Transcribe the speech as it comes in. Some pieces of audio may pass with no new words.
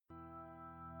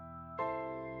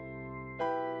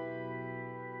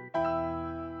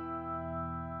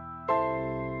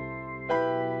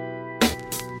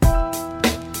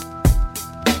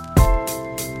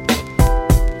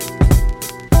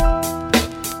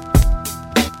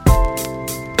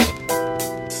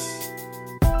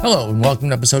Hello and welcome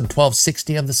to episode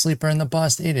 1260 of The Sleeper and the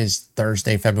Bust. It is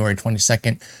Thursday, February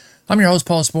 22nd. I'm your host,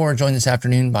 Paul Sporer, joined this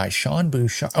afternoon by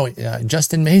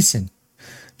Justin Mason.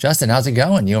 Justin, how's it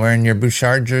going? You're wearing your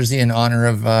Bouchard jersey in honor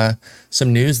of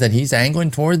some news that he's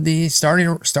angling toward the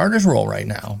starter's role right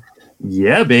now.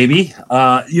 Yeah, baby.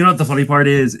 You know what the funny part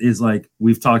is like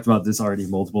we've talked about this already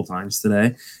multiple times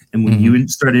today. And when you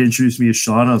started introducing me to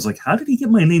Sean, I was like, how did he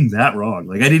get my name that wrong?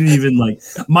 Like I didn't even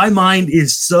my mind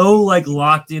is so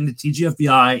locked into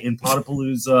TGFBI and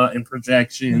Potapalooza and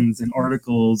projections and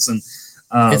articles and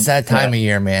it's that time of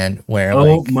year, man, where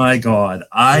my God,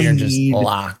 you're just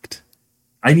locked.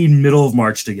 I need middle of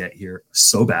March to get here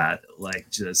so bad.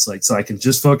 So I can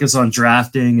just focus on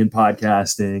drafting and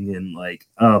podcasting and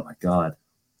oh my God.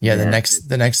 Yeah, man.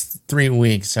 The next 3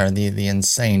 weeks are the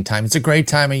insane time. It's a great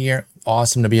time of year.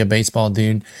 Awesome to be a baseball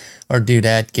dude or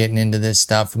dudette getting into this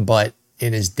stuff, but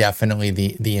it is definitely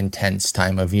the intense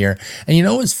time of year. And you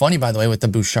know what's funny, by the way, with the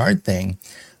Bouchard thing?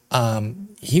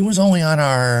 He was only on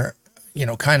our,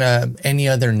 kind of any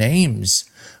other names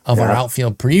of our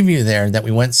outfield preview there that we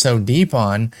went so deep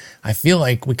on. I feel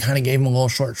like we kind of gave him a little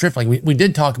short shrift. Like we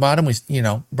did talk about him. We,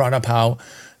 brought up how,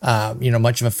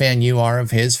 much of a fan you are of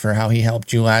his for how he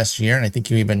helped you last year. And I think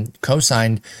you even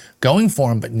co-signed going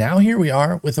for him. But now here we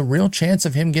are with a real chance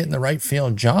of him getting the right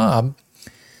field job.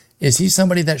 Is he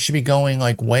somebody that should be going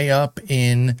way up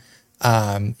in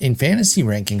fantasy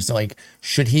rankings? So,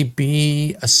 should he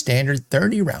be a standard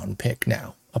 30 round pick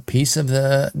now? A piece of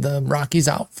the Rockies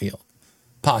outfield?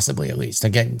 Possibly, at least.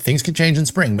 Again, things could change in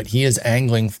spring, but he is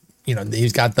angling,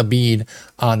 he's got the bead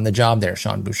on the job there,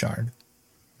 Sean Bouchard.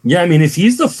 Yeah, I mean, if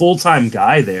he's the full-time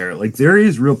guy there, there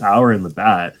is real power in the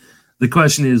bat. The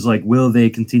question is, will they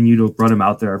continue to run him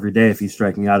out there every day if he's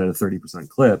striking out at a 30%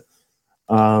 clip?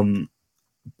 But,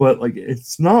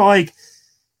 it's not like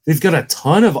they've got a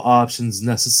ton of options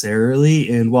necessarily.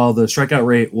 And while the strikeout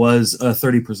rate was a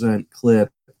 30%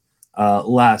 clip,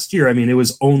 last year, I mean, it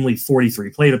was only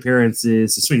 43 plate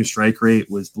appearances. The swing and strike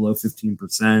rate was below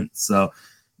 15%. So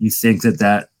you think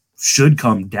that should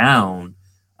come down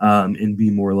and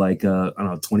be more like a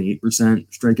 28%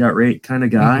 strikeout rate kind of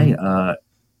guy.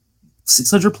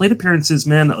 600 plate appearances,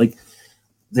 man.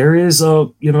 There is a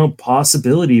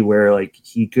possibility where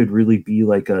he could really be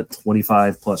a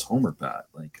 25 plus homer bat.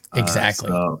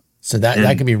 Exactly. So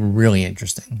that could be really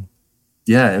interesting.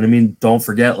 Yeah, and I mean, don't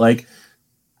forget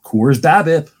Coors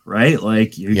BABIP,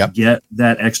 right? You get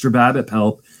that extra BABIP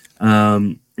help.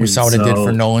 We saw what it did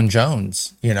for Nolan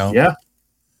Jones, Yeah.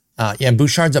 And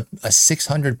Bouchard's a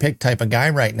 600 pick type of guy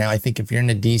right now. I think if you're in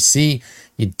a DC,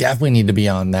 you definitely need to be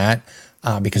on that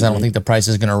because I don't think the price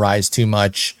is going to rise too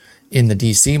much in the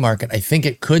DC market. I think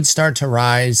it could start to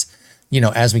rise,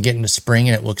 as we get into spring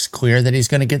and it looks clear that he's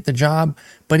going to get the job.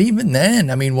 But even then,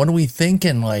 I mean, what are we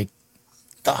thinking?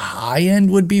 The high end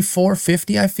would be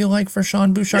 450, I feel like, for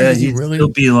Sean Bouchard. Yeah, he'd still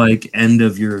be end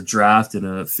of your draft in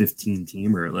a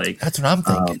 15-teamer. That's what I'm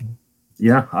thinking.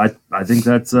 Yeah, I think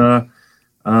that's a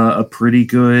pretty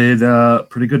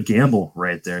good gamble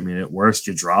right there. I mean, at worst,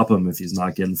 you drop him if he's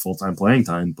not getting full-time playing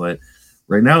time. But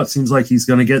right now, it seems like he's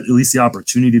going to get at least the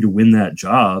opportunity to win that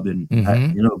job. And,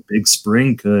 big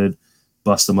spring could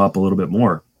bust him up a little bit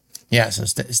more. Yeah, so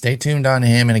stay tuned on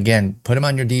him. And again, put him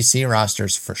on your DC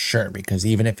rosters for sure, because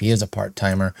even if he is a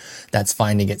part-timer, that's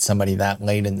fine to get somebody that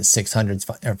late in the 600s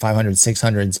or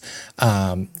 500s,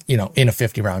 600s, in a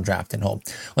 50-round draft and hold.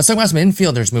 Let's talk about some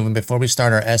infielders moving before we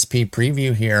start our SP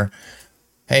preview here.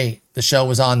 Hey, the show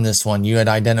was on this one. You had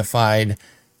identified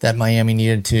that Miami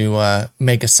needed to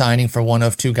make a signing for one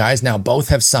of two guys. Now, both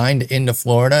have signed into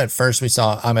Florida. At first, we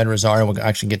saw Ahmed Rosario. We'll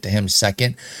actually get to him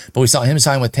second. But we saw him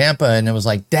sign with Tampa, and it was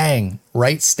dang,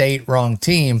 right state, wrong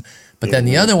team. But then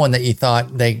the other one that you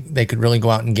thought they could really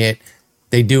go out and get,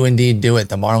 they do indeed do it.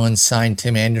 The Marlins signed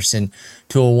Tim Anderson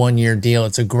to a 1-year deal.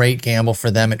 It's a great gamble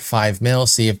for them at $5 million.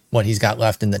 See what he's got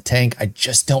left in the tank. I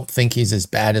just don't think he's as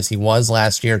bad as he was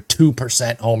last year.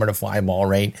 2% homer to fly ball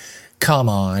rate. Come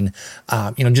on.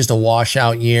 Just a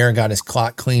washout year. Got his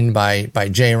clock cleaned by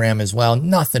J-Ram as well.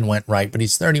 Nothing went right, but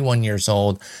he's 31 years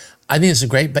old. I think it's a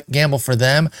great gamble for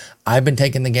them. I've been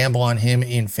taking the gamble on him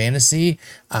in fantasy.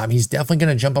 He's definitely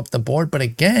going to jump up the board. But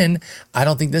again, I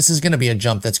don't think this is going to be a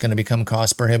jump that's going to become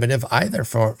cost prohibitive either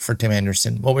for Tim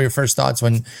Anderson. What were your first thoughts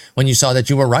when you saw that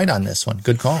you were right on this one?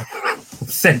 Good call.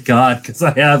 Thank God, because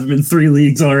I have him in 3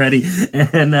 leagues already,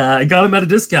 and I got him at a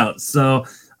discount. So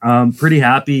I'm pretty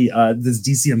happy. This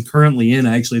DC I'm currently in,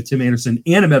 I actually have Tim Anderson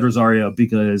and Ahmed Rosario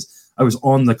because I was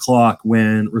on the clock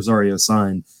when Rosario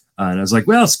signed. And I was like,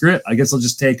 well, screw it. I guess I'll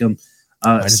just take him.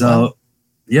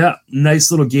 Yeah, nice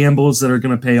little gambles that are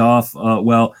going to pay off.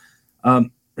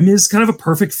 And I mean, it's kind of a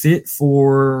perfect fit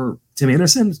for Tim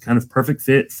Anderson. It's kind of perfect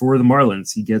fit for the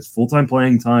Marlins. He gets full-time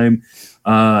playing time.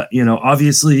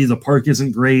 Obviously the park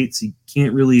isn't great, so you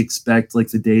can't really expect like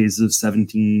the days of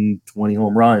 17, 20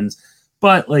 home runs,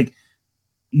 but like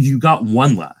you got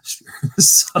one last year.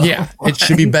 So, yeah, it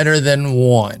should be better than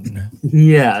one.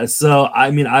 Yeah. So,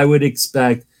 I mean, I would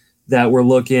expect that we're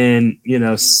looking,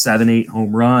 7-8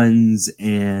 home runs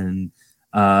and,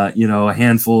 a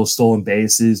handful of stolen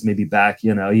bases, maybe back, he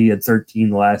had 13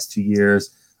 the last 2 years,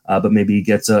 but maybe he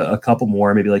gets a couple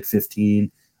more, maybe like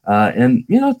 15. And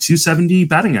 270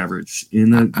 batting average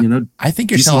in the I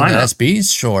think you're selling the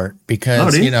SBs short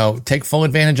because take full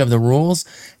advantage of the rules,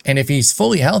 and if he's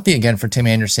fully healthy again for Tim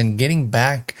Anderson, getting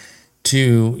back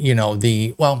to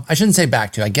I shouldn't say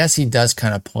back to, I guess he does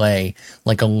kind of play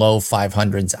like a low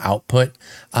 500s output.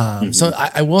 So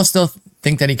I will still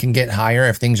think that he can get higher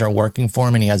if things are working for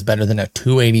him and he has better than a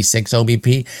 286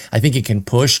 OBP. I think he can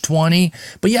push 20.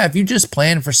 But yeah, if you just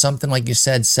plan for something like you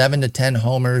said, 7 to 10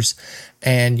 homers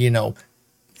and,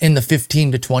 in the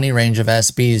 15 to 20 range of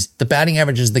SBs, the batting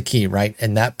average is the key, right?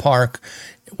 And that park,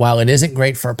 while it isn't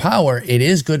great for power, it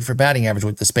is good for batting average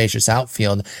with the spacious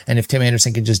outfield. And if Tim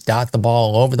Anderson can just dot the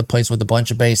ball all over the place with a bunch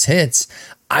of base hits,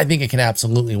 I think it can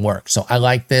absolutely work. So I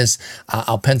like this.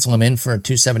 I'll pencil him in for a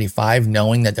 275,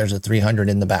 knowing that there's a 300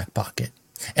 in the back pocket.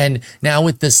 And now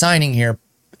with the signing here,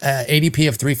 ADP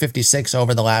of 356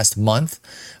 over the last month.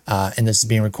 And this is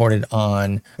being recorded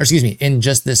in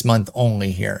just this month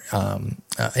only here,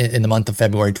 in the month of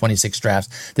February, 26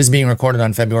 drafts. This is being recorded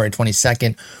on February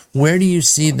 22nd. Where do you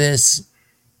see this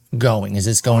going? Is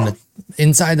this going to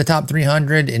inside the top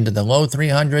 300, into the low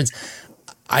 300s?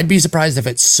 I'd be surprised if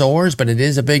it soars, but it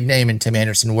is a big name in Tim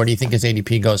Anderson. Where do you think his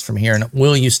ADP goes from here? And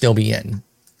will you still be in?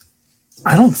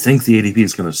 I don't think the ADP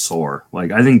is going to soar.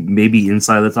 Like, I think maybe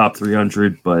inside the top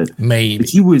 300, but maybe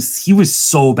he was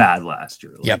so bad last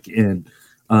year. Like, and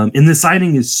the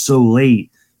signing is so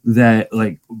late that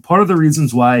like part of the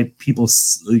reasons why people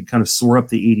kind of soar up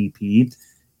the ADP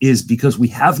is because we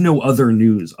have no other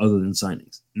news other than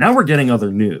signings. Now we're getting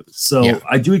other news. So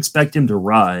I do expect him to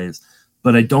rise,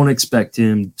 but I don't expect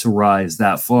him to rise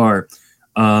that far.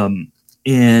 And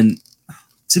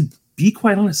to be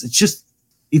quite honest,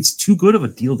 it's too good of a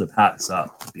deal to pass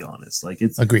up, to be honest. Like,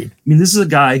 it's agreed. I mean, this is a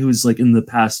guy who's like in the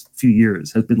past few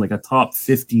years has been like a top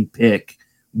 50 pick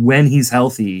when he's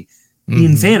healthy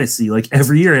in fantasy, like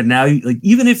every year. And now, like,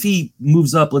 even if he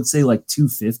moves up, let's say like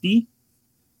 250,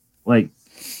 like,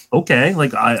 okay,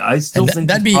 like I still think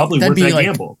that'd be probably worth that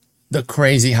gamble. The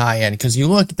crazy high end, because you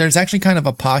look, there's actually kind of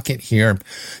a pocket here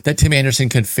that Tim Anderson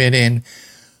could fit in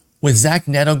with Zach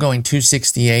Neto going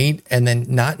 268 and then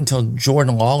not until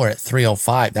Jordan Lawler at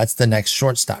 305. That's the next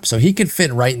shortstop. So he could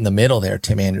fit right in the middle there.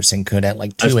 Tim Anderson could at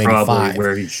like 285. That's probably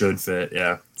where he should fit.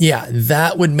 Yeah. Yeah,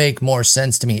 that would make more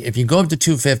sense to me. If you go up to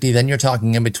 250, then you're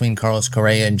talking in between Carlos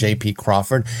Correa and JP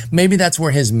Crawford. Maybe that's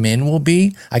where his min will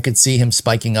be. I could see him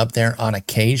spiking up there on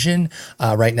occasion.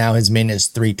 Right now, his min is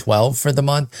 312 for the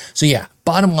month. So yeah,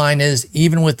 bottom line is,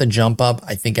 even with the jump up,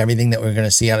 I think everything that we're going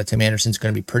to see out of Tim Anderson is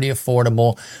going to be pretty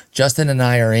affordable. Justin and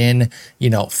I are in,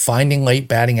 finding late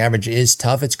batting average is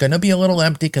tough. It's going to be a little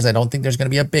empty because I don't think there's going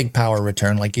to be a big power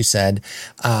return, like you said.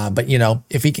 But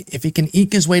if he can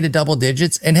eke his way to double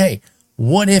digits, and hey,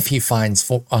 what if he finds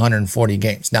 140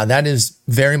 games? Now, that is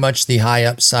very much the high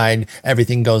upside.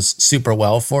 Everything goes super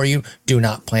well for you. Do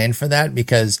not plan for that,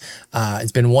 because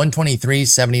it's been 123,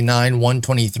 79,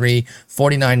 123,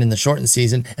 49 in the shortened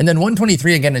season, and then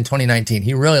 123 again in 2019.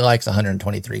 He really likes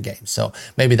 123 games. So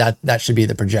maybe that should be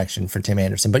the projection for Tim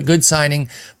Anderson. But good signing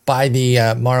by the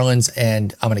Marlins,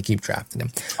 and I'm going to keep drafting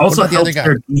him. Also helps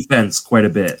their defense quite a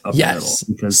bit up the middle,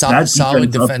 because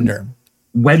solid defender.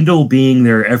 Wendell being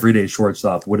their everyday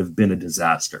shortstop would have been a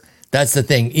disaster. That's the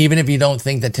thing. Even if you don't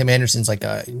think that Tim Anderson's like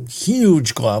a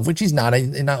huge glove, which he's not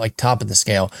like top of the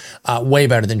scale, way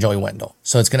better than Joey Wendell.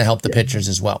 So it's going to help the pitchers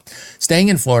as well. Staying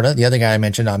in Florida, the other guy I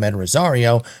mentioned, Ahmed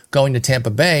Rosario, going to Tampa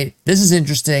Bay. This is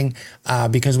interesting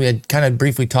because we had kind of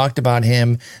briefly talked about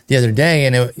him the other day,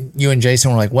 and you and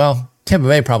Jason were like, well, Tampa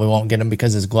Bay probably won't get him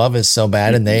because his glove is so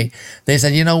bad. And they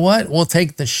said, you know what? We'll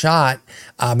take the shot.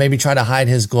 Maybe try to hide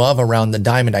his glove around the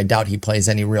diamond. I doubt he plays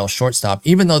any real shortstop,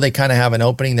 even though they kind of have an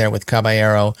opening there with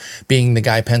Caballero being the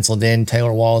guy penciled in.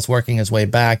 Taylor Wallace working his way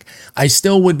back. I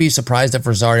still would be surprised if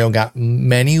Rosario got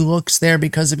many looks there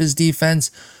because of his defense,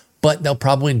 but they'll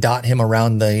probably dot him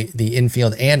around the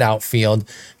infield and outfield.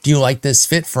 Do you like this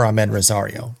fit for Ahmed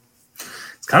Rosario?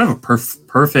 It's kind of a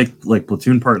perfect like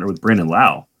platoon partner with Brandon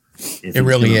Lau. It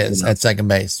really is at second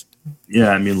base. Yeah,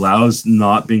 I mean, Lau's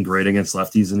not been great against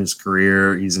lefties in his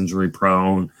career. He's injury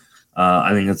prone.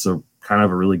 I think it's a kind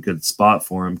of a really good spot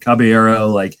for him. Caballero,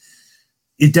 like,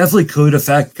 it definitely could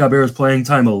affect Caballero's playing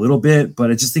time a little bit, but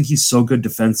I just think he's so good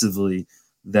defensively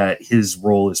that his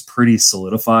role is pretty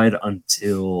solidified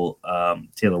until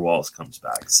Taylor Walls comes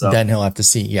back. So then he'll have to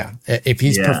see. Yeah. If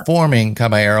he's performing,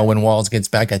 Caballero, when Walls gets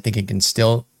back, I think he can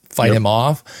still fight him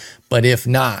off. But if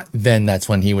not, then that's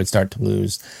when he would start to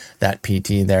lose that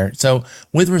PT there. So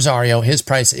with Rosario, his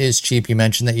price is cheap. You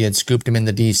mentioned that you had scooped him in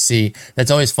the DC.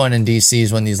 That's always fun in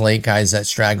DCs when these late guys that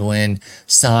straggle in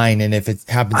sign, and if it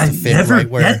happens to fit never right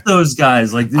where get those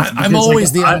guys like this, I'm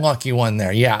always the unlucky one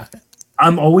there. Yeah.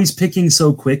 I'm always picking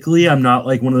so quickly. I'm not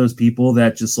like one of those people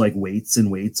that just like waits and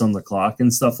waits on the clock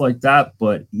and stuff like that.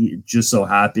 But it just so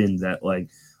happened that like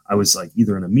I was like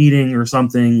either in a meeting or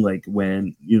something like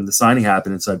when, you know, the signing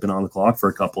happened. And so I've been on the clock for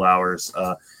a couple hours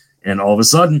and all of a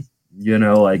sudden, you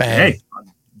know, like, bang. Hey,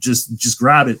 just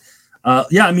grab it.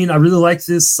 Yeah, I mean, I really like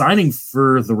this signing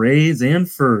for the Rays and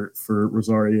for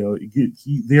Rosario.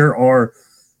 There are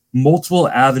multiple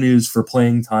avenues for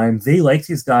playing time. They like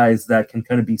these guys that can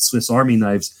kind of be Swiss Army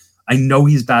knives. I know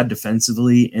he's bad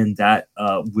defensively, and that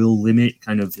will limit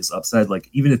kind of his upside. Like,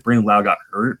 even if Brandon Lau got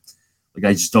hurt, like,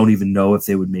 I just don't even know if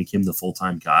they would make him the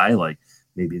full-time guy. Like,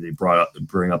 maybe they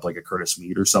bring up like a Curtis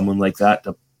Mead or someone like that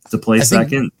to play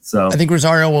second. So I think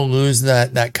Rosario will lose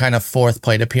that kind of fourth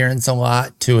plate appearance a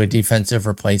lot to a defensive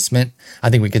replacement. I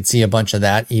think we could see a bunch of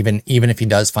that, even if he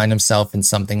does find himself in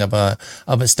something of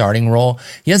a starting role.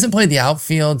 He hasn't played the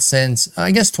outfield since,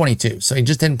 I guess, 22. So he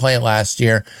just didn't play it last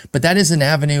year, but that is an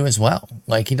avenue as well.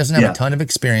 Like, he doesn't have a ton of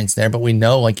experience there, but we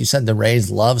know, like you said, the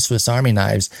Rays love Swiss Army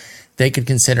knives. They could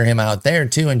consider him out there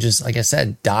too, and just, like I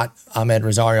said, dot Ahmed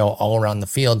Rosario all around the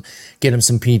field, get him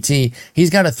some PT.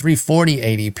 He's got a 340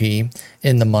 ADP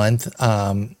in the month.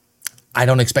 I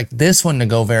don't expect this one to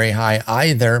go very high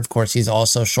either. Of course, he's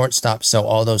also shortstop, so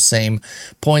all those same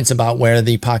points about where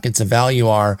the pockets of value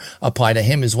are apply to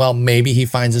him as well. Maybe he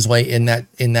finds his way in that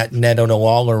Neto to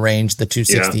Waller range, the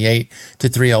 268 to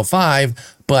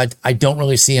 305. But I don't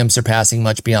really see him surpassing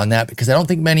much beyond that, because I don't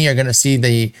think many are going to see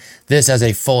this as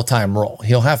a full-time role.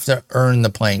 He'll have to earn the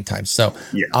playing time. So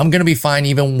I'm going to be fine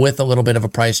even with a little bit of a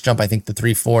price jump. I think the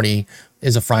 340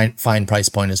 is a fine price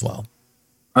point as well.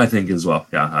 I think as well.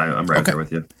 Yeah, I'm right there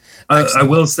with you. I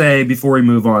will say before we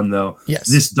move on, though,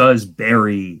 this does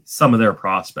bury some of their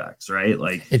prospects, right?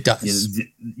 Like, it does.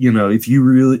 You know, if you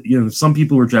really, you know, some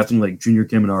people were drafting like Junior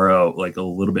Caminero like a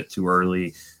little bit too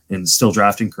early and still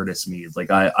drafting Curtis Mead.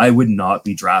 Like, I would not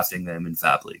be drafting them in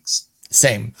Fab Leagues.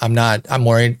 Same. I'm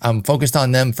worried. I'm focused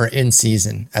on them for in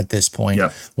season at this point.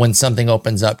 When something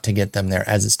opens up to get them there.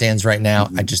 As it stands right now,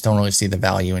 I just don't really see the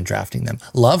value in drafting them.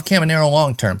 Love Caminero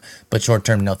long term, but short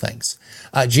term, no thanks.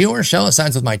 Gio Urshela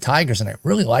signs with my Tigers, and I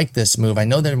really like this move. I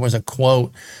know there was a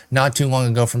quote not too long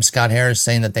ago from Scott Harris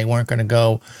saying that they weren't going to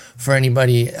go for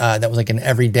anybody that was like an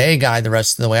everyday guy the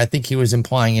rest of the way. I think he was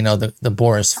implying, you know, the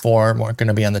Boris 4 weren't going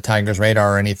to be on the Tigers'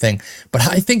 radar or anything. But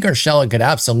I think Urshela could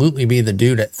absolutely be the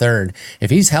dude at third.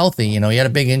 If he's healthy, you know, he had a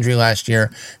big injury last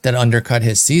year that undercut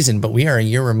his season, but we are a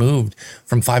year removed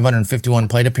from 551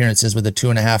 plate appearances with a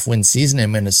 2.5 win season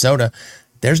in Minnesota.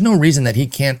 There's no reason that he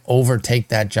can't overtake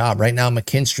that job. Right now,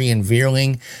 McKinstry and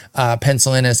Veerling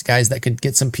pencil in as guys that could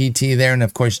get some PT there. And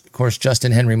of course,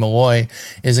 Justin Henry Malloy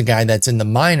is a guy that's in the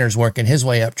minors working his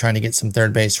way up, trying to get some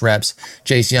third base reps.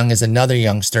 Jace Young is another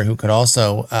youngster who could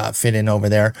also fit in over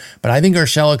there. But I think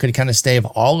Urshela could kind of stave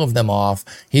all of them off.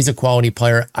 He's a quality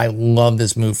player. I love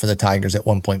this move for the Tigers at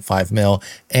 1.5 mil.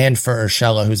 And for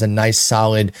Urshela, who's a nice,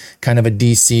 solid, kind of a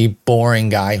DC boring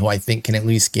guy who I think can at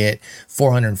least get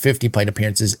 450 plate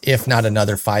appearances, if not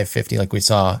another 550 like we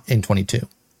saw in 22.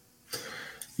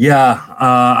 Yeah,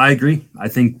 I agree. I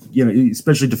think, you know,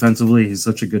 especially defensively, he's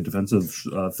such a good defensive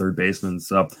third baseman.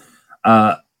 So,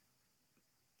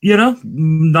 you know,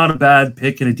 not a bad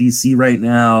pick in a DC right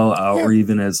now, or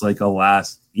even as like a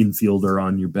last infielder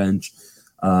on your bench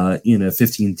in a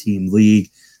 15-team league.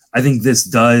 I think this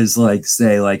does like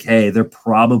say like, hey, they're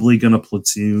probably going to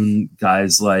platoon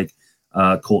guys like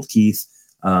Colt Keith.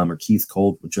 Or Keith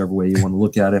Colt, whichever way you want to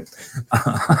look at it.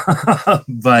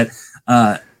 But,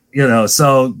 you know,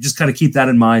 so just kind of keep that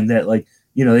in mind that, like,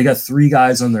 you know, they got 3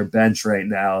 guys on their bench right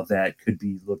now that could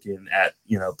be looking at,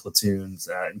 you know, platoons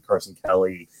and Carson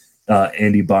Kelly,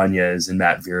 Andy Banez, and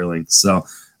Matt Veerling. So,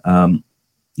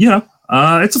 you know,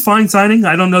 it's a fine signing.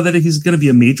 I don't know that he's going to be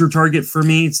a major target for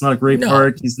me. It's not a great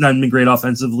park. He's not been great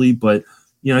offensively, but,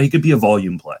 you know, he could be a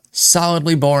volume play.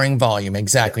 Solidly boring volume.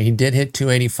 Exactly. He did hit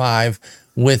 285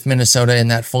 with Minnesota in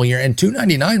that full year, and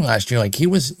 299 last year. Like he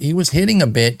was hitting a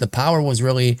bit. The power was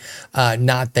really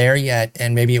not there yet,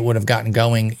 and maybe it would have gotten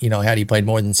going, had he played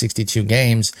more than 62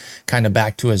 games, kind of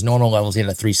back to his normal levels. He had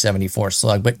a 374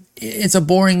 slug, but it's a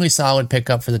boringly solid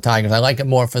pickup for the Tigers. I like it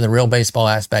more for the real baseball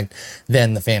aspect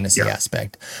than the fantasy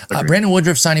aspect. Brandon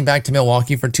Woodruff signing back to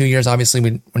Milwaukee for 2 years. Obviously,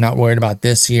 we're not worried about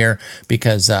this year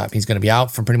because he's going to be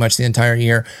out for pretty much the entire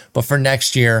year. But for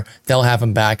next year, they'll have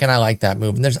him back, and I like that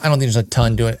move. And I don't think there's a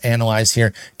ton to analyze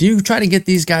here. Do you try to get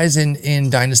these guys in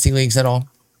dynasty leagues at all?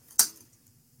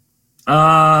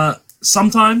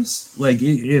 Sometimes,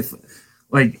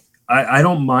 I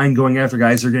don't mind going after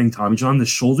guys who are getting Tommy John. The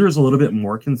shoulder is a little bit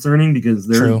more concerning because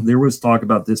there was talk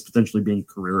about this potentially being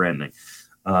career-ending.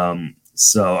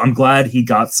 So I'm glad he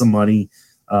got some money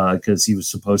because he was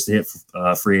supposed to hit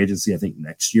free agency, I think,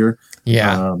 next year.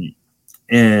 Yeah.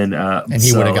 And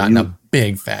he would have gotten a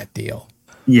big fat deal.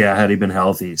 Yeah, had he been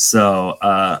healthy. So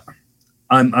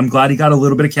I'm glad he got a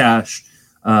little bit of cash.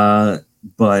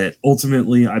 But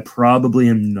ultimately, I probably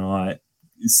am not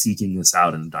seeking this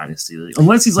out in a dynasty league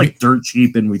unless he's like dirt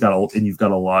cheap and you've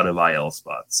got a lot of IL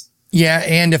spots. Yeah,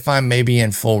 and if I'm maybe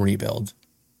in full rebuild.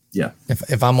 Yeah.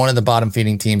 If I'm one of the bottom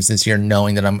feeding teams this year,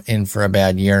 knowing that I'm in for a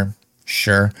bad year,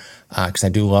 sure. Because I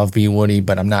do love B. Woody,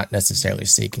 but I'm not necessarily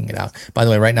seeking it out. By the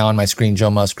way, right now on my screen,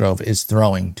 Joe Musgrove is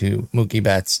throwing to Mookie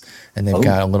Betts, and they've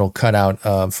got a little cutout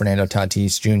of Fernando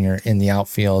Tatis Jr. in the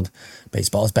outfield.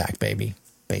 Baseball is back, baby.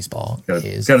 Baseball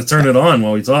is got to turn it on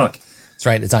while we talk. That's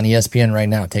right. It's on ESPN right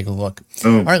now. Take a look.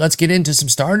 All right, let's get into some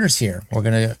starters here. We're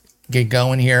going to get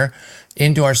going here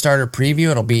into our starter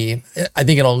preview. I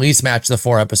think it'll at least match the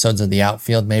 4 episodes of the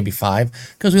outfield, maybe 5,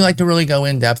 because we like to really go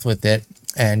in depth with it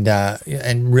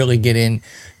and really get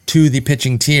into the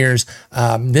pitching tiers.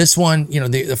 This one,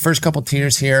 the first couple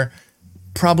tiers here,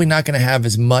 probably not going to have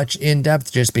as much in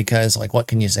depth just because, what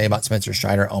can you say about Spencer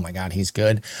Strider? Oh my God, he's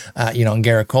good. And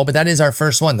Garrett Cole, but that is our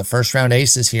first one. The first round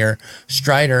aces here.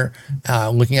 Strider,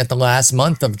 looking at the last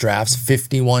month of drafts,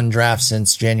 51 drafts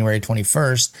since January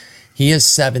 21st. He is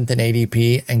 7th in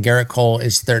ADP, and Garrett Cole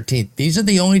is 13th. These are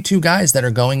the only 2 guys that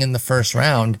are going in the first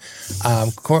round.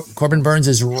 Corbin Burns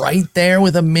is right there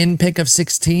with a min pick of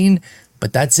 16,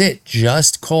 but that's it.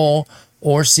 Just Cole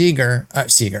or Seager.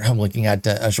 I'm looking at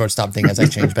a shortstop thing as I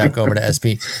change back over to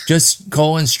SP. Just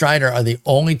Cole and Strider are the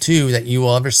only 2 that you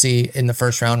will ever see in the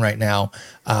first round right now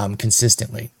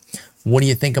consistently. What do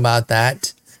you think about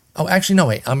that? Oh, actually, no,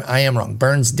 wait, I am wrong.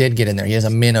 Burns did get in there. He has a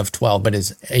min of 12, but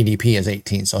his ADP is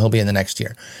 18, so he'll be in the next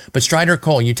year. But Strider,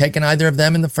 Cole, you taking either of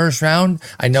them in the first round?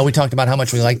 I know we talked about how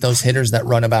much we like those hitters that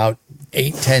run about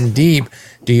 8-10 deep.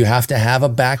 Do you have to have a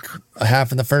back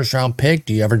half of the first round pick?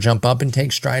 Do you ever jump up and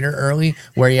take Strider early?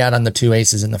 Where are you at on the 2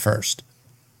 aces in the first?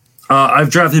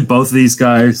 I've drafted both of these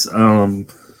guys.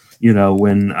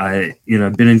 When I,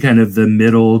 been in kind of the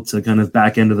middle to kind of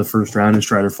back end of the first round and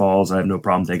Strider falls, I have no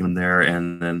problem taking him there.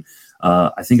 And then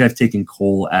I think I've taken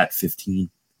Cole at 15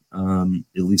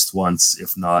 at least once,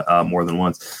 if not more than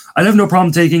once. I'd have no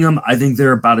problem taking them. I think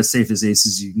they're about as safe as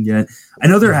aces you can get. I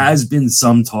know there has been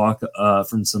some talk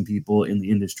from some people in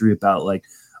the industry about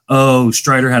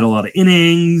Strider had a lot of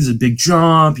innings, a big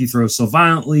jump. He throws so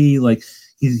violently,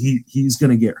 he's going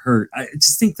to get hurt. I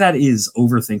just think that is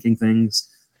overthinking things.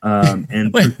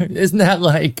 And wait, isn't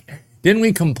that didn't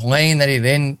we complain that he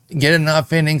didn't get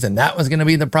enough innings and that was going to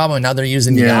be the problem? And now they're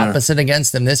using the opposite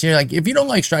against him this year. If you don't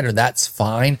like Strider, that's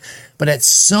fine. But at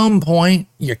some point,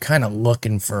 you're kind of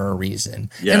looking for a reason.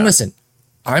 Yeah. And listen,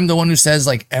 I'm the one who says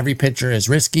every pitcher is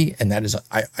risky, and that is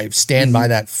I stand by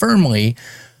that firmly.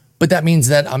 But that means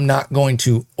that I'm not going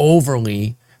to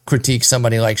overly critique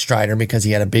somebody like Strider because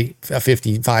he had a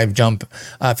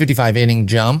 55 inning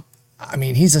jump. I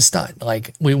mean, he's a stud.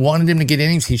 We wanted him to get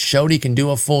innings. He showed he can do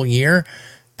a full year.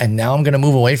 And now I'm going to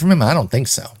move away from him? I don't think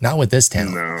so. Not with this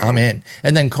talent. No. I'm in.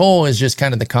 And then Cole is just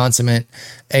kind of the consummate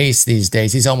ace these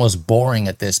days. He's almost boring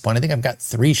at this point. I think I've got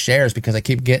 3 shares because I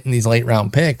keep getting these late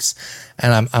round picks.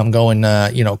 And I'm going,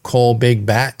 Cole big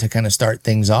bat to kind of start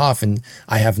things off. And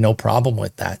I have no problem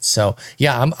with that. So,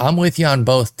 yeah, I'm with you on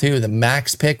both, too. The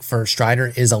max pick for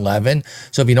Strider is 11.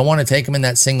 So if you don't want to take him in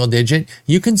that single digit,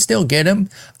 you can still get him.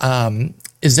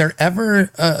 Is there ever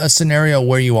a scenario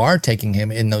where you are taking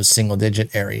him in those single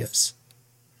digit areas?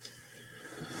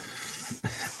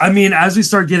 I mean, as we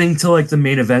start getting to the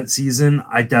main event season,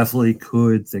 I definitely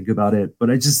could think about it,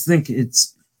 but I just think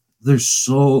there's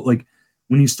so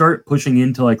when you start pushing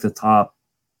into the top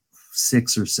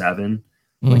 6 or 7,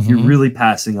 you're really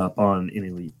passing up on an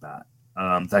elite bat.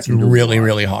 That can really,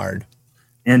 really hard.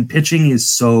 And pitching is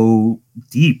so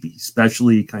deep,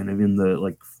 especially kind of in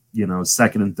the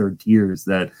second and third tiers,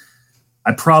 that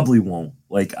I probably won't.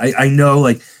 Like, I know,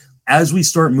 like, as we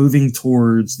start moving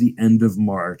towards the end of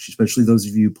March, especially those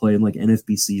of you playing like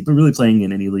NFBC, but really playing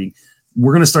in any league,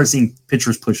 we're going to start seeing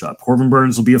pitchers push up. Corbin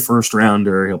Burns will be a first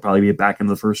rounder. He'll probably be a back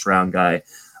into the first round guy.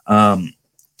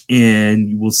 And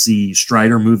you will see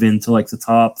Strider move into like the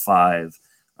top 5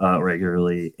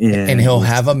 regularly. And he'll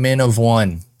have a min of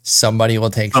 1. Somebody will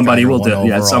take somebody will do it. Overall.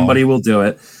 Yeah, somebody will do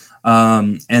it.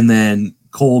 And then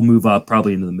Cole move up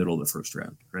probably into the middle of the first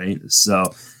round, right?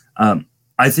 So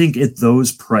I think at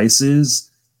those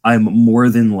prices, I'm more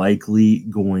than likely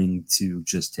going to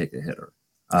just take a hitter.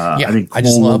 I think Cole I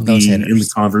just love will those be hitters in the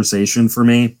conversation for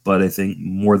me, but I think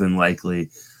more than likely,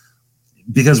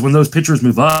 because when those pitchers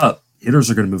move up,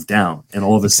 hitters are going to move down, and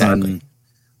all of a sudden,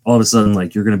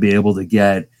 like you're going to be able to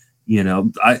get,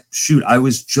 I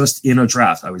was just in a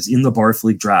draft. I was in the Barf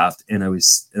League draft, and I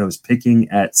was picking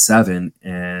at 7,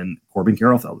 and Corbin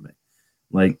Carroll fell to me.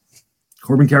 Like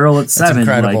Corbin Carroll at 7,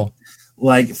 incredible.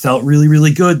 Like felt really,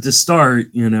 really good to start.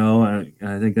 I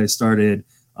think I started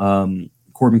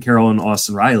Corbin Carroll and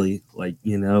Austin Riley,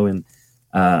 and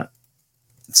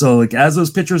so like as those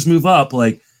pitchers move up,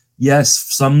 like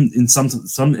yes, in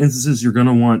some instances you're going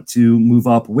to want to move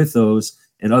up with those.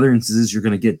 In other instances, you're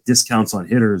going to get discounts on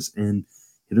hitters, and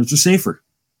hitters are safer.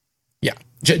 Yeah,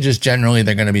 just generally,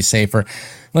 they're going to be safer.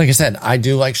 Like I said, I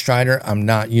do like Strider. I'm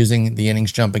not using the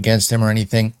innings jump against him or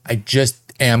anything. I just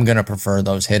am going to prefer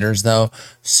those hitters, though.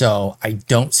 So I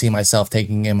don't see myself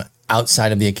taking him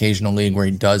outside of the occasional league where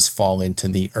he does fall into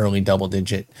the early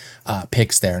double-digit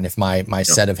picks there. And if my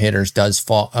set of hitters does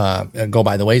go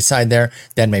by the wayside there,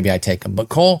 then maybe I take him. But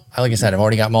Cole, like I said, I've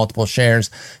already got multiple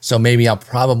shares, so maybe I'll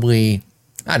probably...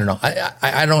 I don't know.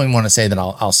 I don't even want to say that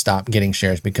I'll stop getting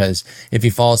shares, because if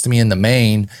he falls to me in the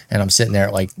main and I'm sitting there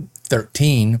at like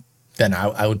 13, then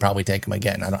I would probably take him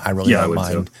again. I really don't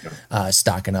mind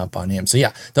stocking up on him. So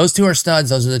yeah, those two are studs.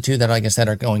 Those are the two that, like I said,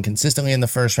 are going consistently in the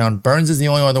first round. Burns is the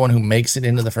only other one who makes it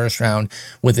into the first round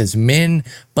with his min,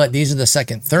 but these are the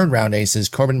second, third round aces.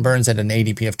 Corbin Burns at an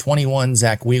ADP of 21,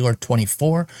 Zach Wheeler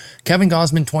 24, Kevin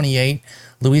Gausman 28,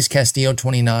 Luis Castillo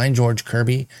 29, George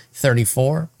Kirby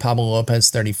 34, Pablo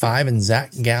Lopez 35, and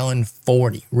Zach Gallen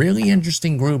 40. Really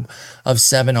interesting group of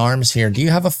 7 arms here. Do you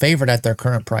have a favorite at their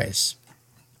current price?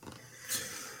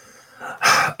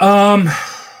 I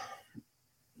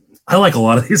like a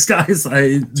lot of these guys.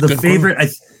 I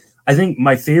think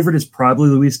my favorite is probably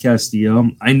Luis Castillo.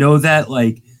 I know that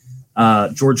like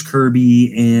George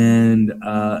Kirby and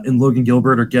Logan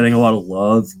Gilbert are getting a lot of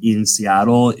love in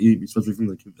Seattle, especially from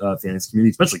the fantasy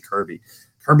community, especially Kirby.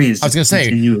 Kirby is just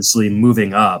continuously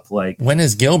moving up. Like, when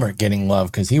is Gilbert getting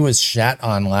love? Because he was shat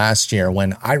on last year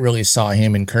when I really saw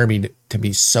him and Kirby to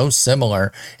be so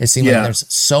similar. It seemed like there's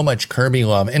so much Kirby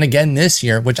love. And again, this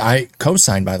year, which I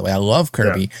co-signed, by the way, I love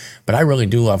Kirby, but I really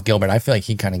do love Gilbert. I feel like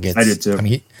he kind of gets... I did too. I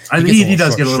mean, he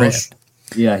does get a little...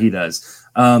 Yeah, he does.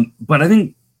 But I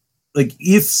think, like,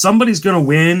 if somebody's going to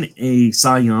win a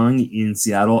Cy Young in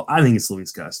Seattle, I think it's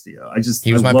Luis Castillo.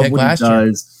 He was my pick last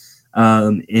year.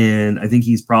 And I think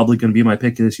he's probably going to be my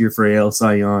pick this year for AL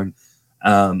Cy Young.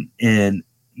 And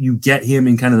you get him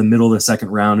in kind of the middle of the second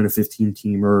round in a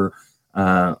 15-teamer,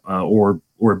 or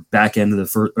back end of the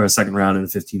first or second round in a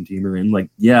 15-teamer. And like,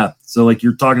 yeah, so like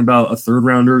you're talking about a third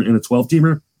rounder in a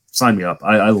 12-teamer. Sign me up.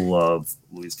 I love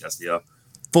Luis Castillo.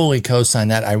 Fully co-sign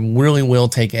that. I really will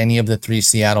take any of the 3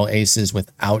 Seattle aces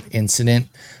without incident.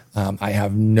 I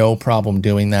have no problem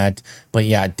doing that, but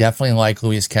yeah, definitely like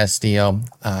Luis Castillo.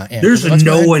 There's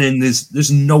no one in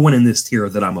this tier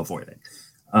that I'm avoiding.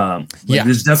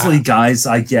 There's definitely guys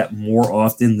I get more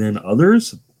often than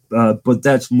others, but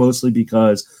that's mostly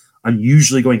because I'm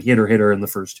usually going hitter in the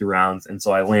first 2 rounds, and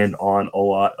so I land on a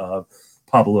lot of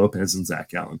Pablo Lopez and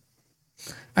Zach Gallen.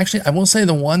 Actually, I will say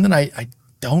the one that I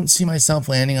don't see myself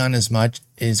landing on as much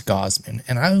is Gausman.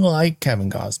 And I like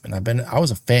Kevin Gausman. I was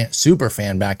a super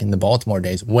fan back in the Baltimore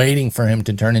days, waiting for him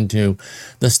to turn into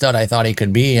the stud I thought he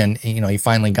could be. And, he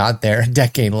finally got there a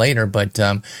decade later. But,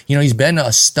 he's been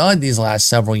a stud these last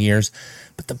several years.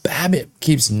 But the BABIP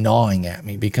keeps gnawing at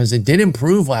me, because it did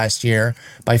improve last year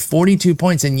by 42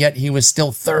 points, and yet he was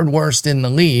still third worst in the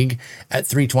league at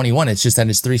 321. It's just that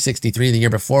his 363 the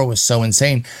year before was so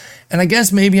insane. And I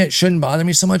guess maybe it shouldn't bother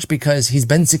me so much, because he's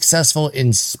been successful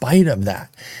in spite of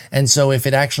that. And so if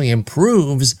it actually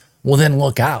improves, well, then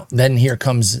look out. Then here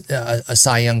comes a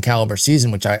Cy Young caliber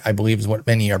season, which I believe is what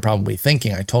many are probably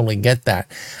thinking. I totally get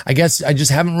that. I guess I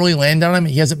just haven't really landed on him.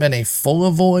 He hasn't been a full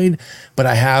avoid, but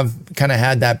I have kind of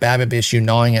had that BABIP issue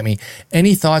gnawing at me.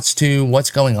 Any thoughts to what's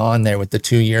going on there with the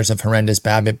 2 years of horrendous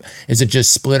BABIP? Is it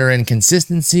just splitter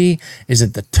inconsistency? Is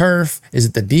it the turf? Is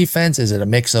it the defense? Is it a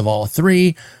mix of all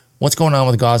 3? What's going on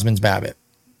with Gosman's Babbitt?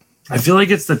 I feel like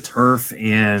it's the turf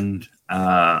and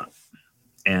the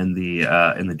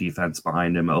defense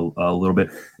behind him a little bit.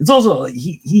 It's also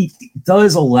he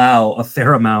does allow a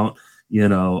fair amount,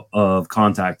 of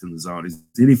contact in the zone. He's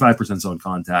 85% zone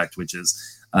contact, which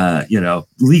is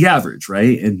league average,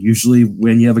 right? And usually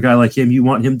when you have a guy like him, you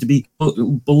want him to be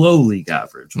below league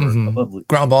average or above league.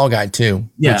 Ground ball guy too,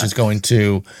 which is going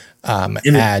to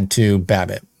add to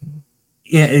Babbitt.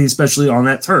 Yeah, and especially on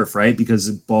that turf, right? Because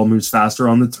the ball moves faster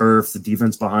on the turf, the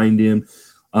defense behind him.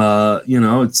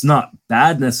 It's not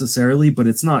bad necessarily, but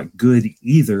it's not good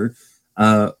either.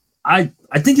 I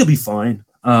think he'll be fine.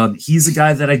 He's a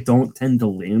guy that I don't tend to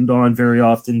land on very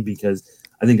often because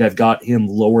I think I've got him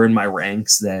lower in my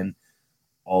ranks than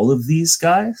all of these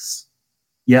guys.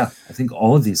 Yeah, I think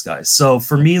all of these guys. So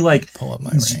for me, pull up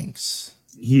my ranks.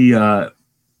 Now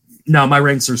my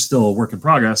ranks are still a work in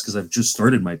progress because I've just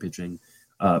started my pitching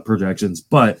projections,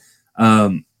 but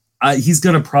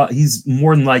he's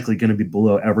more than likely going to be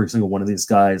below every single one of these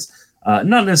guys.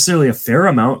 Not necessarily a fair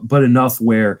amount, but enough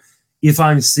where if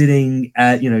I'm sitting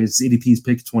at, his ADP's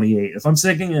pick 28, if I'm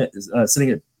sitting at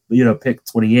pick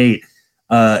 28,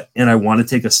 and I want to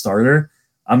take a starter,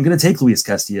 I'm going to take Luis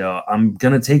Castillo. I'm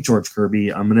going to take George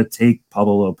Kirby. I'm going to take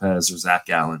Pablo Lopez or Zach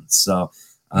Gallen. So,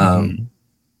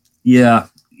 yeah,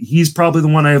 he's probably the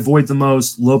one I avoid the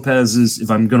most. Lopez is,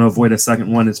 if I'm going to avoid a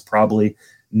second one, is probably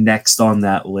next on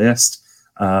that list,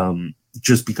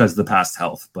 just because of the past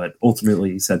health. But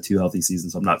ultimately, he's had 2 healthy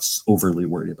seasons. So I'm not overly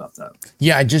worried about that.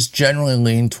 Yeah, I just generally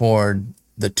lean toward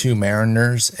the 2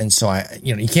 Mariners, and so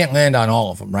you can't land on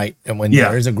all of them, right? And when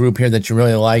there's a group here that you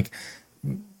really like,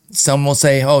 some will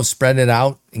say, "Oh, spread it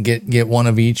out and get one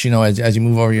of each," as you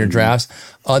move over your drafts.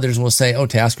 Others will say, "Oh,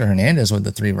 Teoscar Hernandez with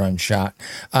the 3-run shot."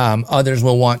 Others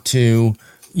will want to,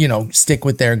 stick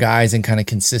with their guys and kind of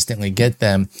consistently get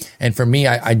them. And for me,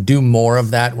 I do more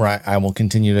of that where I will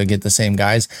continue to get the same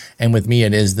guys. And with me,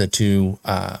 it is the two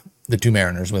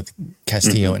Mariners with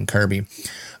Castillo and Kirby.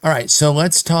 All right, so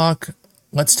let's talk.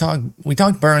 We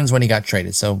talked Burns when he got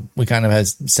traded, so we kind of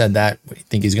has said that we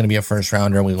think he's going to be a first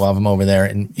rounder. We love him over there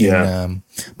in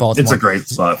Baltimore. It's a great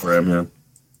spot for him. Yeah,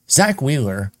 Zach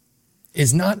Wheeler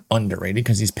is not underrated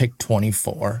because he's picked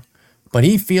 24, but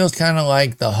he feels kind of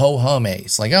like the ho hum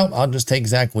ace. Like, oh, I'll just take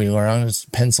Zach Wheeler. I'll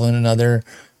just pencil in another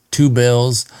 2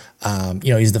 bills.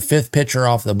 He's the 5th pitcher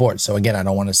off the board. So again, I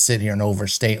don't want to sit here and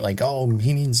overstate like, oh,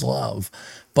 he needs love,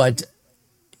 but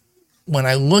when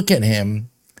I look at him,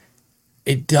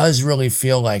 it does really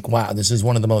feel like, wow, this is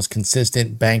one of the most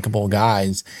consistent, bankable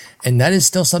guys. And that is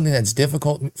still something that's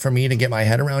difficult for me to get my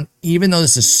head around, even though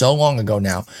this is so long ago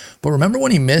now. But remember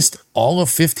when he missed all of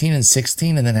 15 and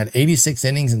 16 and then had 86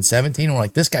 innings in 17? And we're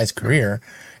like, this guy's career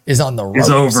is on the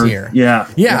ropes here.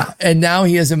 Yeah. And now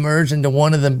he has emerged into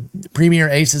one of the premier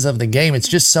aces of the game. It's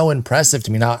just so impressive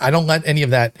to me. Now, I don't let any of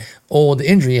that old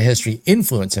injury history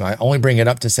influence him. I only bring it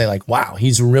up to say, like, wow,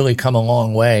 he's really come a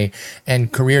long way,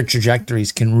 and career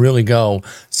trajectories can really go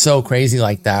so crazy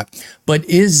like that. But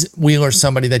is Wheeler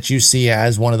somebody that you see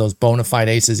as one of those bona fide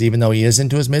aces, even though he is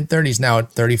into his mid-30s now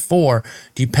at 34?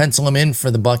 Do you pencil him in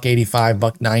for the $185,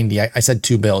 $190? I said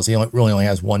 2 bills. He really only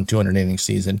has one 200-inning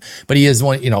season, but he is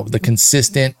one, the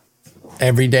consistent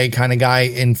everyday kind of guy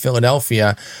in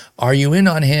Philadelphia. Are you in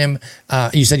on him?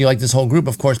 You said you like this whole group,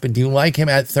 of course, but do you like him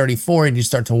at 34? And you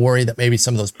start to worry that maybe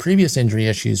some of those previous injury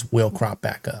issues will crop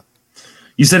back up?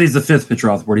 You said he's the 5th pitcher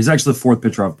off the board. He's actually the 4th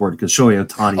pitcher off the board because Shohei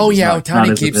Ohtani. Oh yeah,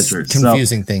 Ohtani keeps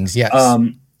confusing things. Yes.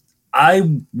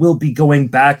 I will be going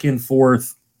back and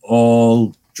forth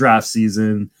all draft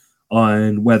season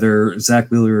on whether Zach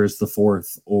Wheeler is the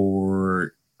 4th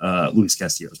or Luis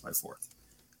Castillo is my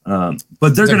 4th.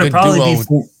 But they're going to probably be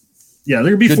 4. Yeah,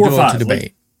 they're going to be 4 or 5.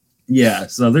 Debate.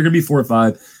 So they're going to be 4 or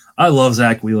 5. I love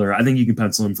Zach Wheeler. I think you can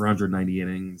pencil him for 190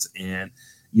 innings and,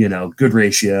 good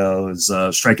ratios,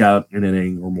 strikeout an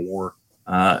inning or more.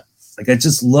 I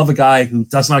just love a guy who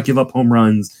does not give up home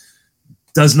runs,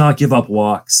 does not give up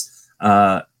walks.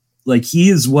 He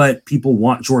is what people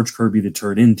want George Kirby to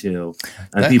turn into.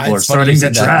 And people are starting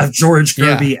to draft George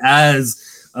Kirby as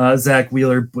Zach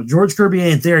Wheeler, but George Kirby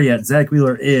ain't there yet. Zach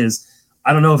Wheeler is.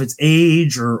 I don't know if it's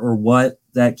age or what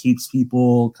that keeps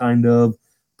people kind of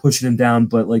pushing him down,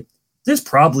 but there's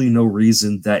probably no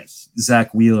reason that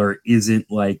Zach Wheeler isn't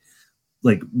like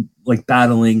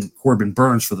battling Corbin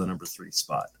Burns for the number 3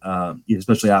 spot,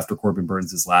 especially after Corbin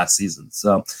Burns' last season.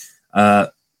 So, there's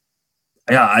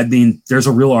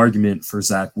a real argument for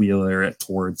Zach Wheeler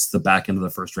towards the back end of the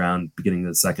first round, beginning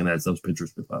of the second, as those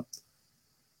pitchers move up.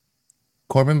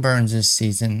 Corbin Burns'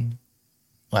 season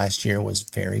last year was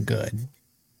very good.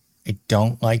 I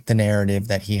don't like the narrative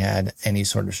that he had any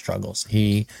sort of struggles.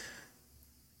 He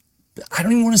I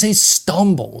don't even want to say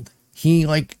stumbled. He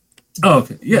like, oh,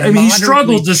 okay. Yeah, I mean, he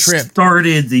struggled to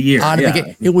started the year. Out of the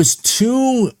gate. It was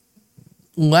 2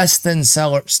 less than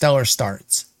stellar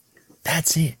starts.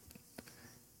 That's it.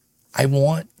 I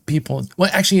want people, well,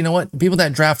 actually, you know what? People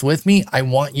that draft with me, I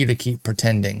want you to keep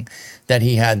pretending that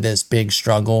he had this big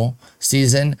struggle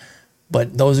season.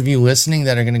 But those of you listening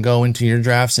that are going to go into your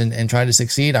drafts and try to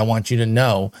succeed, I want you to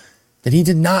know that he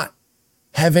did not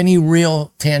have any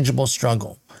real tangible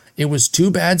struggle. It was 2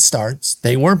 bad starts.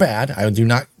 They were bad. I do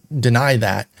not deny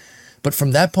that. But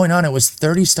from that point on, it was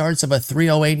 30 starts of a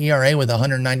 3.08 ERA with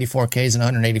 194 Ks and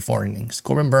 184 innings.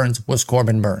 Corbin Burnes was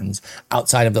Corbin Burnes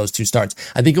outside of those 2 starts.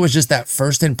 I think it was just that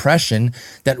first impression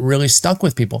that really stuck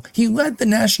with people. He led the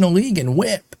National League in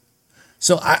WHIP.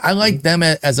 So I like them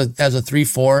as a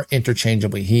 3-4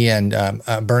 interchangeably. He and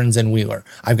Burnes and Wheeler.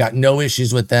 I've got no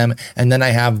issues with them. And then I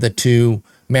have the 2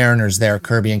 Mariners there,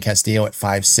 Kirby and Castillo at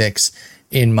 5-6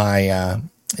 in my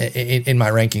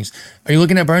rankings. Are you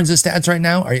looking at Burnes' stats right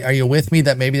now? Are you with me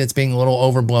that maybe that's being a little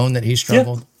overblown that he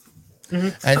struggled? Yeah.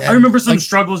 Mm-hmm. And I remember some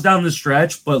struggles down the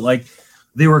stretch, but like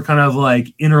they were kind of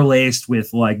like interlaced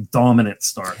with like dominant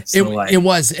starts. So it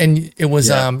was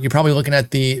you're probably looking at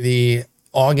the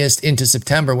August into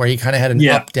September where he kind of had an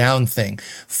up-down thing.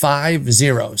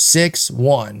 5-0,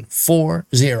 6-1,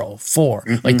 4-0, 4.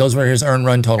 Mm-hmm. Like those were his earned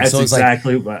run totals. That's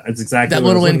exactly that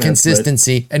little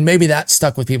inconsistency. And maybe that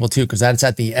stuck with people too, because that's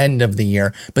at the end of the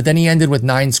year. But then he ended with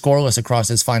 9 scoreless across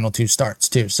his final 2 starts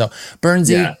too. So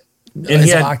Burnesy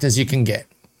as locked as you can get.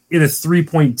 In a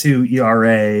 3.2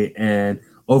 ERA and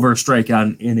over a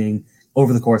strikeout inning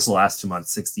over the course of the last 2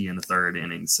 months, 60 in the 3rd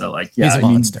inning. So like, yeah, he's a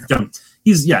monster.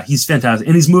 He's fantastic,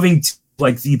 and he's moving to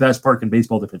like the best park in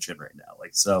baseball to pitch in right now.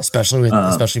 Like so, especially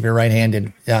if you're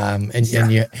right-handed, and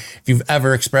if you've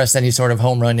ever expressed any sort of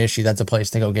home run issue, that's a place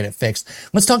to go get it fixed.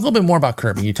 Let's talk a little bit more about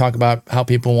Kirby. You talk about how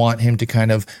people want him to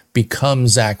kind of become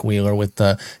Zach Wheeler with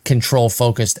the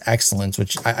control-focused excellence,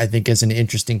 which I think is an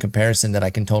interesting comparison that I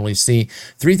can totally see.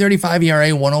 3.35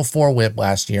 ERA, 104 WHIP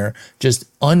last year, just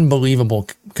unbelievable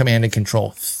command and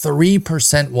control.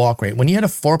 3% walk rate. When he had a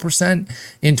 4%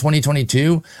 in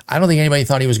 2022, I don't think anybody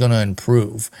thought he was going to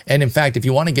improve. And in fact, if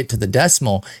you want to get to the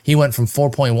decimal, he went from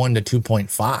 4.1 to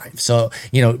 2.5. So,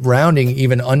 rounding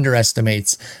even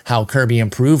underestimates how Kirby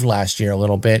improved last year a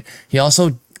little bit. He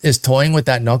also is toying with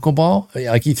that knuckleball.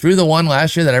 Like he threw the one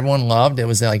last year that everyone loved. It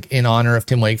was like in honor of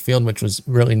Tim Wakefield, which was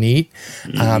really neat.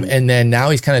 Mm-hmm. And then now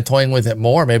he's kind of toying with it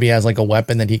more. Maybe he has like a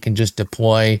weapon that he can just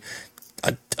deploy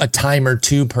a time or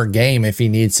 2 per game if he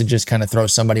needs to just kind of throw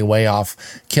somebody way off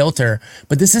kilter.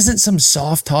 But this isn't some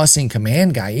soft tossing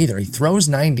command guy either. He throws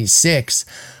 96.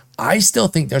 I still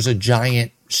think there's a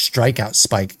giant strikeout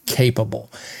spike capable.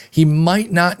 He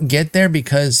might not get there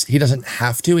because he doesn't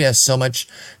have to. He has so much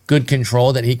good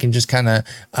control that he can just kind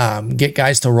of get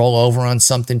guys to roll over on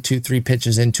something 2-3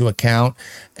 pitches into a count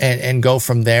and go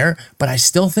from there. But I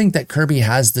still think that Kirby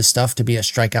has the stuff to be a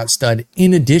strikeout stud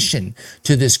in addition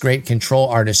to this great control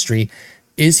artistry.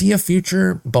 Is he a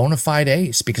future bona fide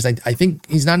ace? Because I think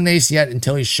he's not an ace yet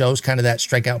until he shows kind of that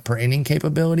strikeout per inning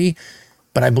capability.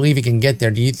 But I believe he can get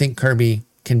there. Do you think Kirby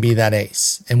can be that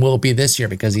ace? And will it be this year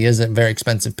because he is a very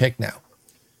expensive pick now?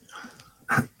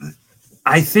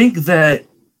 I think that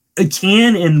a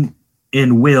can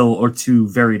and will are 2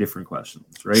 very different questions,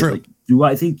 right? True. Like, do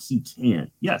I think he can?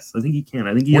 Yes, I think he can.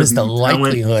 I think he what has is the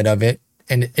likelihood of it?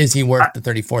 And is he worth the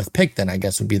 34th pick then, I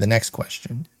guess would be the next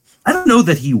question. I don't know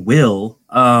that he will.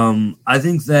 I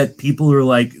think that people are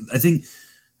like,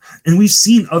 and we've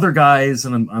seen other guys,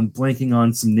 and I'm blanking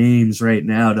on some names right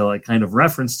now to like kind of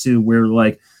reference to where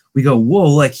like we go, whoa,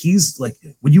 like he's like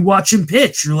when you watch him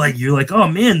pitch, you're like, oh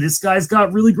man, this guy's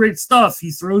got really great stuff.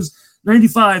 He throws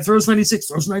 95, throws 96,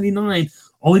 throws 99.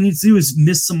 All he needs to do is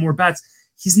miss some more bats.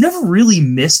 He's never really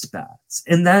missed bats,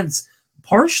 and that's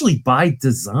partially by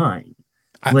design.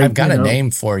 I've got a name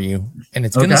for you, and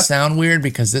it's going to sound weird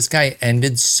because this guy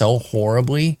ended so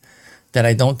horribly that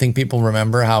I don't think people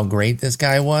remember how great this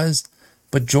guy was.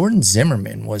 But Jordan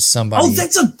Zimmerman was somebody. Oh,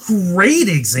 that's a great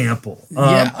example.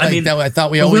 I thought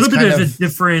we a always little bit of a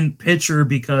different pitcher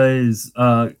because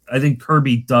I think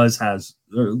Kirby has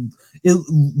it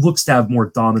looks to have more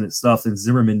dominant stuff than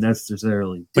Zimmerman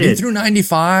necessarily did. But he threw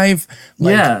 95.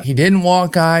 He didn't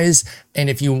walk guys. And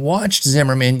if you watched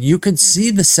Zimmerman, you could see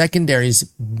the secondaries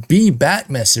be bat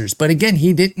messers. But again,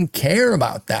 he didn't care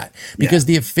about that because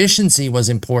the efficiency was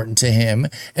important to him.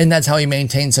 And that's how he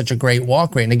maintained such a great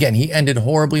walk rate. And again, he ended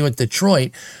horribly with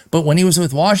Detroit. But when he was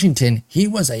with Washington, he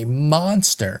was a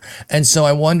monster. And so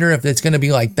I wonder if it's going to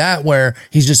be like that, where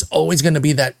he's just always going to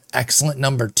be that excellent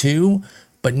number 2.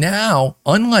 But now,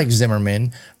 unlike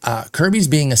Zimmerman, Kirby's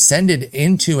being ascended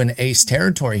into an ace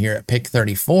territory here at pick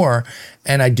 34.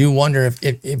 And I do wonder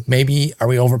if maybe, are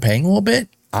we overpaying a little bit?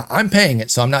 I'm paying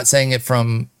it. So I'm not saying it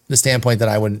from the standpoint that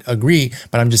I would agree,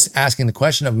 but I'm just asking the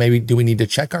question of maybe do we need to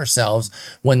check ourselves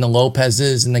when the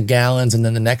Lopez's and the Gallons and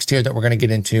then the next tier that we're going to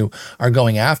get into are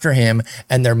going after him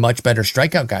and they're much better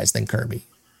strikeout guys than Kirby.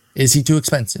 Is he too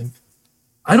expensive?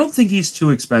 I don't think he's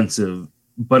too expensive,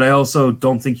 but I also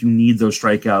don't think you need those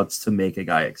strikeouts to make a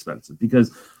guy expensive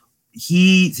because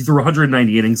he threw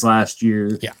 190 innings last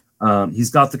year. Yeah. He's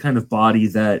got the kind of body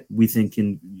that we think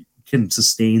can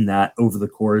sustain that over the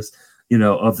course,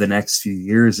 of the next few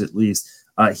years at least.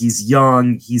 He's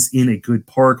young. He's in a good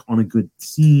park on a good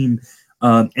team.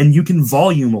 And you can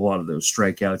volume a lot of those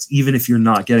strikeouts, even if you're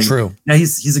not getting. True. Now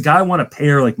he's a guy I want to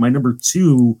pair. Like my number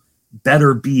 2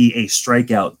 better be a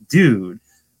strikeout dude.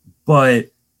 But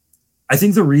I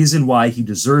think the reason why he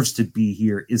deserves to be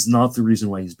here is not the reason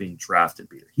why he's being drafted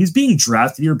here. He's being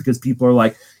drafted here because people are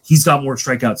like, he's got more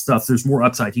strikeout stuff. There's more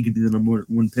upside. He could be the number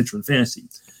 1 pitcher in fantasy.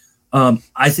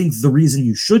 I think the reason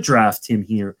you should draft him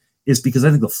here is because I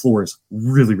think the floor is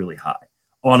really, really high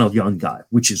on a young guy,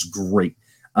 which is great.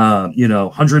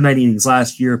 190 innings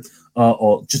last year,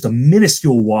 just a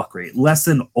minuscule walk rate, less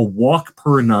than a walk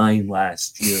per 9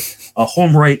 last year, a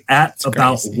home rate at That's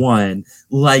about crazy. 1.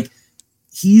 Like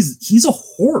he's a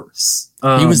horse.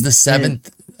 He was the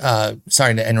 7th.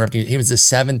 Sorry to interrupt you. He was the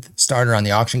 7th starter on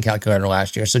the auction calculator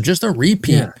last year. So just a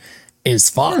repeat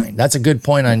is fine. Yeah. That's a good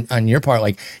point on your part.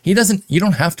 Like you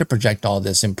don't have to project all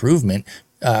this improvement.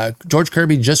 George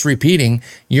Kirby just repeating,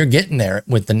 you're getting there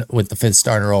with the 5th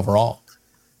starter overall.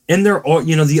 And they're all,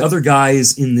 the other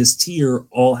guys in this tier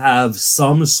all have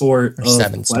some sort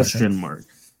of question mark.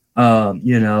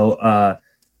 The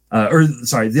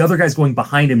other guys going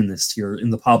behind him in this tier, in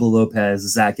the Pablo Lopez,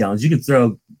 Zach Gallons. You can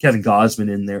throw Kevin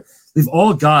Gausman in there. They've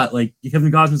all got,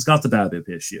 Kevin Gausman's got the BABIP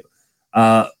issue.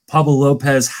 Pablo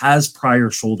Lopez has prior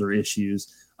shoulder issues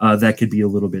that could be a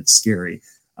little bit scary.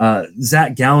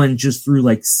 Zach Gallen just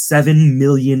threw 7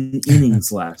 million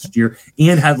innings last year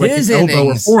and had an elbow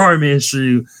or forearm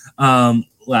issue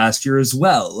last year as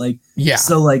well.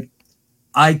 So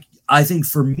I think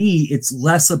for me, it's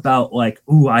less about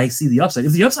I see the upside.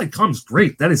 If the upside comes,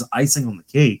 great. That is icing on the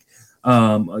cake.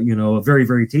 A very,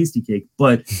 very tasty cake.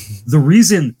 But the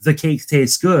reason the cake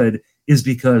tastes good is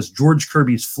because George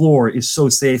Kirby's floor is so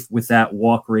safe with that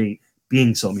walk rate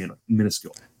being so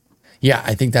minuscule. Yeah,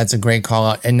 I think that's a great call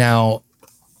out. And now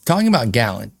talking about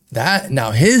Gallen,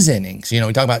 his innings, we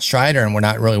talk about Strider and we're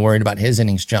not really worried about his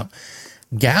innings jump.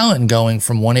 Gallen going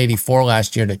from 184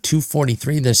 last year to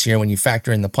 243 this year when you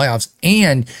factor in the playoffs,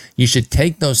 and you should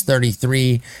take those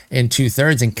 33 and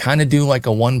 2/3 and kind of do a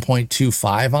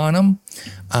 1.25 on him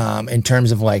in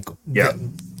terms of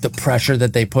the pressure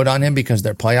that they put on him because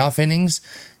they're playoff innings.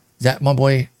 That my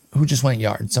boy who just went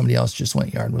yard. Somebody else just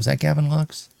went yard. Was that Gavin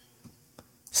Lux?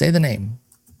 Say the name.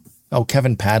 Oh,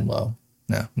 Kevin Padlow.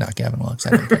 No, not Gavin Lux.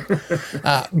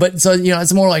 But so,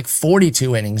 it's more like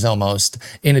 42 innings almost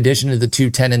in addition to the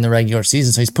 210 in the regular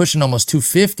season. So he's pushing almost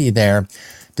 250 there.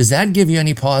 Does that give you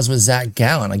any pause with Zach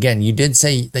Gallen? Again, you did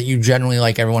say that you generally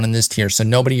like everyone in this tier, so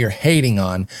nobody you're hating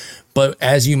on. But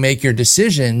as you make your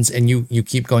decisions and you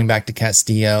keep going back to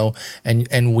Castillo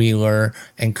and Wheeler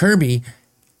and Kirby,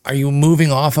 are you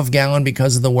moving off of Gallen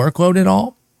because of the workload at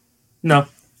all? No.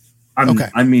 Okay.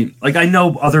 I mean, I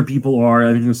know other people are.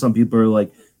 I mean, some people are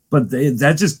but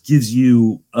that just gives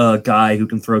you a guy who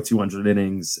can throw 200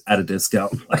 innings at a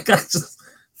discount. That's just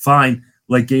fine.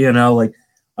 I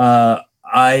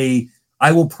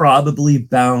will probably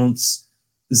bounce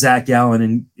Zach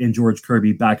Gallen and George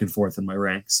Kirby back and forth in my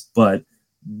ranks, but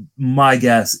my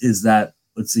guess is that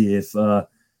let's see if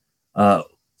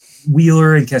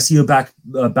Wheeler and Castillo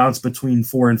bounce between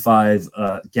 4 and 5.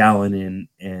 Gallen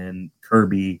and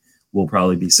Kirby will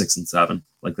probably be 6 and 7.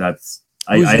 Who's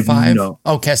your 5?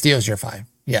 Oh, Castillo's your 5.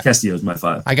 Yeah, Castillo's my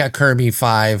 5. I got Kirby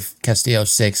 5, Castillo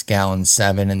 6, Gallen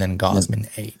 7, and then Gausman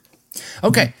 8.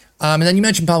 Okay, and then you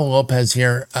mentioned Pablo Lopez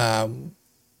here.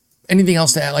 Anything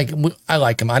else to add? I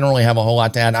like him. I don't really have a whole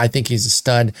lot to add. I think he's a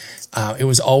stud. It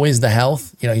was always the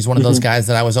health. He's one of those guys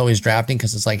that I was always drafting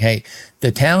because it's hey,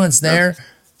 the talent's there.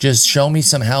 Just show me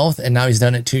some health. And now he's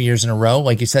done it 2 years in a row.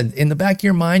 Like you said, in the back of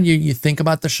your mind, you think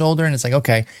about the shoulder and it's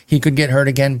okay, he could get hurt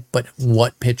again, but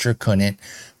what pitcher couldn't?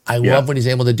 I love what he's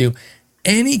able to do.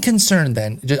 Any concern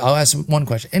then, I'll ask one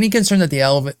question. Any concern that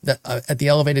at the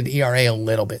elevated ERA a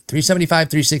little bit?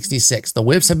 375, 366. The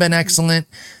whips have been excellent.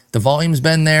 The volume's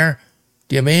been there.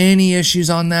 Do you have any issues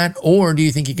on that? Or do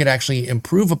you think you could actually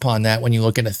improve upon that when you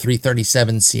look at a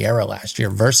 337 Sierra last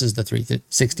year versus the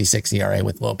 366 ERA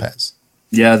with Lopez?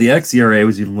 Yeah, the xERA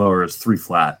was even lower. It's 3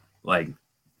 flat. Like,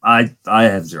 I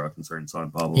have zero concerns on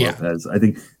Pablo Lopez. I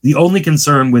think the only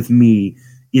concern with me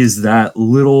is that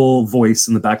little voice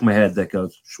in the back of my head that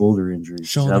goes, shoulder injury.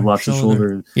 He's had lots of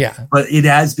shoulder. Yeah. But it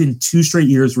has been 2 straight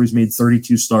years where he's made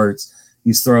 32 starts.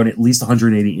 He's thrown at least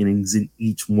 180 innings in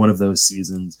each one of those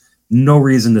seasons. No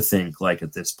reason to think, like,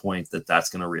 at this point that that's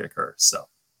going to reoccur. So,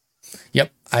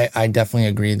 yep, I definitely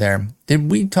agree there. Did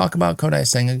we talk about Kodai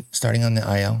Senga starting on the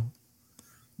IL?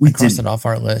 We crossed it off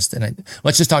our list, and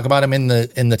let's just talk about him in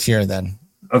the tier then.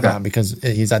 Okay, because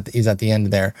he's at the end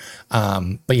there.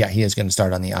 But yeah, he is going to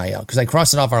start on the IL because I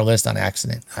crossed it off our list on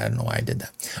accident. I don't know why I did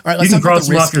that. All right, let's you can cross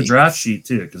him off your draft sheet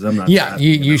too, because I'm not. Yeah,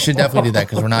 you should definitely do that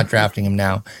because we're not drafting him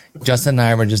now. Justin and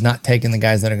I were just not taking the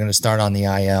guys that are going to start on the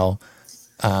IL.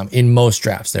 In most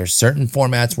drafts, there's certain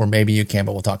formats where maybe you can,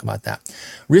 but we'll talk about that.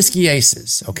 Risky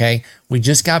aces. Okay, we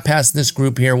just got past this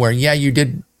group here where you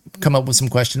did come up with some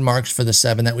question marks for the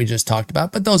 7 that we just talked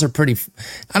about, but those are pretty,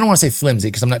 I don't want to say flimsy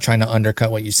because I'm not trying to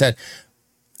undercut what you said.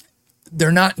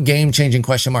 They're not game-changing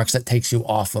question marks that takes you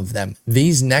off of them.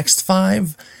 These next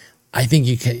 5, I think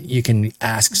you can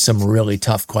ask some really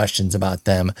tough questions about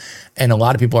them, and a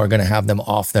lot of people are going to have them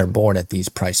off their board at these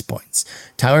price points.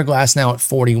 Tyler Glasnow at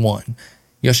 41,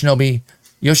 Yoshinobu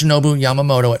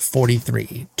Yamamoto at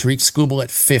 43, Tariq Skubal at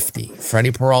 50,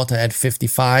 Freddie Peralta at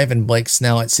 55, and Blake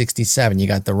Snell at 67. You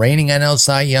got the reigning NL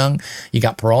Cy Young. You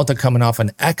got Peralta coming off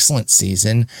an excellent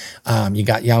season. You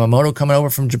got Yamamoto coming over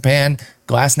from Japan.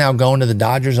 Glasnow going to the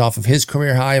Dodgers off of his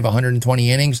career high of 120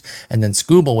 innings. And then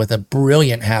Skubal with a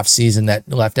brilliant half season that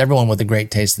left everyone with a great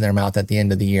taste in their mouth at the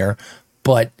end of the year.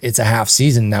 But it's a half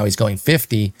season. Now he's going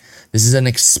 50. This is an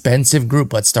expensive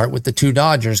group. Let's start with the 2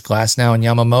 Dodgers, Glasnow and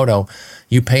Yamamoto.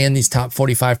 You pay in these top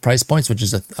 45 price points, which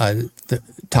is a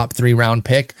top 3 round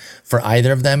pick for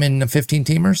either of them in the 15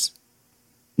 teamers?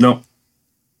 No.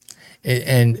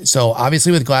 And so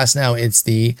obviously with Glasnow, it's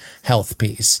the health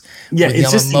piece. Yeah, with it's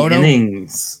Yamamoto, just the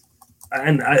innings.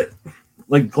 And I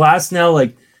like Glasnow,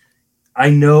 like I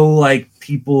know like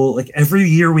people like every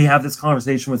year we have this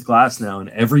conversation with Glasnow, and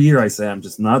every year I say I'm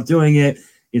just not doing it.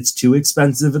 It's too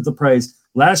expensive at the price.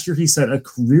 Last year he set a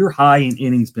career high in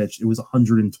innings pitched. It was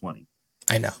 120.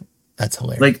 I know. That's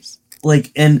hilarious.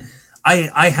 And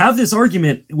I have this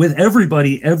argument with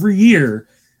everybody every year,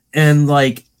 and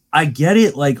like I get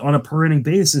it, like on a per inning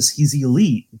basis, he's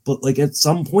elite, but like at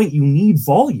some point you need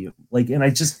volume. Like, and I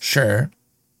just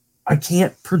I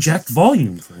can't project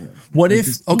volume for him. What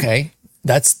if okay,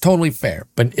 that's totally fair,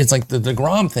 but it's like the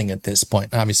DeGrom thing at this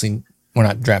point. Obviously, we're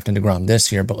not drafting DeGrom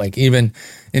this year, but like even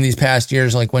in these past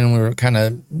years, like when we were kind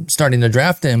of starting to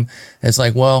draft him, it's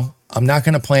like, well, I'm not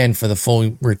going to plan for the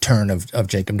full return of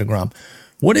Jacob DeGrom.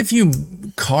 What if you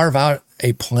carve out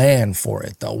a plan for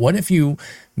it, though? What if you,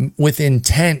 with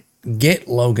intent, get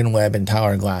Logan Webb and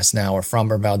Tyler Glasnow, or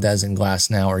Framber Valdez and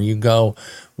Glasnow, or you go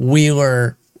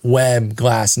Wheeler, Webb,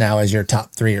 Glasnow as your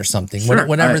top 3 or something, sure,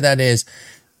 whatever that is.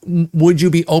 Would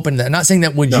you be open to that? I'm not saying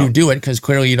that you do it because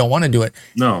clearly you don't want to do it.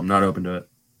 No, I'm not open to it.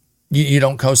 You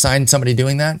don't co-sign somebody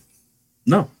doing that?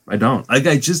 No, I don't.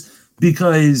 I just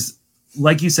because,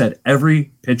 like you said,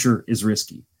 every pitcher is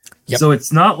risky. Yep. So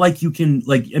it's not like you can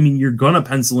you're gonna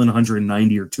pencil in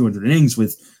 190 or 200 innings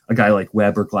with a guy like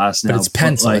Webb or Glasnow. But it's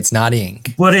pencil, it's not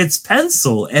ink. But it's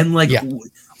pencil, and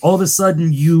all of a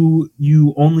sudden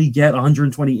you only get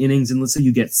 120 innings, and let's say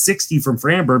you get 60 from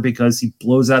Framber because he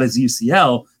blows out his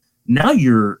UCL. Now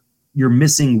you're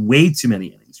missing way too many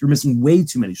innings. You're missing way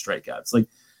too many strikeouts.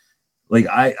 Like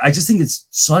I just think it's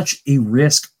such a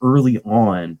risk early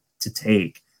on to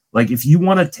take. Like if you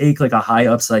want to take like a high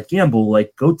upside gamble,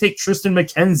 like go take Tristan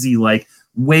McKenzie like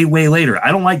way later.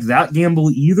 I don't like that gamble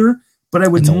either, but I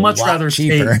would much rather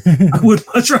take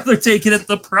it at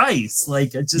the price.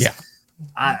 Like I just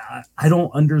I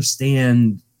don't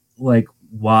understand like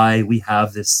why we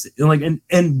have this like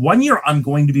and 1 year I'm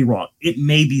going to be wrong. It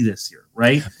may be this year,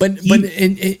 right? But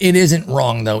it isn't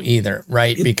wrong though either,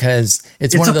 right? Because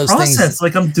it's one of those process. Things.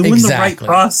 Like I'm doing the right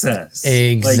process.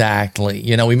 Exactly.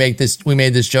 Like, we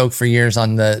made this joke for years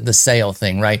on the Sale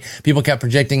thing, right? People kept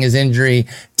predicting his injury.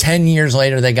 10 years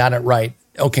later, they got it right.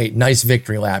 Okay, nice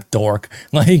victory lap, dork.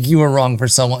 Like you were wrong for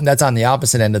so long. That's on the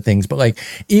opposite end of things. But like,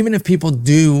 even if people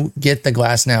do get the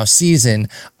Glasnow season,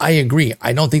 I agree.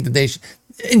 I don't think that they should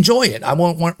enjoy it. I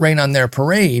won't want rain on their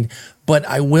parade, but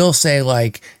I will say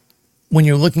like, when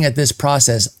you're looking at this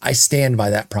process, I stand by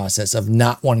that process of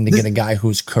not wanting to get a guy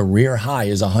whose career high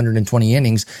is 120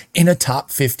 innings in a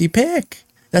top 50 pick.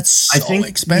 That's so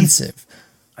expensive.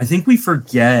 I think we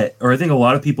forget, or I think a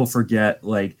lot of people forget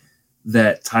like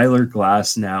that Tyler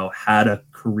Glasnow had a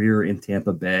career in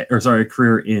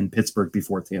Pittsburgh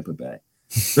before Tampa Bay.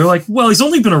 They're like, well, he's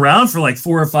only been around for like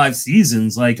 4 or 5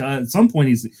 seasons. Like at some point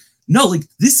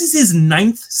this is his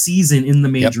 9th season in the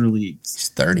major leagues. He's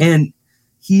 30. And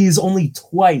he's only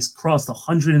twice crossed the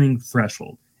 100 inning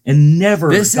threshold and never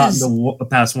gotten to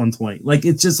past 120. Like,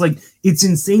 it's just like, it's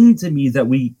insane to me that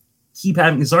we keep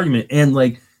having this argument. And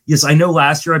like, yes, I know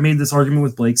last year I made this argument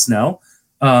with Blake Snell,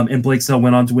 and Blake Snell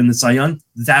went on to win the Cy Young.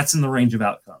 That's in the range of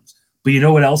outcomes. But you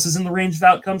know what else is in the range of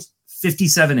outcomes?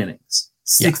 57 innings,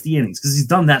 60 innings, because he's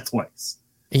done that twice.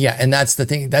 Yeah, and that's the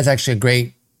thing. That's actually a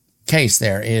great case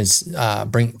there is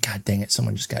God dang it,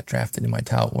 someone just got drafted in my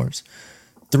Tout Wars.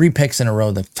 3 picks in a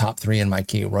row, the top 3 in my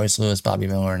queue: Royce Lewis, Bobby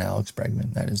Miller, and Alex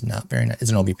Bregman. That is not very nice.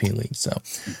 It's an OBP league, so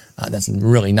that's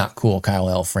really not cool, Kyle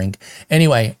L. Frink.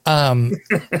 Anyway,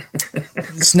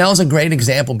 Snell's a great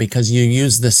example because you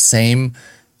use the same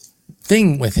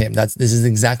thing with him. This is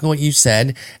exactly what you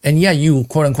said. And yeah, you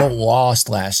quote unquote lost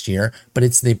last year, but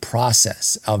it's the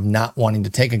process of not wanting to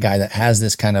take a guy that has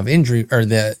this kind of injury or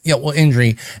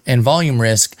injury and volume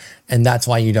risk. And that's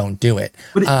why you don't do it.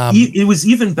 But it was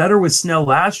even better with Snell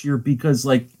last year because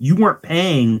like you weren't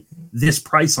paying this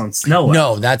price on Snell.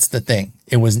 No, that's the thing.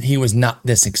 He was not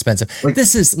this expensive.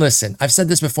 Listen, I've said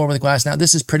this before with Glass now.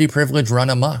 This is pretty privilege run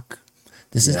amok.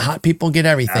 This is hot people get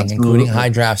everything, including high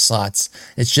draft slots.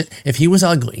 It's just, if he was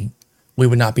ugly, we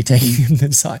would not be taking him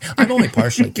this high. I'm only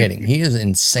partially kidding. He is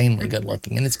insanely good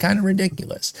looking, and it's kind of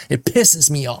ridiculous. It pisses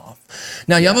me off.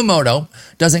 Now, Yamamoto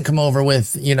doesn't come over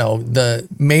with, the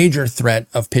major threat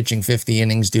of pitching 50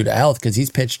 innings due to health because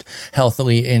he's pitched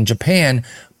healthily in Japan,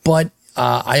 but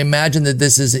I imagine that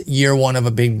this is year 1 of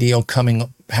a big deal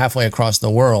coming halfway across the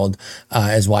world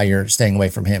is why you're staying away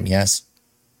from him, yes?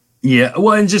 Yeah,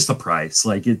 well, and just the price.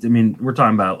 Like, we're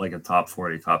talking about like a top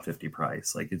 40, top 50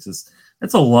 price. Like, it's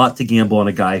a lot to gamble on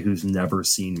a guy who's never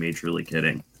seen Major League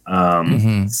hitting.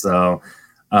 So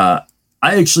I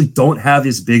actually don't have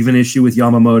as big of an issue with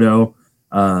Yamamoto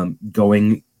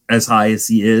going as high as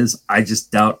he is. I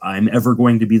just doubt I'm ever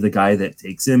going to be the guy that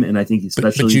takes him. And I think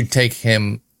especially... But you take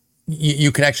him...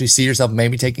 You could actually see yourself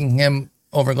maybe taking him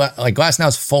over... Glass now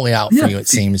is fully out for you, it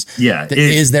seems. Yeah.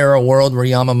 Is there a world where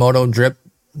Yamamoto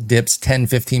dips 10,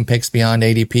 15 picks beyond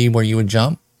ADP where you would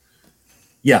jump?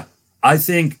 Yeah. I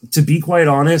think, to be quite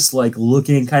honest, like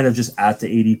looking kind of just at the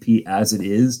ADP as it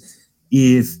is,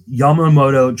 if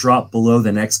Yamamoto dropped below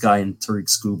the next guy in Tariq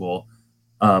Skubal,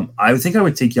 I would think I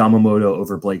would take Yamamoto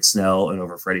over Blake Snell and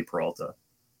over Freddie Peralta.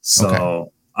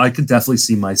 So I could definitely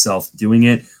see myself doing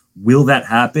it. Will that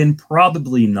happen?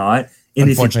 Probably not. And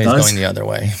unfortunately, it's going the other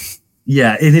way.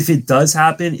 Yeah. And if it does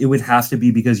happen, it would have to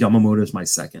be because Yamamoto is my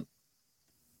second.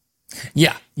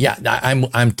 Yeah,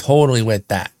 I'm totally with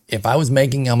that. If I was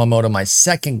making Yamamoto my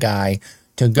second guy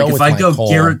to go with, if I go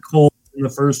Garrett Cole in the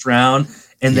first round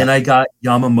and then I got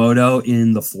Yamamoto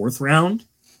in the 4th round,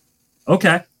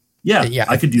 okay, yeah,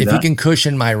 I could do that. If he can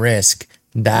cushion my risk,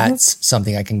 that's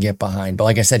something I can get behind. But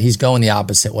like I said, he's going the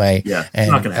opposite way. Yeah, and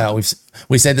not gonna happen.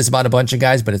 we say this about a bunch of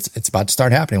guys, but it's about to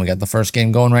start happening. We got the first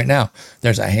game going right now.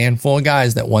 There's a handful of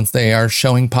guys that once they are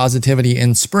showing positivity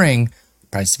in spring,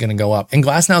 price is going to go up. And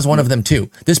Glass Now is one of them too.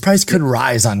 This price could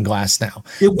rise on Glass Now.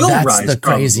 It will rise. That's the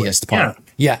craziest part.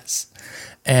 Yeah. Yes.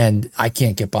 And I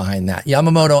can't get behind that.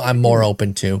 Yamamoto, I'm more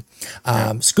open to.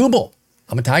 Skubal.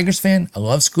 I'm a Tigers fan. I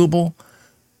love Skubal.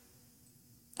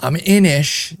 I'm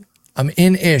in-ish,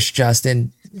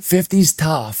 Justin. 50's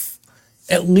tough.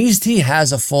 At least he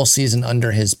has a full season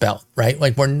under his belt, right?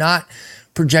 Like, we're not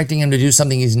projecting him to do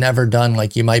something he's never done,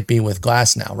 like you might be with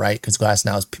Glass Now, right? Because Glass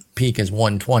Now's peak is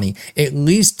 120. At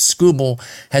least Skubal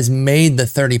has made the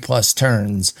 30-plus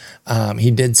turns.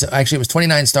 He did so. Actually, it was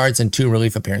 29 starts and 2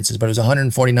 relief appearances, but it was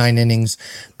 149 innings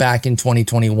back in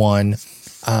 2021.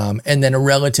 And then a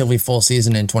relatively full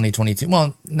season in 2022.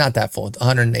 Well, not that full,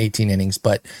 118 innings,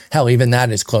 but hell, even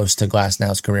that is close to Glass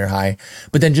Now's career high.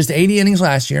 But then just 80 innings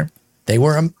last year. They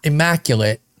were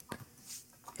immaculate.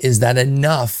 Is that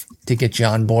enough to get you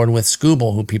on board with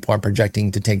Skubal, who people are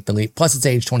projecting to take the leap? Plus, it's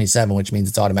age 27, which means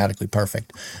it's automatically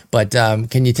perfect. But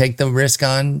can you take the risk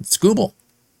on Skubal?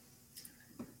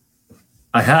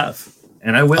 I have,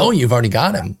 and I will. Oh, you've already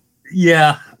got him.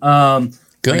 Yeah.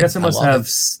 Good. I guess I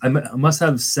must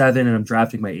have 7, and I'm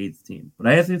drafting my 8th team. But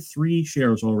I have 3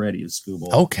 shares already of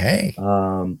Skubal. Okay.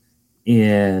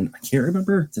 And I can't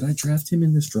remember. Did I draft him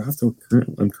in this draft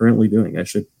I'm currently doing? I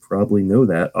should probably know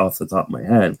that off the top of my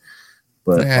head.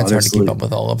 But it's hard to keep up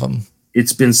with all of them.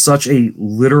 It's been such a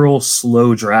literal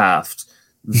slow draft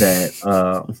that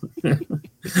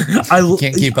I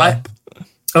can't keep up.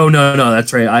 Oh no,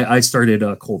 that's right. I started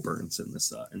Cole Burns in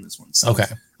this one. So, okay.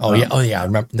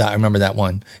 I remember that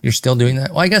one. You're still doing that.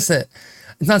 Well, I guess that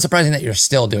it's not surprising that you're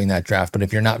still doing that draft, but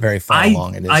if you're not very far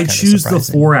along, it is I kind of choose the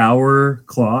surprising. 4-hour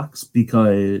clocks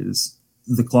because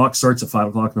the clock starts at 5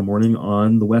 o'clock in the morning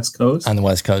on the West Coast. On the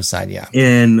West Coast side, yeah.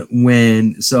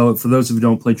 And so for those who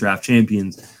don't play Draft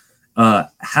Champions,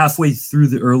 halfway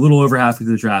through or a little over halfway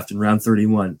through the draft in round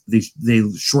 31, they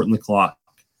shorten the clock.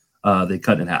 They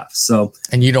cut it in half. So,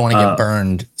 and you don't want to get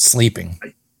burned sleeping.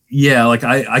 Yeah, like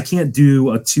I can't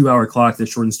do a 2-hour clock that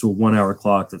shortens to a 1-hour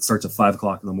clock that starts at 5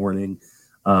 o'clock in the morning.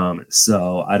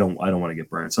 So I don't want to get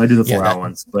burned. So I do the 4-hour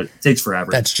ones, but it takes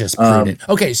forever. That's just prudent.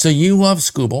 Okay, so you love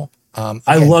Scooble.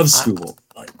 I love Scooble.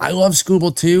 I love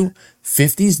Scooble too.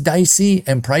 50's dicey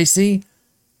and pricey,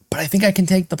 but I think I can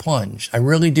take the plunge. I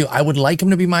really do. I would like him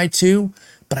to be my 2,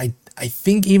 but I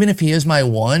think even if he is my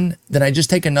 1, then I just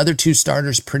take another 2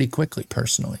 starters pretty quickly,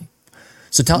 personally.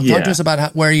 So talk to us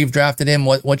about where you've drafted him,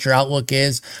 what your outlook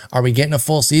is. Are we getting a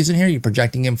full season here? Are you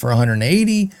projecting him for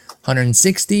 180,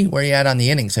 160? Where are you at on the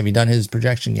innings? Have you done his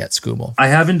projection yet, Scooble? I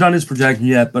haven't done his projection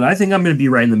yet, but I think I'm going to be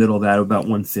right in the middle of that, about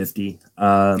 150.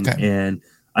 And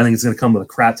I think it's going to come with a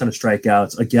crap ton of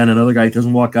strikeouts. Again, another guy who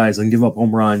doesn't walk guys and give up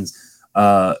home runs.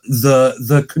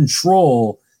 The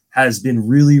control has been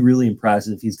really, really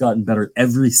impressive. He's gotten better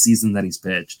every season that he's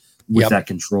pitched with that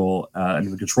control.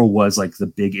 The control was like the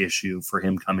big issue for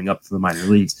him coming up to the minor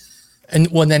leagues. And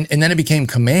then it became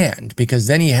command, because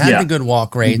then he had the good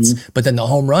walk rates, but then the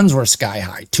home runs were sky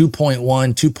high, 2.1,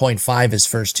 2.5 his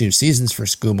first 2 seasons for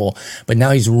Scooble. But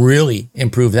now he's really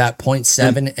improved that,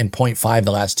 0.7 and 0.5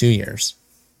 the last 2 years.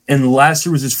 And last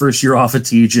year was his first year off of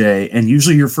TJ. And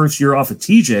usually your first year off of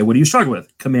TJ, what do you struggle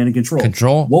with? Command and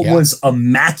control. What was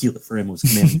immaculate for him was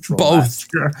command and control. Both.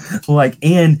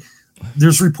 And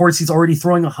there's reports he's already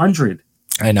throwing 100.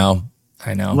 I know.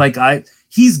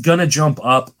 He's gonna jump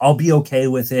up. I'll be okay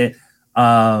with it.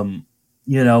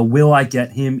 Will I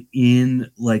get him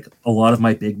in like a lot of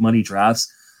my big money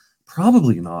drafts?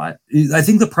 Probably not. I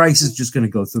think the price is just gonna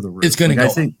go through the roof. It's gonna go. I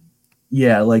think,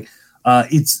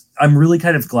 I'm really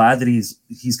kind of glad that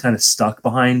he's kind of stuck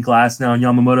behind Glass now and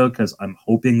Yamamoto, because I'm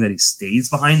hoping that he stays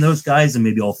behind those guys and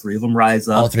maybe all 3 of them rise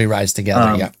up. All 3 rise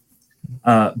together.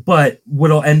 But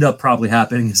what'll end up probably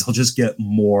happening is I'll just get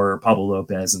more Pablo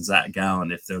Lopez and Zach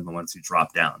Gallen if they're the ones who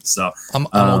drop down. So I'm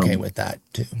okay with that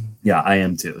too. Yeah, I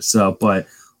am too. So, but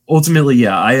ultimately,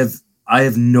 I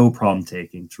have no problem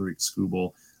taking Tariq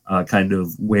Skubal, kind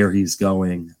of where he's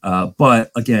going. But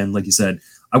again, like you said,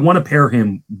 I want to pair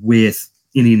him with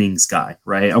an innings guy,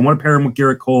 right? I want to pair him with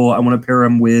Garrett Cole. I want to pair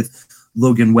him with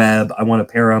Logan Webb. I want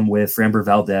to pair him with Framber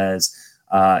Valdez.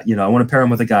 I want to pair him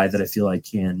with a guy that I feel like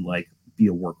can be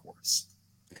a workhorse.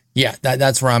 Yeah,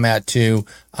 that's where I'm at too.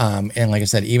 And like I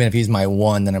said, even if he's my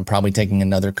 1, then I'm probably taking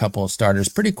another couple of starters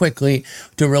pretty quickly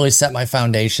to really set my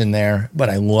foundation there. But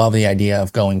I love the idea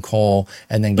of going Cole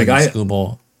and then getting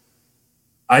Skubal.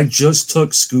 I just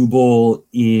took Skubal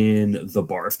in the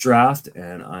Barf draft,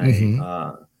 and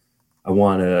I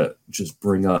want to just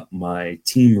bring up my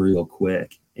team real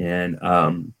quick. And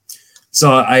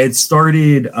so I had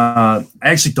started. I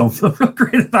actually don't feel real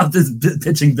great about this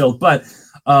pitching build, but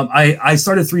I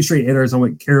started 3 straight hitters. I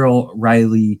went Carroll,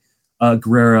 Riley,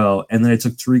 Guerrero, and then I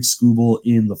took Tariq Skubal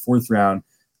in the 4th round,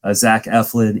 Zach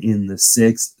Eflin in the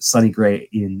 6th, Sonny Gray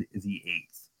in the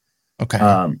 8th.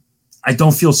 Okay. I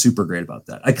don't feel super great about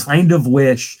that. I kind of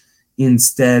wish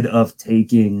instead of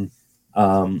taking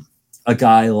a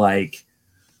guy like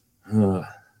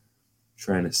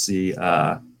trying to see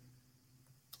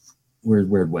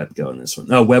where'd Webb go in this one?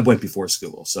 No, Webb went before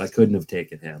Skubal, so I couldn't have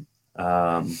taken him.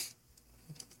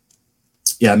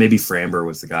 Maybe Framber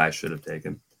was the guy I should have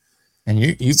taken. And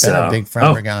you've been a big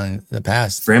Framber guy in the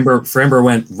past. Framber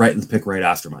went right in the pick right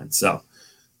after mine. So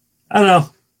I don't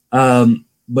know.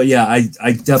 But yeah,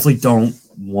 I definitely don't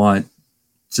want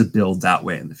to build that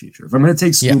way in the future. If I'm going to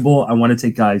take Skubal, I want to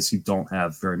take guys who don't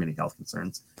have very many health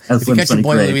concerns. If you got your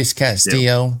boy Luis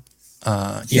Castillo,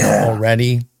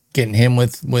 already getting him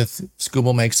with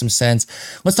Skubal makes some sense.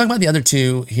 Let's talk about the other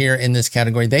 2 here in this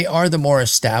category. They are the more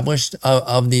established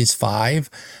of these 5.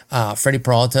 Freddie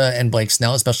Peralta and Blake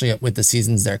Snell, especially with the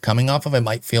seasons they're coming off of. It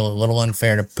might feel a little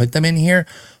unfair to put them in here,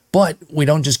 but we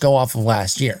don't just go off of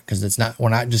last year, because we're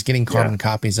not just getting carbon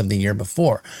copies of the year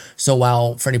before. So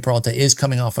while Freddie Peralta is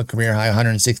coming off a career high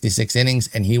 166 innings,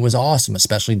 and he was awesome,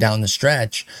 especially down the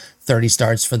stretch, 30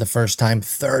 starts for the first time,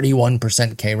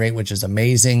 31% K rate, which is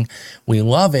amazing. We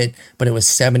love it, but it was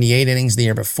 78 innings the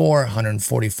year before,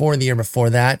 144 the year before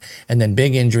that, and then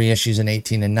big injury issues in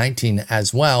 18 and 19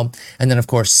 as well. And then, of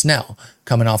course, Snell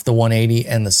coming off the 180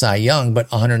 and the Cy Young,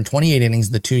 but 128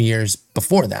 innings the 2 years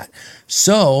before that.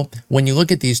 So when you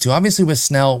look at these two, obviously with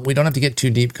Snell, we don't have to get too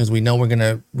deep because we know we're going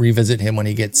to revisit him when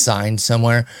he gets signed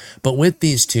somewhere. But with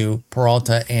these two,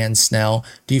 Peralta and Snell,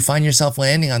 do you find yourself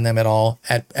landing on them at all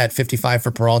at 55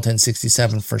 for Peralta and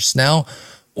 67 for Snell?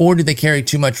 Or do they carry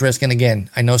too much risk? And again,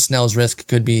 I know Snell's risk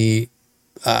could be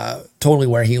totally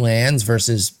where he lands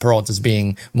versus Peralta's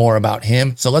being more about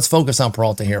him. So let's focus on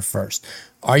Peralta here first.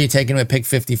 Are you taking him at pick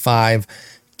 55?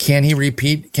 Can he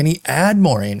repeat? Can he add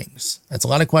more innings? That's a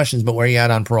lot of questions, but where are you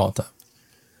at on Peralta?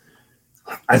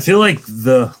 I feel like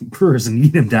the Brewers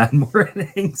need him to add more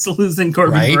innings, losing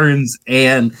Corbin Burns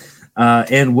and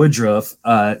Woodruff.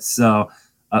 But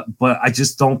I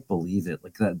just don't believe it.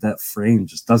 Like that frame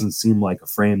just doesn't seem like a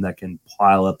frame that can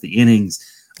pile up the innings,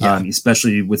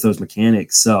 especially with those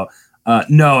mechanics. So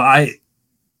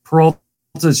Peralta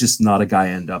is just not a guy I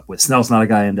end up with. Snell's not a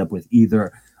guy I end up with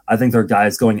either. I think there are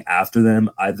guys going after them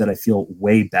that I feel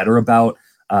way better about,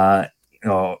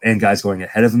 and guys going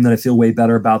ahead of them that I feel way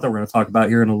better about that we're going to talk about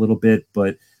here in a little bit.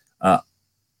 But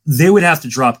they would have to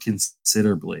drop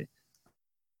considerably,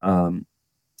 for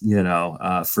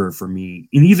me.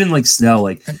 And even like Snell,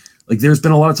 like there's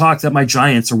been a lot of talk that my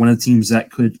Giants are one of the teams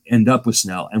that could end up with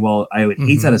Snell. And while I would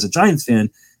hate that as a Giants fan,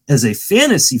 as a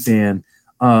fantasy fan,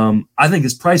 I think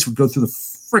his price would go through the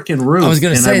freaking roof. I was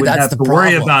going to say that's the problem.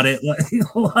 Worry about it.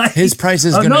 His price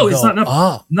is going to go it's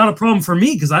not a problem for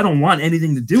me because I don't want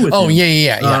anything to do with him.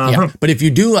 Yeah. But if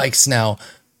you do like Snell,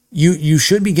 you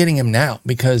should be getting him now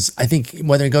because I think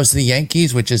whether he goes to the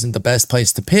Yankees, which isn't the best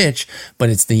place to pitch, but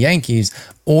it's the Yankees,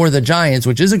 or the Giants,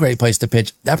 which is a great place to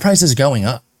pitch, that price is going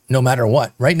up no matter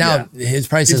what. Right now, his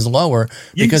price is lower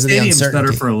because of the uncertainty.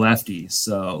 Better for a lefty,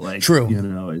 so true.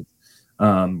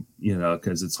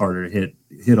 Because it's harder to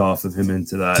hit off of him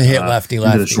into that lefty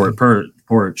into the short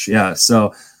porch. Yeah.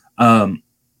 So,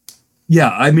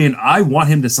 I mean, I want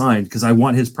him to sign because I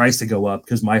want his price to go up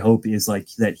because my hope is like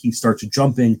that he starts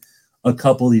jumping a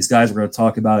couple of these guys we're going to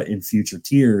talk about in future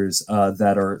tiers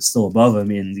that are still above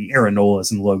him in the Aaron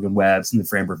Nolas and Logan Webbs and the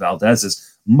Framber Valdez's.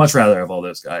 Much rather have all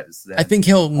those guys. I think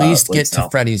he'll at least get to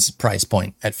Freddie's price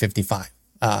point at 55.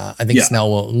 I think Snell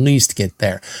will at least get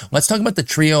there. Let's talk about the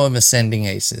trio of ascending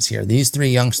aces here. These three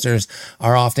youngsters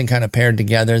are often kind of paired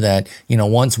together that,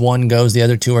 once one goes, the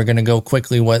other two are going to go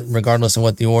quickly, regardless of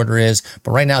what the order is.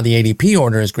 But right now, the ADP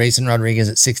order is Grayson Rodriguez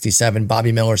at 67,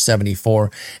 Bobby Miller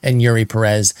 74, and Yuri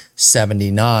Perez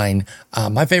 79.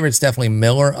 My favorite's definitely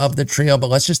Miller of the trio, but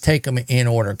let's just take them in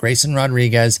order. Grayson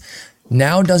Rodriguez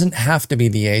now doesn't have to be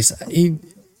the ace.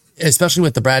 Especially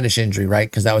with the Bradish injury, right?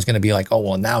 Because that was going to be like, oh,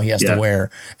 well, now he has to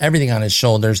wear everything on his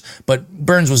shoulders. But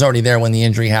Burns was already there when the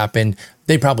injury happened.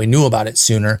 They probably knew about it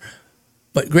sooner.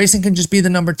 But Grayson can just be the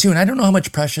number two. And I don't know how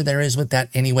much pressure there is with that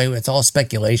anyway. It's all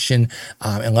speculation.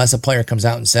 Unless a player comes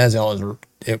out and says,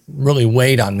 it really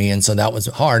weighed on me, and so that was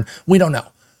hard. We don't know.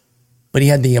 But he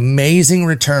had the amazing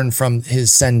return from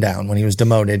his send-down when he was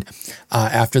demoted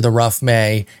after the rough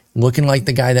May, looking like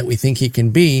the guy that we think he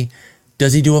can be.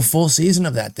 Does he do a full season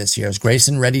of that this year? Is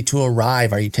Grayson ready to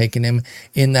arrive? Are you taking him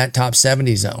in that top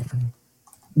 70 zone?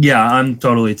 Yeah, I'm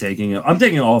totally taking it. I'm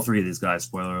taking all three of these guys,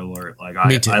 spoiler alert.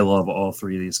 I love all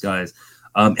three of these guys.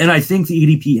 And I think the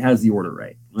ADP has the order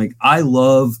right. Like, I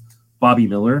love Bobby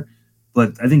Miller,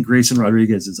 but I think Grayson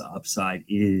Rodriguez's upside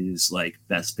is like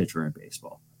best pitcher in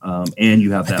baseball. And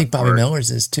you have that. I think Bobby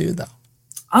Miller's is too, though.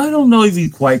 I don't know if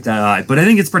he's quite that high, but I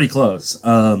think it's pretty close.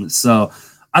 So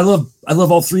I love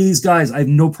all three of these guys. I have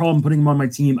no problem putting them on my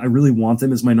team. I really want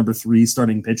them as my number 3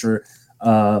 starting pitcher.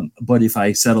 But if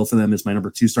I settle for them as my number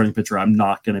 2 starting pitcher, I'm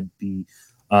not going to be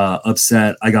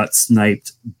upset. I got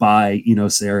sniped by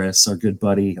Saris, our good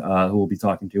buddy, who we'll be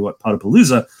talking to at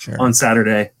Potapalooza on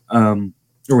Saturday. On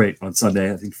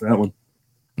Sunday, I think, for that one.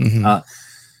 Mm-hmm.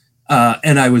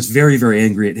 And I was very, very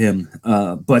angry at him.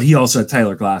 But he also had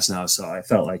Tyler Glass now, so I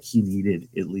felt like he needed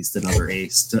at least another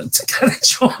ace to kind of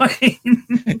join.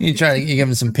 You give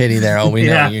him some pity there. Oh, we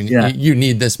know you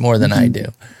need this more than I do.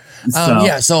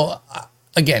 So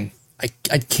again,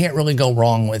 I can't really go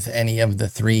wrong with any of the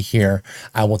three here.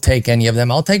 I will take any of them.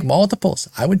 I'll take multiples.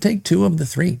 I would take 2 of the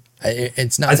 3.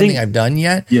 It's not something I've done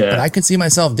yet, but I could see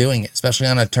myself doing it, especially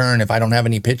on a turn if I don't have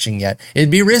any pitching yet. It'd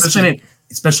be risky.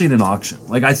 Especially in an auction.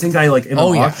 Like, I think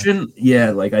auction,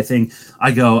 like, I think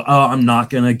I go, I'm not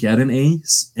going to get an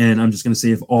ace, and I'm just going to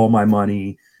save all my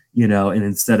money, and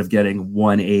instead of getting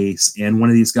 1 ace and 1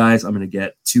 of these guys, I'm going to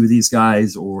get 2 of these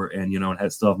guys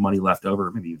and still have money left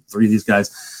over, maybe 3 of these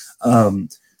guys.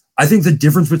 I think the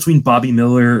difference between Bobby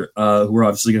Miller, who we're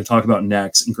obviously going to talk about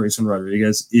next, and Grayson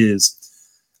Rodriguez is,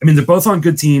 they're both on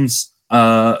good teams,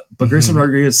 but Grayson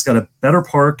Rodriguez has got a better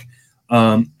park.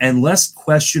 and less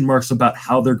question marks about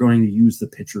how they're going to use the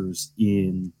pitchers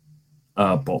in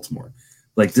Baltimore.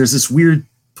 Like there's this weird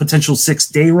potential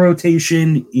 6-day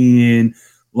rotation in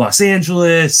Los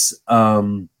Angeles. They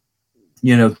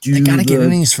got to get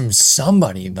innings from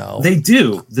somebody though. They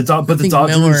do. The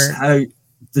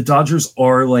Dodgers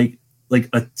are like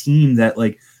a team that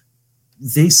like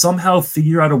they somehow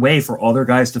figure out a way for all their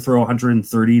guys to throw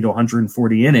 130 to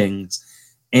 140 innings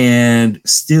and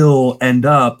still end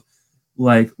up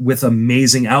like with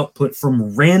amazing output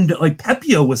from random. Like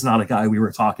Pepio was not a guy we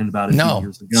were talking about a few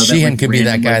years ago. Sheehan could be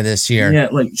that guy this year. Yeah,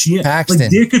 like Sheehan. Paxton. Like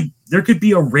there could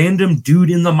be a random dude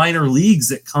in the minor leagues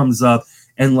that comes up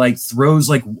and like throws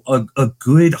like a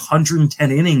good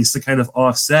 110 innings to kind of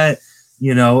offset,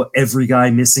 every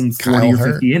guy missing 40 or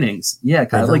 50 innings. Yeah,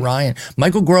 kind of like Ryan.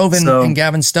 Michael Grove and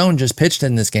Gavin Stone just pitched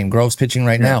in this game. Grove's pitching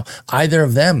right now. Either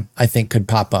of them, I think, could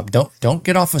pop up. Don't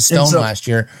get off of Stone last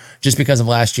year just because of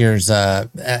last year's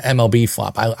MLB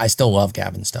flop. I still love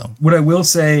Gavin Stone. What I will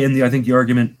say, and I think the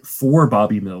argument for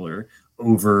Bobby Miller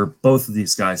over both of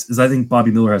these guys is I think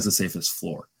Bobby Miller has the safest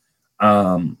floor.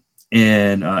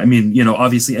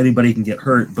 Obviously anybody can get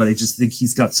hurt, but I just think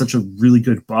he's got such a really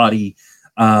good body.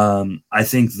 I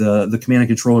think the command and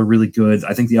control are really good.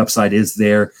 I think the upside is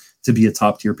there to be a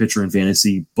top tier pitcher in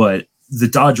fantasy, but the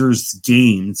Dodgers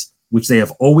games, which they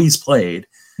have always played,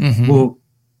 will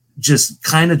just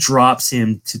kind of drops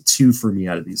him to 2 for me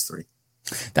out of these 3.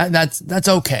 That's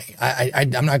okay.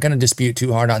 I'm not going to dispute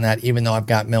too hard on that, even though I've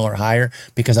got Miller higher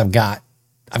because I've got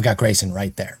Grayson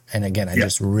right there. And again, I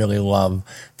just really love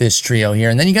this trio here.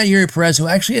 And then you got Yuri Perez, who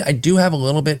actually I do have a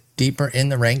little bit deeper in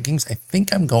the rankings. I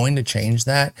think I'm going to change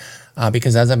that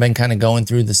because as I've been kind of going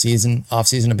through the off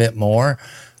season a bit more,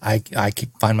 I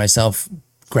find myself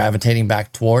gravitating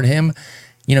back toward him.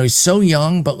 He's so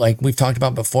young, but like we've talked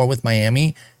about before with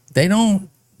Miami, they don't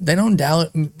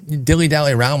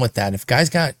dilly-dally around with that. If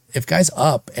guys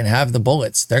up and have the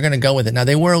bullets, they're going to go with it. Now,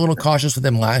 they were a little cautious with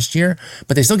him last year,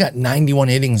 but they still got 91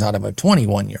 innings out of a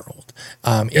 21-year-old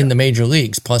in the major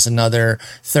leagues, plus another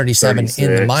 37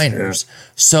 in the minors. Yeah.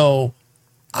 So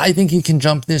I think he can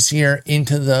jump this year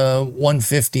into the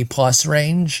 150-plus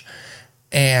range,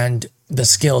 and the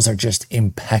skills are just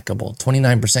impeccable.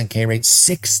 29% K rate,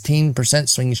 16%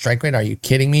 swinging strike rate. Are you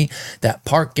kidding me? That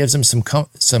park gives him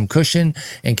some cushion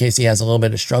in case he has a little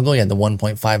bit of struggle. He had the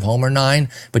 1.5 homer 9,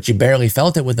 but you barely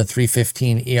felt it with a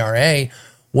 3.15 ERA.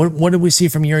 What did we see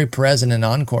from Yuri Perez in an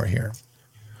encore here?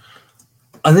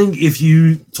 I think if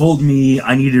you told me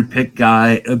I needed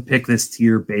to pick this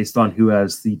tier based on who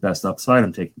has the best upside,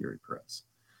 I'm taking Yuri Perez.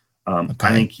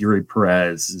 I think Yuri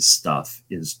Perez's stuff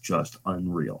is just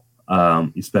unreal.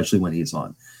 Especially when he's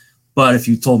on. But if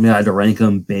you told me I had to rank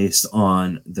them based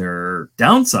on their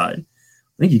downside, I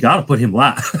think you got to put him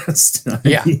last.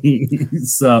 Yeah.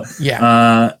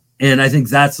 And I think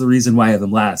that's the reason why I have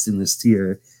him last in this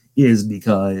tier is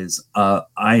because I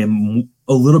am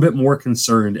a little bit more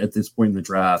concerned at this point in the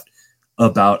draft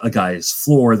about a guy's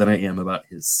floor than I am about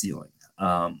his ceiling.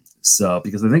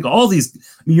 Because I think all these,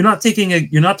 you're not taking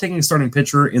a starting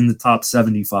pitcher in the top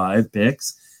 75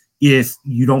 picks if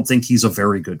you don't think he's a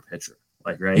very good pitcher,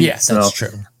 right? Yeah, that's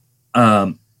true.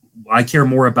 I care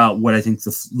more about what I think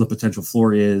the potential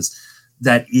floor is.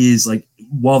 That is like,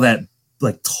 while that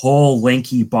like tall,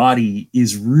 lanky body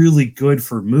is really good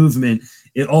for movement,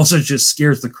 it also just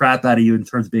scares the crap out of you in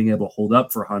terms of being able to hold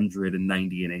up for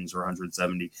 190 innings or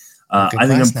 170.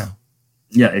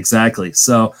 Yeah, exactly.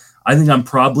 So I think I'm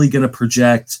probably going to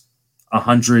project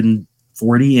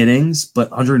 140 innings,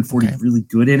 but 140 really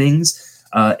good innings.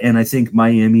 And I think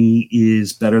Miami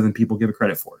is better than people give it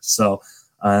credit for. So,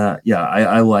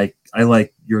 I like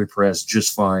Yuri Perez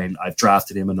just fine. I've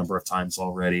drafted him a number of times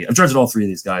already. I've drafted all 3 of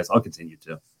these guys. I'll continue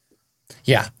to.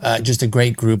 Yeah, just a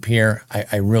great group here.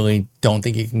 I really don't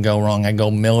think you can go wrong. I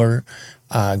go Miller,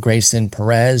 Grayson,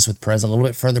 Perez, with Perez a little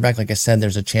bit further back. Like I said,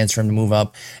 there's a chance for him to move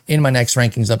up in my next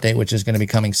rankings update, which is going to be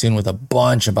coming soon with a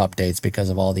bunch of updates because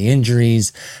of all the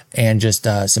injuries and just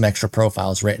some extra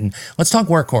profiles written. Let's talk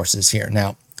workhorses here.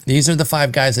 Now, these are the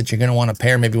 5 guys that you're going to want to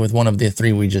pair maybe with one of the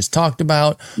 3 we just talked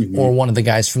about, or one of the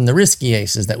guys from the risky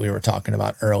aces that we were talking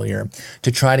about earlier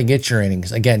to try to get your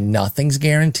innings. Again, nothing's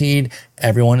guaranteed.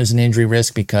 Everyone is an injury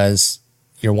risk because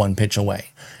you're 1 pitch away.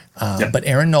 But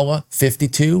Aaron Nola,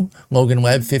 52, Logan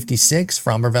Webb, 56,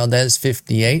 Framber Valdez,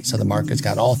 58. So the market's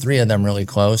got all 3 of them really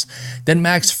close. Then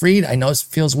Max Fried, I know it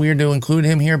feels weird to include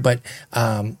him here, but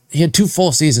he had 2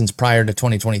 full seasons prior to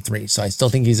 2023. So I still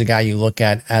think he's a guy you look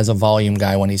at as a volume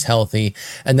guy when he's healthy.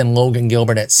 And then Logan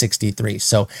Gilbert at 63.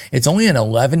 So it's only an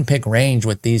 11 pick range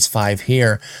with these 5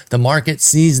 here. The market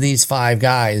sees these 5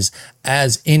 guys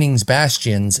as innings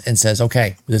bastions and says,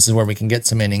 okay, this is where we can get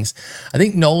some innings. I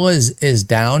think Nola is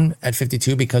down at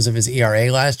 52 because of his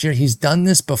ERA last year. He's done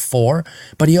this before,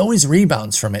 but he always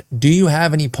rebounds from it. Do you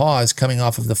have any pause coming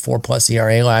off of the 4+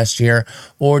 ERA last year?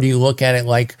 Or do you look at it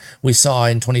like we saw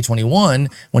in 2021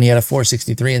 when he had a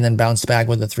 4.63 and then bounced back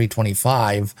with a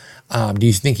 3.25? Do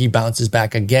you think he bounces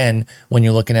back again when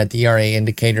you're looking at the ERA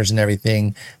indicators and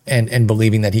everything and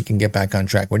believing that he can get back on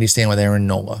track? Where do you stand with Aaron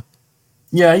Nola?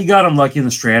 Yeah, you got him lucky in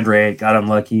the strand rate, got him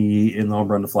lucky in the home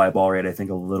run to fly ball rate, I think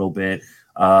a little bit.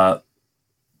 I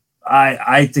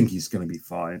think he's going to be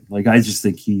fine. Like, I just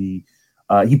think he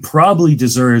probably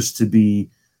deserves to be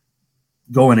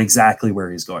going exactly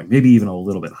where he's going, maybe even a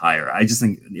little bit higher. I just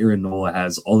think Aaron Nola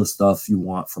has all the stuff you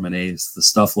want from an ace. The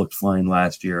stuff looked fine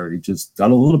last year. He just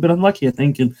got a little bit unlucky, I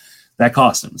think, and that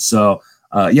cost him. So,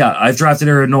 yeah, I've drafted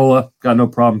Aaron Nola. Got no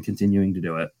problem continuing to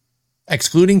do it.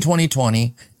 Excluding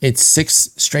 2020, it's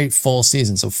 6 straight full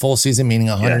seasons. So full season meaning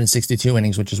 162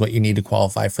 innings, which is what you need to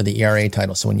qualify for the ERA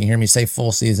title. So when you hear me say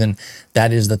full season,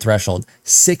 that is the threshold.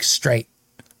 6 straight.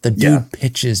 The dude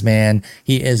pitches, man.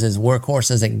 He is as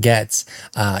workhorse as it gets,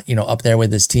 up there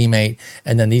with his teammate.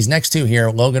 And then these next 2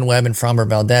 here, Logan Webb and Framber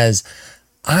Valdez,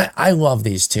 I love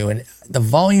these 2. And the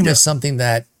volume is something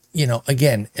that,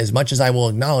 again, as much as I will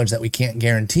acknowledge that we can't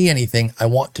guarantee anything, I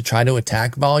want to try to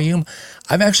attack volume.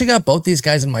 I've actually got both these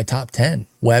guys in my top 10,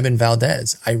 Webb and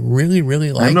Valdez. I really,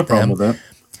 really like them. I have no problem with that.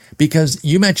 Because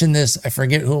you mentioned this, I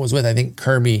forget who it was with, I think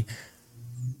Kirby,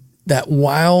 that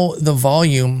while the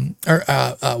volume or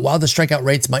while the strikeout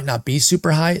rates might not be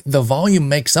super high, the volume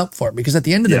makes up for it. Because at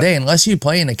the end of the day, unless you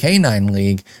play in a K9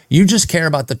 league, you just care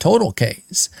about the total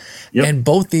Ks. Yep. And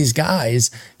both these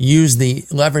guys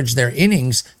leverage their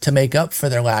innings to make up for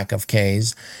their lack of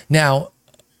Ks. Now,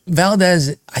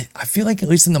 Valdez, I feel like at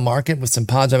least in the market with some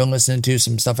pods I've been listening to,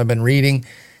 some stuff I've been reading,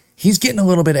 he's getting a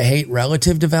little bit of hate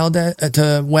relative to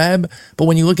to Webb, but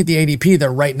when you look at the ADP,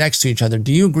 they're right next to each other.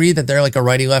 Do you agree that they're like a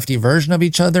righty-lefty version of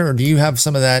each other, or do you have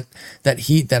some of that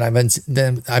heat that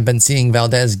I've been seeing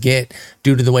Valdez get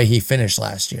due to the way he finished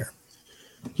last year?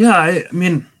 Yeah, I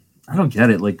mean, I don't get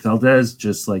it. Like, Valdez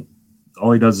just, like,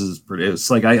 all he does is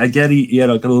produce. Like, I get he had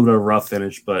a little bit of a rough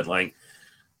finish, but, like,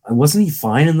 wasn't he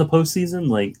fine in the postseason?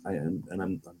 Like,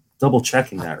 I'm double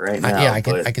checking that right now. I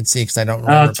can see because I don't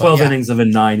remember. 12 innings of a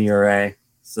 9 ERA.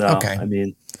 So, okay. I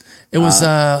mean, it was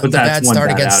the bad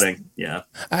start against. Outing. Yeah.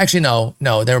 Actually,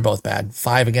 no, they were both bad.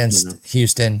 5 against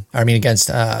against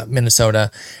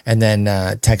Minnesota, and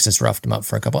then Texas roughed him up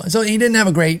for a couple. So he didn't have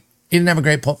a great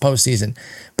postseason,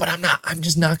 but I'm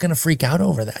just not going to freak out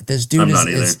over that. This dude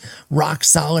is rock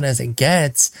solid as it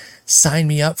gets. Sign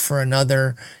me up for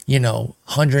another,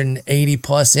 180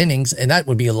 plus innings. And that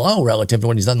would be low relative to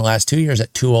what he's done the last 2 years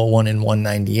at 201 and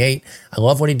 198. I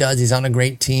love what he does. He's on a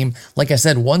great team. Like I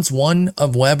said, once one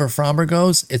of Webb or Framber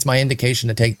goes, it's my indication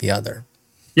to take the other.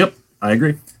 Yep. I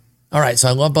agree. All right. So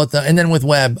I love both and then with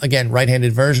Webb, again,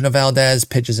 right-handed version of Valdez,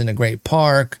 pitches in a great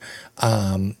park.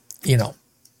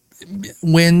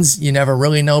 Wins, you never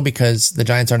really know because the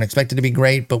Giants aren't expected to be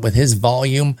great, but with his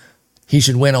volume, he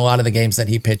should win a lot of the games that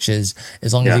he pitches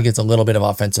as long as he gets a little bit of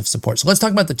offensive support. So let's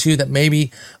talk about the 2 that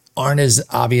maybe aren't as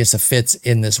obvious a fits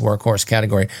in this workhorse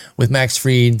category, with Max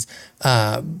Fried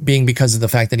being because of the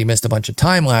fact that he missed a bunch of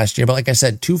time last year. But like I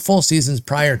said, 2 full seasons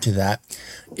prior to that.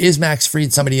 Is Max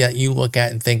Fried somebody that you look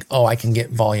at and think, oh, I can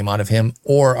get volume out of him?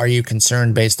 Or are you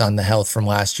concerned based on the health from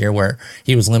last year where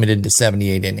he was limited to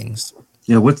 78 innings?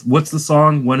 Yeah, what's the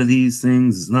song? One of these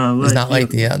things is not like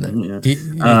the other. Yeah. Do you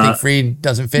think Fried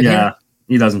doesn't fit here? Yeah,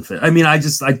 he doesn't fit. I mean, I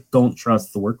don't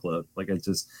trust the workload.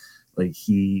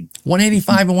 He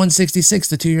 185 and 166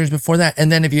 the 2 years before that,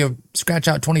 and then if you scratch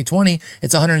out 2020,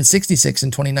 it's 166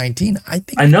 in 2019.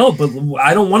 I know, but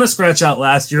I don't want to scratch out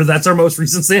last year. That's our most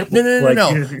recent sample.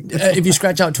 No. If you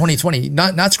scratch out 2020,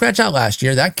 not scratch out last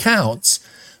year, that counts.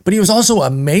 But he was also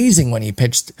amazing when he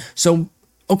pitched. So.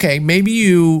 Okay, maybe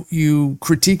you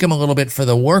critique him a little bit for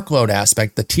the workload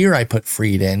aspect, the tier I put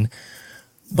Fried in,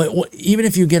 but even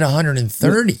if you get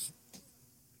 130,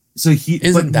 so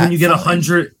when you get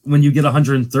 100, when you get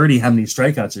 130, how many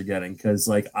strikeouts you're getting? Because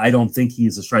I don't think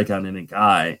he's a strikeout inning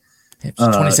guy.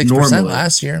 26%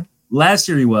 last year. Last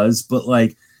year he was, but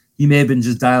he may have been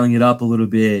just dialing it up a little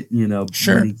bit,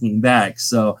 sure. When he came back.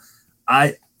 So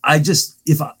I just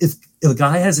if a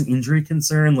guy has an injury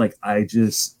concern,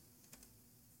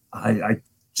 I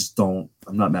just don't.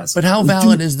 I'm not messing. But how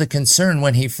valid is the concern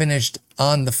when he finished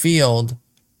on the field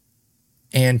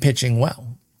and pitching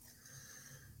well.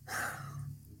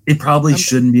 It probably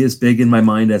shouldn't be as big in my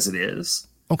mind as it is.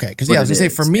 Okay, because I was gonna say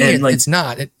for me, it's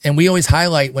not, and we always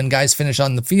highlight when guys finish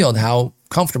on the field how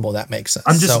comfortable that makes us.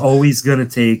 I'm just always gonna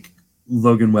take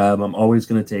Logan Webb. I'm always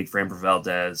gonna take Framber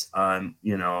Valdez. I'm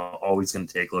always gonna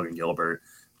take Logan Gilbert,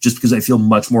 just because I feel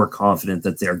much more confident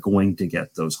that they're going to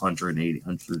get those 180,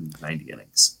 190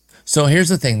 innings. So here's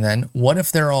the thing then. What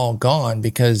if they're all gone?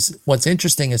 Because what's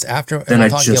interesting is after, then I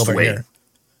talk Gilbert wait. Here.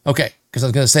 Okay, because I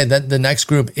was going to say that the next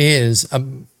group is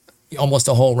almost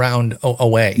a whole round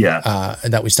away. Yeah.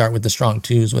 That we start with the strong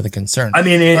twos with a concern. I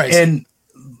mean, and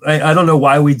I don't know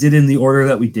why we did in the order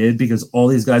that we did, because all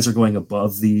these guys are going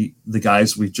above the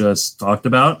guys we just talked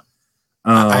about.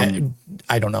 I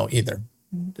don't know either.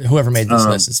 Whoever made this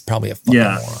list is probably a fucking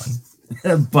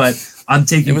moron. But I'm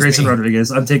taking Grayson Rodriguez.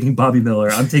 I'm taking Bobby Miller.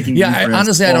 I'm taking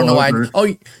honestly, I don't know why.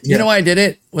 You know why I did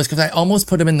it? Was because I almost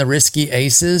put them in the risky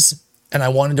aces, and I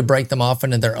wanted to break them off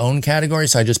into their own category.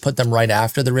 So I just put them right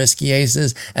after the risky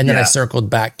aces, and then I circled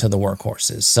back to the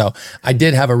workhorses. So I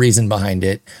did have a reason behind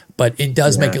it, but it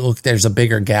does make it look there's a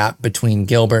bigger gap between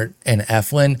Gilbert and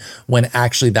Eflin, when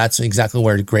actually that's exactly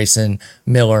where Grayson,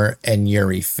 Miller, and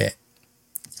Yuri fit.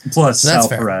 Plus Sal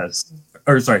Perez.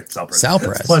 Sal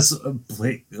Perez. Plus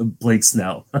Blake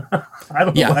Snell. I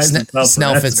don't know why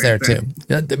Snell fits there too.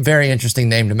 Very interesting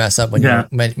name to mess up when you're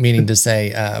meaning to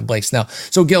say Blake Snell.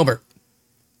 So Gilbert,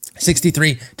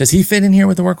 63. Does he fit in here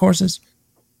with the workhorses?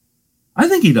 I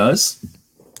think he does.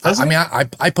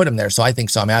 I put him there, so I think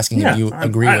so. I'm asking if you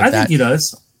agree with that. I think he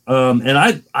does. And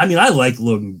I like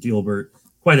Logan Gilbert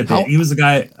quite a bit. He was the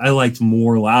guy I liked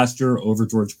more last year over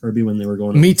George Kirby when they were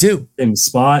going. Me too. Same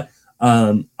spot.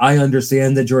 I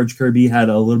understand that George Kirby had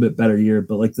a little bit better year,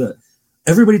 but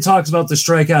everybody talks about the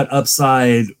strikeout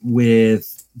upside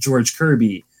with George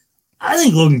Kirby. I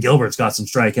think Logan Gilbert's got some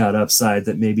strikeout upside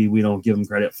that maybe we don't give him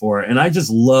credit for. And I just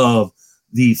love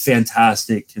the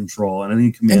fantastic control. And I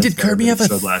think did Kirby have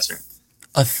last year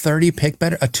a 30 pick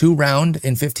better, a 2-round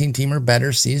in 15-teamer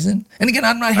better season? And again,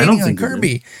 I'm not hating on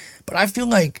Kirby, but I feel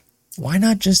like why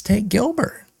not just take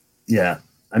Gilbert? Yeah.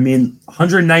 I mean,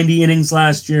 190 innings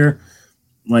last year.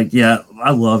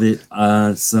 I love it.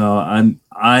 I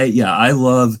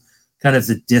love kind of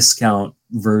the discount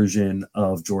version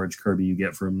of George Kirby you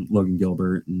get from Logan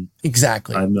Gilbert. And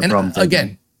exactly. I have no problem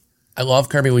again, I love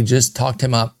Kirby. We just talked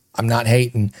him up. I'm not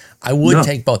hating. I would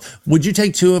take both. Would you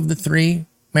take 2 of the 3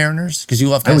 Mariners? Because you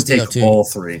love Castillo too. I would take all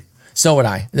 3. So would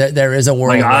I. There is a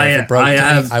world where if it broke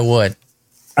I would.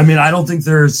 I mean, I don't think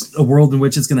there's a world in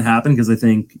which it's going to happen, because I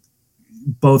think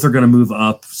both are going to move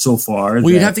up so far. Well,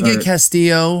 you'd have to get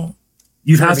Castillo.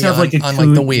 You'd have to have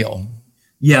on the wheel.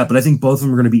 Yeah, but I think both of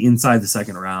them are going to be inside the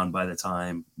second round by the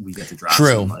time we get to draft.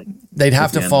 True. They'd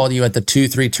have to fall to you at the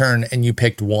 2-3 turn, and you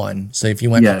picked one. So if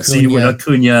you went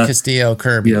Acuna, Castillo,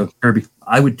 Kirby. Kirby.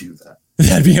 I would do that.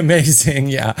 That'd be amazing.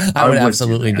 Yeah, I would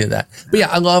absolutely do that. But yeah,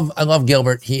 I love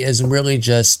Gilbert. He is really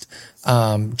just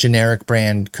generic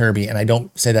brand Kirby, and I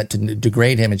don't say that to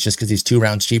degrade him. It's just because he's 2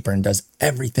 rounds cheaper and does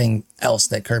everything else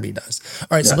that Kirby does.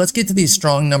 All right, so let's get to these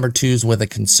strong number 2s with a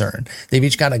concern. They've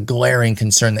each got a glaring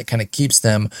concern that kind of keeps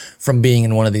them from being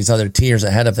in one of these other tiers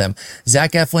ahead of them.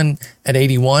 Zach Eflin at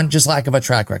 81, just lack of a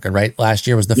track record, right? Last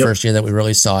year was the first year that we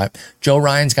really saw it. Joe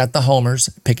Ryan's got the homers,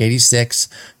 pick 86.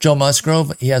 Joe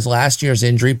Musgrove, he has last year's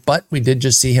injury, but we did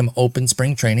just see him open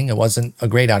spring training. It wasn't a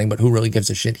great outing, but who really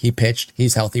gives a shit? He pitched.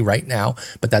 He's healthy right now,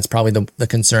 but that's probably the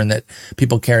concern that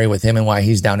people carry with him and why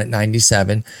he's down at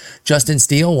 97. Justin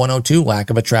Steele, 102, lack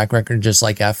of a track record, just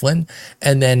like Eflin.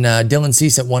 And then Dylan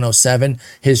Cease at 107,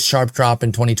 his sharp drop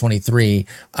in 2023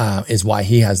 is why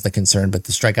he has the concern, but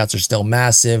the strikeouts are still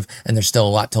massive and there's still a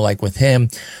lot to like with him.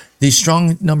 These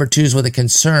strong number 2s with a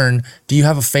concern, do you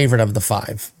have a favorite of the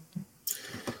 5?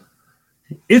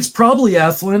 It's probably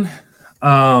Eflin,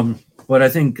 but I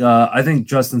think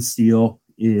Justin Steele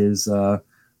is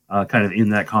kind of in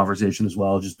that conversation as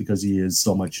well, just because he is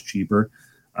so much cheaper.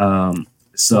 But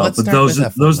those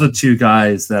are the 2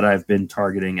 guys that I've been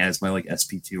targeting as my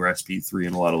SP2 or SP3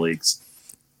 in a lot of leagues.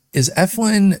 Is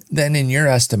Eflin then, in your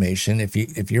estimation,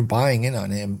 if you're buying in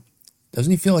on him,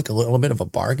 doesn't he feel like a little bit of a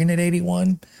bargain at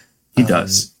 81? He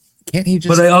does. Can't he just?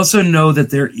 But I also know that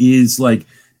there is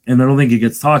and I don't think it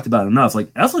gets talked about enough.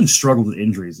 Eflin struggled with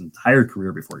injuries his entire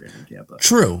career before getting to Tampa.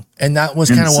 True, and that was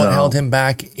kind of what held him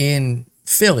back in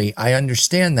Philly. I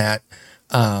understand that,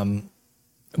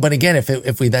 but again,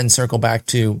 if we then circle back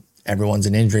to everyone's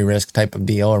an injury risk type of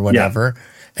deal or whatever,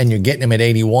 and you're getting him at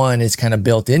 81, it's kind of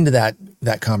built into that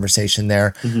conversation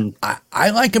there. Mm-hmm. I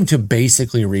like him to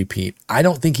basically repeat. I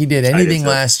don't think he did anything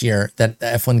last year that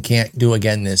Eflin can't do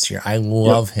again this year. I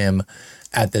love him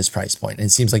at this price point. It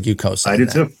seems like you co-signed I did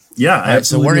that. too. Yeah, All right,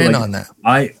 so we're in on that.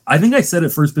 I think I said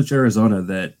at First Pitch Arizona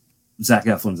that Zach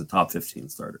Eflin's a top 15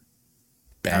 starter.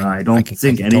 Bang. I don't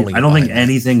think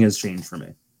anything has changed for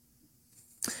me.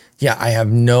 Yeah, I have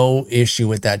no issue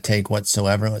with that take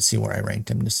whatsoever. Let's see where I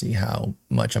ranked him to see how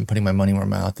much I'm putting my money where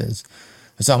my mouth is.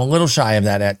 So I'm a little shy of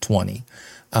that at 20.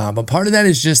 But part of that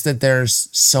is just that there's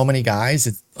so many guys.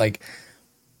 It's like,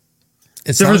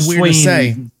 it sounds weird to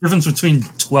say. Difference between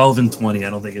 12 and 20, I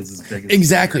don't think is as big as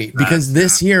exactly, because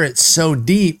this year it's so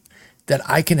deep that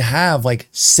I can have like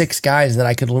 6 guys that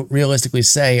I could realistically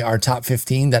say are top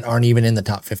 15 that aren't even in the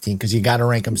top 15, because you got to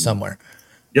rank them somewhere.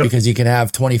 Yep. Because you could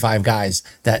have 25 guys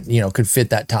that, could fit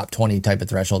that top 20 type of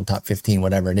threshold, top 15,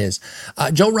 whatever it is.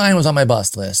 Joe Ryan was on my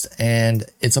bust list, and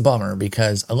it's a bummer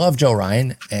because I love Joe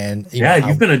Ryan. And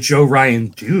you've been a Joe Ryan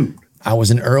dude. I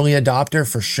was an early adopter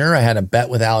for sure. I had a bet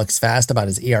with Alex Fast about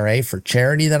his ERA for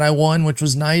charity that I won, which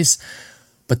was nice.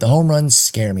 But the home runs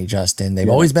scare me, Justin. They've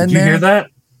always been there. Did you hear that?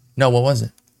 No, what was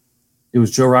it? It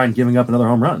was Joe Ryan giving up another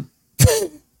home run.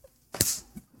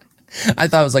 I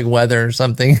thought it was like weather or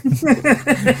something.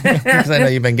 Because I know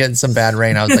you've been getting some bad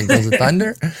rain. I was like, was it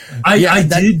thunder? I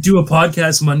did do a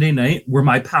podcast Monday night where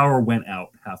my power went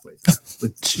out halfway through.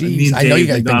 Jeez, I know you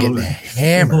guys been getting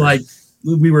hammered. Like,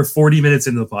 we were 40 minutes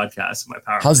into the podcast and my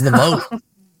power How's the moat?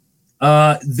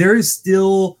 There is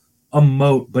still a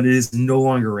moat, but it is no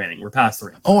longer raining. We're past the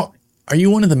rain. Oh, are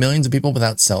you one of the millions of people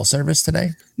without cell service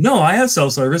today? No, I have cell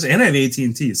service and I have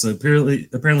AT&T. So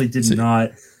apparently did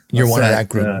not. You're one of that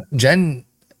group. Jen,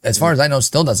 as far as I know,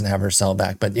 still doesn't have her cell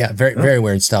back. But yeah, very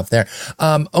weird stuff there.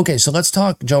 Okay, so let's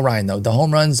talk Joe Ryan, though. The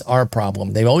home runs are a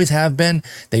problem. They always have been.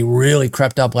 They really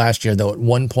crept up last year, though, at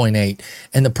 1.8.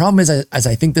 And the problem is, as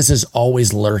I think this is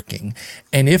always lurking.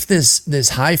 And if this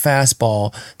high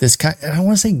fastball, this kind, I don't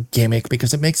want to say gimmick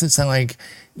because it makes it sound like,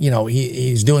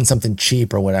 he's doing something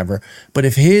cheap or whatever. But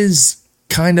if his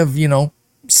kind of,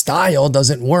 style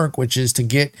doesn't work, which is to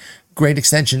get great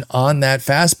extension on that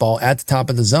fastball at the top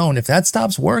of the zone, if that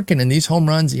stops working and these home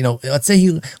runs, let's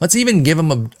even give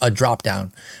him a drop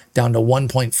down to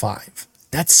 1.5.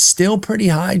 That's still pretty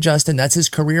high, Justin. That's his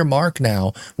career mark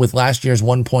now with last year's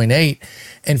 1.8.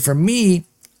 And for me,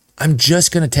 I'm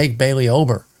just going to take Bailey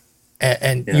Ober.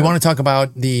 And you want to talk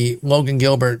about the Logan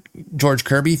Gilbert, George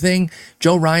Kirby thing?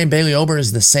 Joe Ryan, Bailey Ober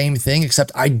is the same thing,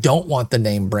 except I don't want the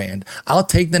name brand. I'll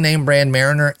take the name brand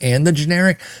Mariner and the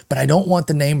generic, but I don't want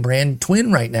the name brand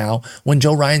Twin right now when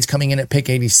Joe Ryan's coming in at pick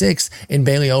 86 and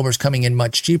Bailey Ober's coming in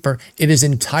much cheaper. It is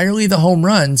entirely the home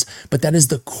runs, but that is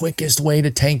the quickest way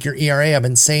to tank your ERA. I've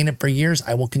been saying it for years.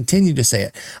 I will continue to say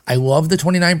it. I love the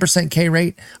 29% K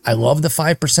rate. I love the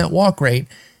 5% walk rate.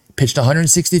 Pitched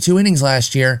 162 innings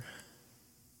last year.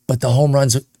 But the home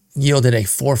runs yielded a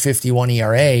 4.51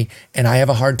 ERA, and I have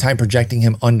a hard time projecting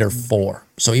him under 4.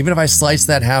 So even if I slice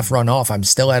that half run off, I'm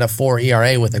still at a 4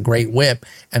 ERA with a great whip,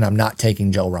 and I'm not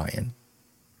taking Joe Ryan.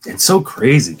 It's so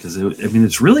crazy because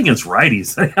it's really against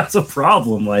righties. That's a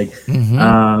problem.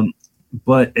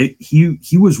 But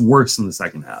he was worse in the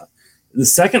second half.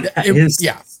 His second half,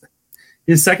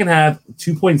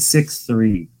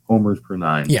 2.63 homers per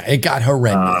 9. Yeah, it got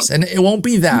horrendous, and it won't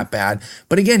be that bad.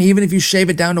 But again, even if you shave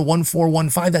it down to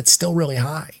 1.415, that's still really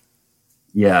high.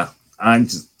 Yeah, I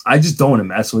just don't want to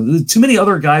mess with it. There's too many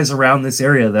other guys around this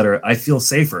area that I feel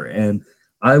safer, and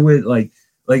I would like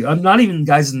I'm not even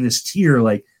guys in this tier.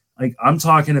 Like I'm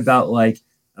talking about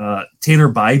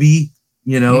Tanner Bybee,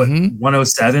 at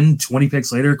 107, 20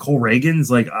 picks later, Cole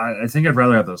Reagan's I think I'd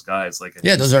rather have those guys.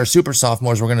 Those are super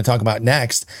sophomores we're going to talk about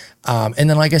next. And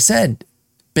then, like I said,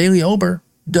 Bailey Ober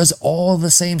does all the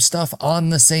same stuff on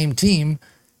the same team,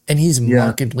 and he's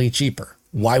markedly cheaper.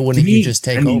 Why wouldn't you just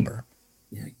take Ober?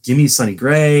 Yeah, give me Sonny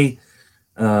Gray.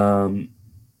 What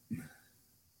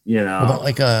about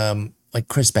like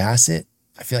Chris Bassett?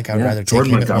 I feel like I would rather take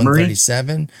him at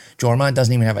 137. Jormont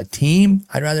doesn't even have a team.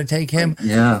 I'd rather take him.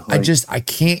 I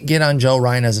can't get on Joe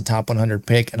Ryan as a top 100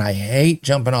 pick, and I hate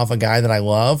jumping off a guy that I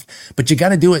loved, but you got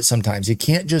to do it sometimes. You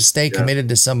can't just stay committed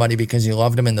to somebody because you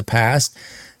loved him in the past.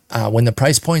 When the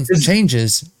price point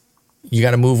changes, you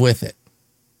got to move with it.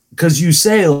 Because you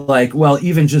say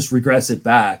even just regress it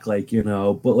back, but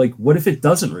what if it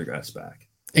doesn't regress back?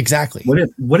 Exactly.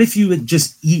 What if you would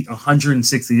just eat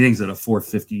 160 innings at a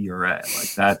 4.50 ERA?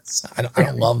 That's I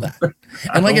don't love that.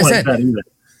 And like I said,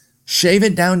 shave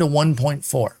it down to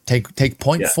 1.4. Take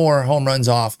 0.4 home runs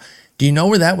off. Do you know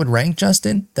where that would rank,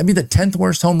 Justin? That'd be the 10th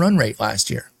worst home run rate last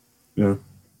year. Yeah.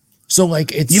 So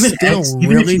it's really dangerous.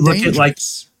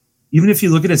 Even if you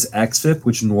look at his xFIP,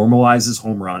 which normalizes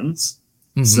home runs,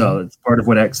 Mm-hmm. So it's part of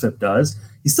what XFIP does.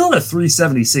 He's still at a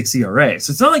 3.76 ERA.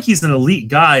 So it's not like he's an elite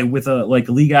guy with a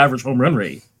league average home run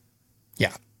rate.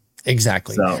 Yeah,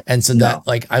 exactly. So, And so that,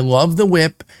 like, I love the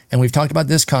whip, and we've talked about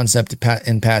this concept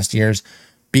in past years.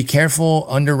 Be careful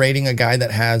underrating a guy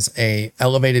that has a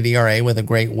elevated ERA with a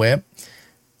great whip.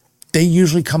 They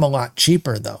usually come a lot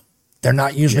cheaper, though. They're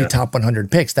not usually top 100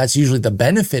 picks. That's usually the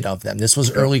benefit of them. This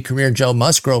was early career. Joe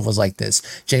Musgrove was like this.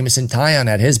 Jameson Taillon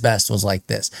at his best was like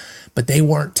this. But they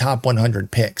weren't top 100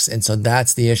 picks. And so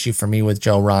that's the issue for me with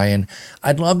Joe Ryan.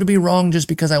 I'd love to be wrong just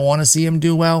because I want to see him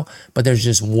do well, but there's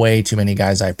just way too many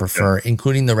guys I prefer,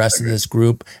 including the rest of this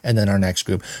group and then our next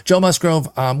group. Joe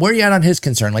Musgrove, where are you at on his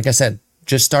concern? Like I said,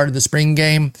 just started the spring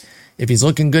game. If he's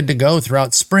looking good to go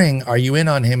throughout spring, are you in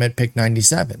on him at pick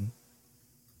 97?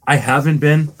 I haven't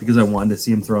been because I wanted to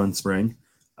see him throw in spring.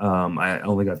 I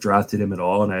only got drafted him at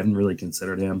all, and I haven't really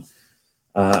considered him.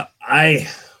 I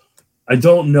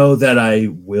don't know that I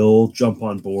will jump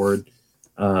on board.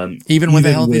 Even with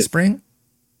a healthy spring?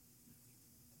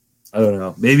 I don't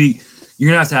know. Maybe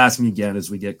you're gonna have to ask me again as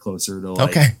we get closer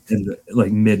to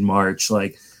mid-March.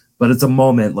 But it's a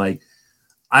moment.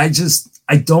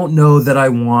 I don't know that I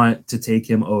want to take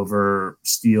him over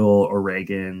Steele or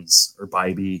Reagans or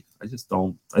Bybee. I just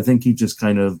don't. I think he just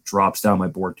kind of drops down my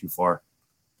board too far.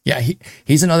 Yeah,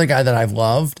 he's another guy that I've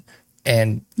loved.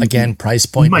 And again, price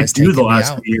point he might do the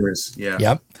last few years. Yeah.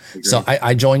 Yep. So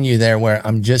I join you there where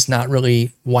I'm just not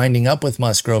really winding up with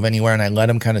Musgrove anywhere, and I let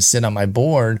him kind of sit on my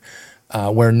board.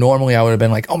 Where normally I would have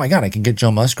been like, oh my God, I can get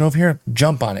Joe Musgrove here,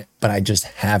 jump on it. But I just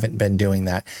haven't been doing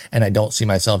that. And I don't see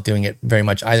myself doing it very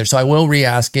much either. So I will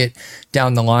re-ask it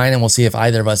down the line, and we'll see if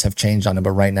either of us have changed on it.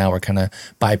 But right now we're kind of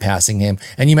bypassing him.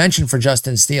 And you mentioned for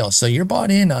Justin Steele. So you're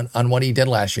bought in on what he did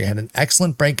last year. He had an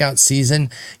excellent breakout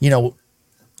season.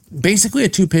 Basically a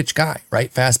two-pitch guy,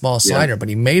 right? Fastball, slider, but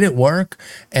he made it work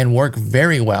and work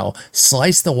very well.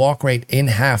 Sliced the walk rate in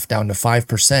half down to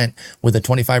 5% with a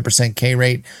 25% K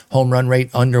rate, home run rate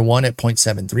under 1 at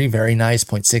 0.73. Very nice.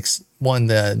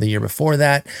 0.61 the year before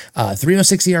that.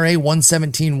 306 ERA,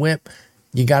 117 whip.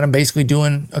 You got him basically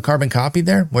doing a carbon copy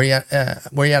there. Where you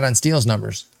at on Steele's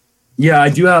numbers? Yeah, I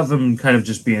do have him kind of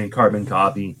just being carbon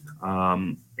copy.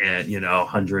 At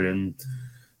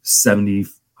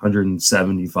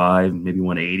 175, maybe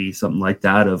 180, something like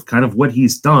that, of kind of what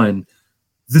he's done.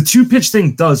 The two-pitch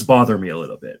thing does bother me a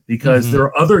little bit because there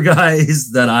are other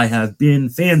guys that I have been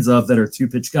fans of that are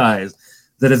two-pitch guys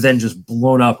that have then just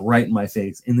blown up right in my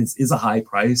face. And this is a high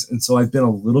price. And so I've been a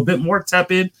little bit more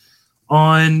tepid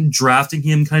on drafting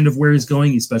him kind of where he's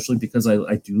going, especially because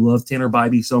I do love Tanner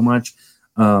Bybee so much.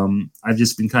 I've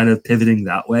just been kind of pivoting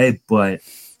that way. But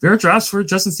there are drafts for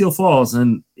Justin Steele falls,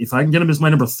 and if I can get him as my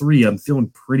number 3, I'm feeling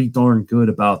pretty darn good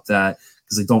about that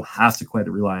because I don't have to quite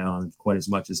rely on him quite as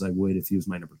much as I would if he was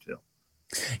my number 2.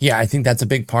 Yeah, I think that's a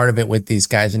big part of it with these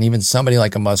guys, and even somebody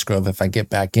like a Musgrove, if I get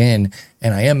back in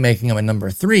and I am making him a number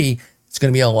 3, it's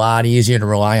going to be a lot easier to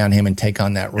rely on him and take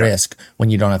on that risk when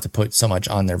you don't have to put so much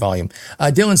on their volume.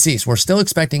 Dylan Cease, we're still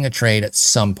expecting a trade at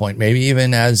some point, maybe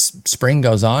even as spring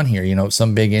goes on here,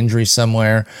 some big injury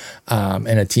somewhere, and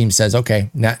a team says, okay,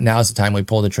 now's the time we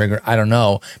pull the trigger. I don't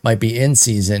know, might be in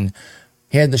season.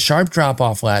 He had the sharp drop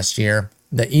off last year.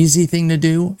 The easy thing to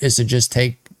do is to just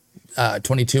take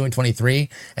 22 and 23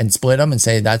 and split them and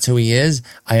say that's who he is.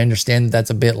 I understand that's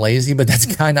a bit lazy, but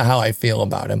that's kind of how I feel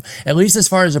about him, at least as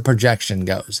far as a projection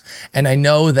goes. And I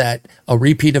know that a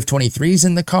repeat of 23 is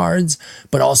in the cards,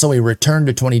 but also a return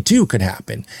to 22 could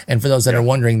happen. And for those that are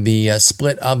wondering, the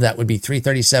split of that would be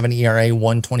 337 ERA,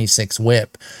 126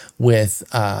 whip with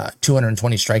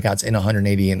 220 strikeouts in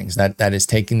 180 innings. That is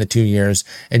taking the 2 years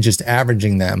and just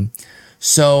averaging them.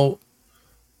 So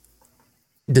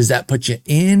does that put you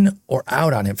in or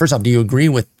out on him? First off, do you agree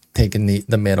with taking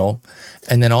the middle?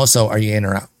 And then also, are you in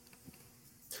or out?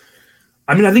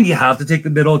 I mean, I think you have to take the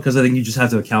middle because I think you just have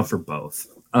to account for both,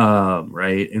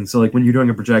 right? And so, when you're doing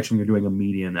a projection, you're doing a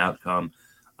median outcome.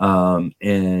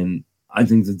 And I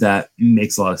think that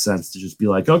makes a lot of sense to just be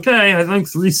like, okay, I think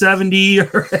 370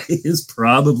 is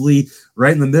probably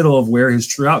right in the middle of where his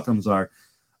true outcomes are.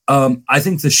 I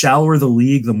think the shallower the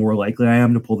league, the more likely I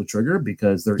am to pull the trigger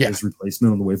because there is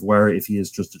replacement on the waiver wire if he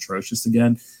is just atrocious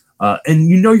again. And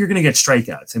you're going to get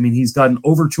strikeouts. I mean, he's gotten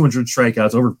over 200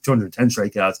 strikeouts, over 210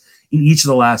 strikeouts in each of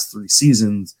the last 3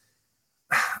 seasons.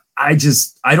 I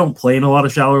don't play in a lot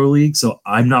of shallower leagues, so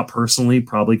I'm not personally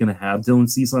probably going to have Dylan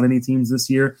Cease on any teams this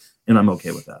year, and I'm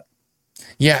okay with that.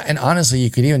 Yeah, and honestly,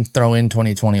 you could even throw in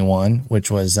 2021,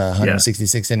 which was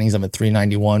 166 innings of a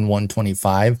 391,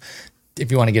 125.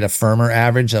 if you want to get a firmer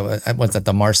average, what's that,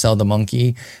 the Marcel the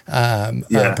Monkey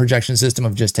projection system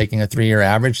of just taking a 3-year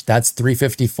average, that's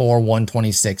 354,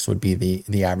 126 would be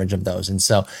the average of those. And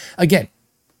so again,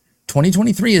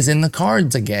 2023 is in the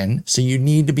cards again, so you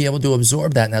need to be able to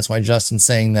absorb that. And that's why Justin's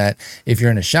saying that if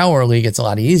you're in a shower league, it's a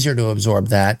lot easier to absorb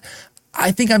that.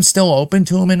 I think I'm still open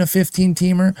to him in a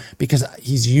 15-teamer because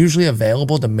he's usually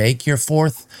available to make your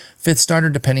 4th, 5th starter,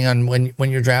 depending on when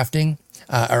you're drafting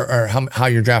or how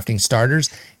you're drafting starters.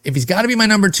 If he's got to be my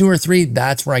number 2 or 3,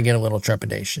 that's where I get a little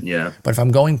trepidation. Yeah. But if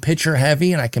I'm going pitcher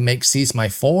heavy and I can make Cease my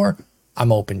 4,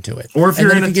 I'm open to it. Or if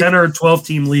you're in a 10 or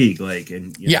 12-team league, like,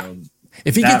 and you know,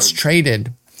 if he gets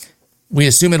traded, we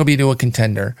assume it'll be to a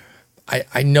contender.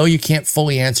 I know you can't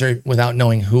fully answer it without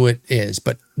knowing who it is,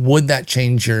 but would that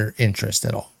change your interest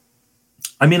at all?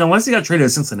 I mean, unless he got traded to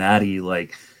Cincinnati,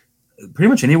 like pretty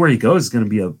much anywhere he goes is going to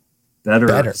be a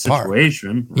better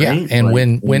situation. Right? Yeah, and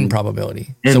like, win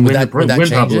probability. And so win change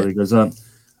probability it? goes up.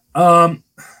 I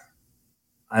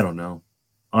don't know.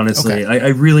 Honestly, I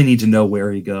really need to know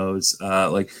where he goes.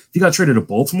 Like if he got traded to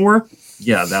Baltimore,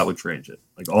 yeah, that would change it.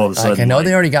 Like all of a sudden, I know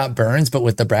they already got Burns, but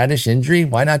with the Bradish injury,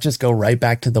 why not just go right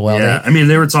back to the well? Yeah, I mean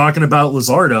they were talking about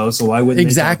Luzardo, so why wouldn't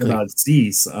they talk about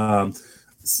Cease? Yeah,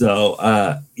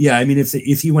 I mean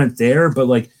if he went there, but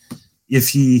like I'm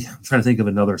trying to think of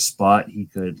another spot he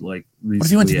could like. What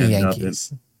if he went to the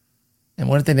Yankees? And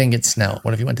what if they didn't get Snell?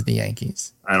 What if he went to the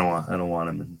Yankees? I don't want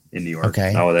him in New York.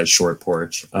 Okay. Not with that short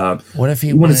porch. What if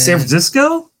he went to San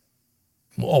Francisco?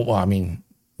 Well, I mean,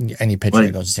 any pitcher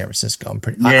that goes to San Francisco, I'm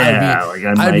pretty. Yeah,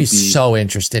 I'd be so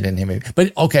interested in him.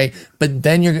 But okay, but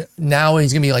then now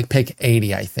he's gonna be like pick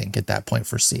 80, I think, at that point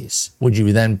for Cease. Would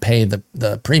you then pay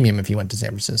the premium if he went to San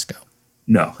Francisco?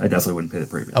 No, I definitely wouldn't pay the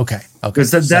premium. Okay. Because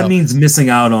that means missing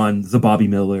out on the Bobby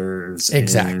Millers.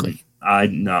 Exactly.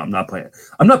 I'm not playing.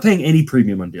 I'm not paying any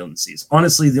premium on Dylan Cease.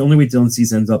 Honestly, the only way Dylan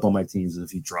Cease ends up on my teams is if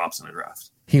he drops in a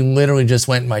draft. He literally just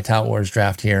went in my Tout Wars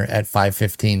draft here at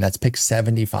 515. That's pick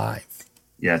 75.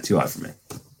 Yeah, too high for me.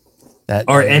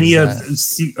 Are any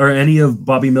of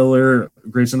Bobby Miller,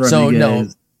 Grayson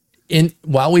Rodriguez? So no,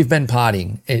 while we've been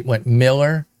potting, it went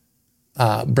Miller,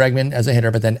 Bregman as a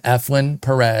hitter, but then Eflin,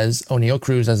 Perez, O'Neill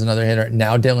Cruz as another hitter.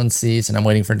 Now Dylan Cease, and I'm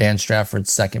waiting for Dan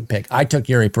Strafford's second pick. I took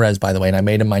Yuri Perez, by the way, and I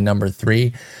made him my number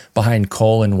 3 behind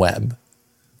Cole and Webb.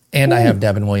 And I have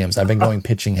Devin Williams. I've been going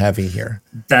pitching heavy here.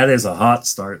 That is a hot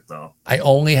start, though. I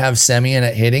only have Semien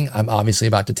at hitting. I'm obviously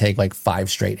about to take like 5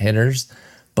 straight hitters,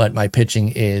 but my pitching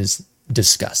is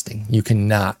disgusting.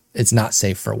 It's not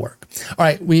safe for work. All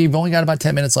right, we've only got about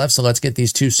 10 minutes left, so let's get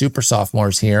these 2 super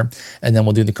sophomores here, and then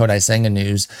we'll do the Kodai Senga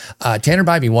news. Tanner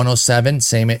Bybee, 107,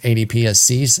 same ADP as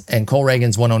Cease, and Cole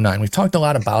Reagan's 109. We've talked a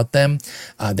lot about them.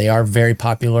 They are very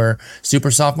popular super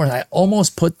sophomores. I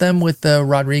almost put them with the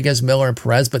Rodriguez, Miller, and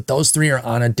Perez, but those 3 are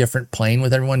on a different plane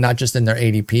with everyone, not just in their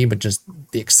ADP, but just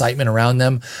the excitement around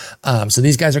them. So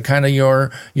these guys are kind of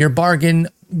your bargain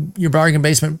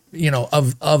basement,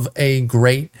 of a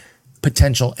great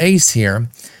potential ace here.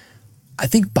 I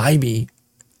think Bybee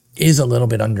is a little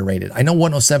bit underrated. I know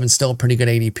 107 is still a pretty good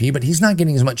ADP, but he's not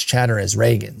getting as much chatter as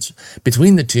Reagan's.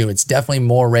 Between the two, it's definitely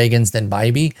more Reagan's than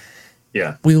Bybee.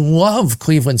 Yeah. We love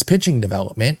Cleveland's pitching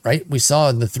development, right? We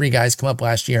saw the 3 guys come up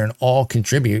last year and all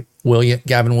contribute.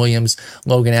 Gavin Williams,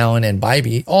 Logan Allen, and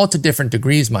Bybee, all to different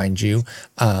degrees, mind you.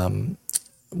 Allen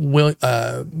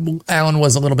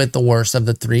was a little bit the worst of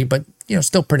the 3, but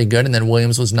still pretty good. And then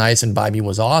Williams was nice and Bybee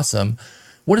was awesome.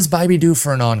 What does Bybee do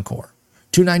for an encore?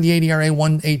 2.98 ERA,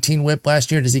 1.18 WHIP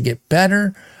last year. Does he get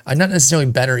better? Not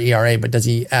necessarily better ERA, but does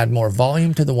he add more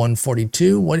volume to the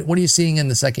 142? What are you seeing in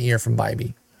the second year from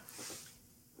Bybee?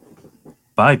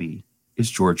 Bybee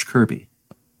is George Kirby.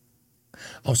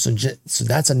 Oh, so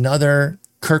that's another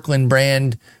Kirkland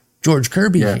brand George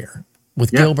Kirby here.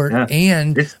 With Gilbert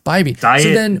and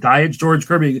Bybee. Diet George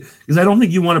Kirby, because I don't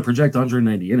think you want to project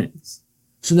 190 innings.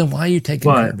 So then why are you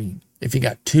taking Kirby if you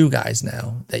got 2 guys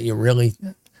now that you really...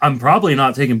 I'm probably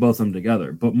not taking both of them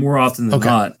together, but more often than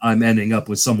not, I'm ending up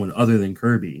with someone other than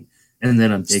Kirby, and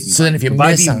then I'm taking... So then if you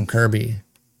miss on Kirby...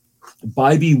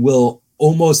 Bybee will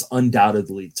almost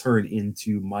undoubtedly turn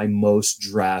into my most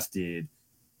drafted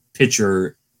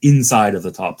pitcher inside of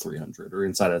the top 300 or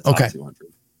inside of the top 200.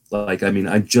 Like, I mean,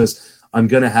 I'm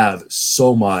going to have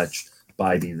so much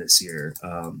Bybee this year.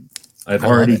 I've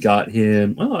already got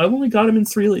him. Well, I've only got him in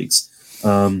 3 leagues.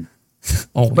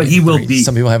 But he will be.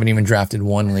 Some people haven't even drafted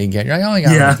 1 league yet. I only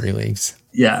got him in 3 leagues.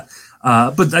 Yeah.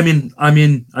 But I mean, I'm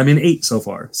in 8 so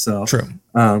far. So true.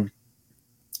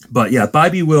 But yeah,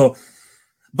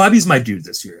 Bobby's my dude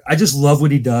this year. I just love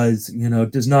what he does.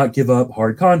 Does not give up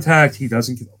hard contact. He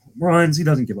doesn't give up runs. He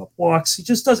doesn't give up walks. He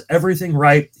just does everything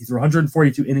right. He threw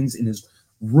 142 innings in his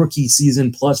rookie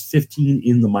season, plus 15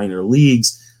 in the minor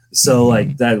leagues. So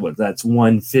like that's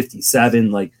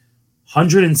 157, like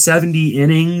 170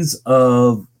 innings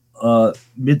of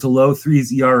mid to low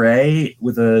threes ERA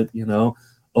with a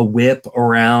whip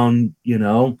around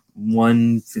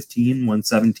 115,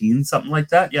 117, something like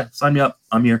that. Yeah, sign me up.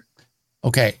 I'm here.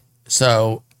 Okay,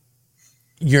 so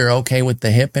you're okay with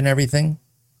the hip and everything?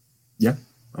 Yeah,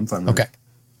 I'm fine with it.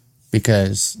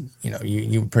 Because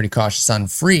you were pretty cautious on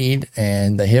Fried,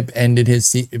 and the hip ended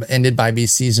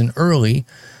Bybee's season early.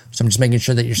 So I'm just making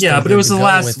sure that you're still but it was the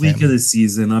last week of the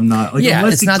season. I'm not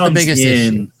it's not the biggest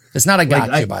issue. It's not a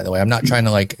gotcha, by the way. I'm not trying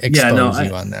to expose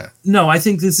you on that. No, I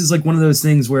think this is like one of those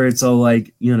things where it's all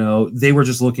like, they were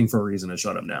just looking for a reason to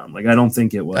shut him down. Like, I don't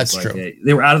think it was That's like true.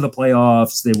 They were out of the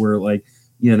playoffs. They were like,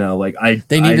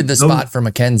 they needed the spot for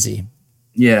McKenzie.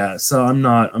 Yeah, so I'm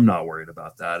not worried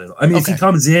about that. I mean, if he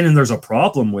comes in and there's a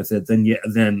problem with it,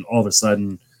 then all of a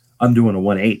sudden I'm doing a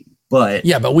 180. But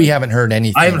yeah, but we haven't heard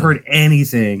anything. I haven't heard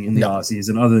anything in the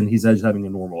offseason other than he's just having a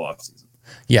normal offseason.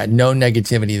 Yeah, no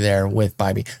negativity there with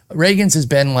Bybee. Reagans has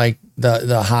been like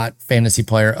the hot fantasy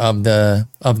player of the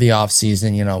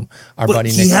offseason. Our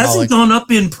buddy Nick. He hasn't gone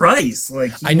up in price.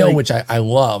 I know, which I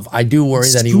love. I do worry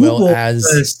that he will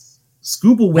as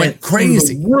Skubal went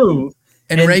crazy. Through the roof.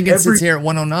 And Reagan sits here at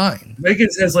 109. Reagan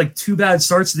has like 2 bad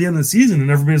starts at the end of the season,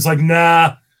 and everybody's like,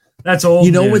 nah, that's old.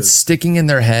 What's sticking in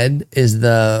their head is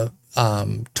the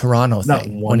Toronto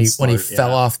thing when he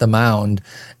fell off the mound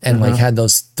and had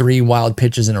those 3 wild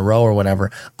pitches in a row or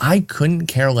whatever. I couldn't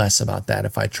care less about that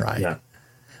if I tried. Yeah.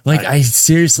 I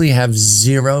seriously have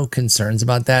zero concerns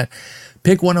about that.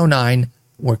 Pick 109.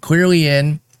 We're clearly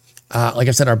in. Like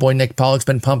I said, our boy Nick Pollock's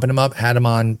been pumping him up, had him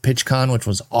on PitchCon, which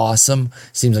was awesome.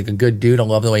 Seems like a good dude. I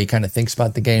love the way he kind of thinks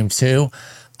about the game too.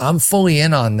 I'm fully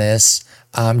in on this.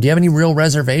 Do you have any real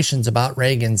reservations about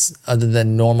Reagan's other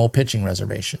than normal pitching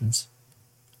reservations?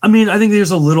 I mean, I think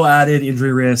there's a little added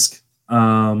injury risk,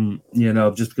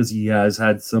 just because he has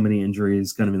had so many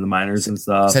injuries kind of in the minors and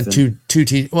stuff. Said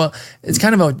well, it's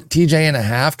kind of a TJ and a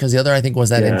half because the other, I think, was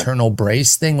that internal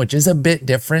brace thing, which is a bit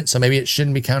different. So maybe it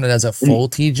shouldn't be counted as a full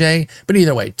TJ. But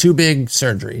either way, 2 big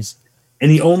surgeries.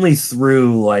 And he only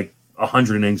threw like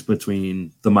 100 innings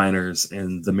between the minors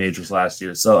and the majors last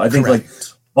year. So I think like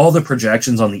all the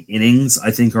projections on the innings,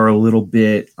 I think, are a little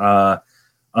bit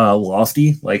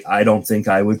lofty. Like, I don't think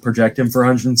I would project him for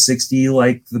 160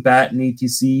 like the bat and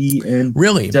ETC and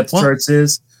depth charts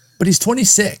is. But he's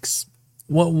 26.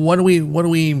 What are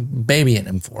we babying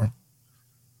him for?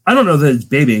 I don't know that it's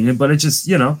babying him, but it's just,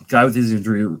 guy with his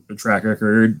injury track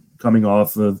record coming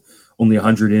off of only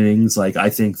 100 innings. Like, I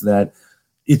think that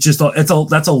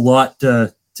that's a lot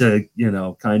to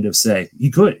kind of say.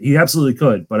 He absolutely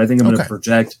could, but I think I'm going to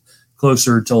project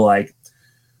closer to like,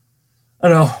 I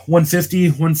don't know, 150,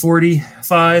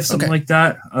 145, something like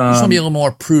that. Just want to be a little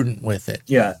more prudent with it.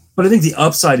 Yeah, but I think the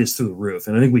upside is through the roof,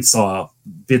 and I think we saw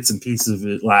bits and pieces of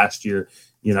it last year.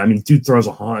 Dude throws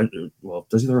 100. Well,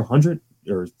 does he throw 100?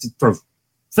 Or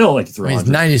felt like he threw 100.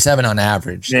 He's 97 on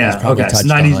average. Yeah, okay. So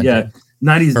 90,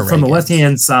 90 from the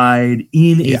left-hand side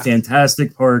in a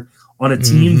fantastic park on a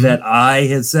team that I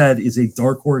had said is a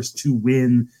dark horse to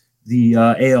win the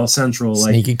AL Central.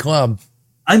 Sneaky club.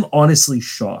 I'm honestly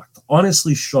shocked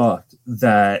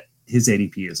that his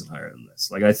ADP isn't higher than this.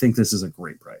 Like, I think this is a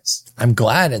great price. I'm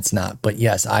glad it's not, but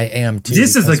yes, I am too.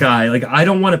 This is the guy. Like, I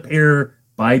don't want to pair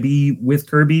Bybee with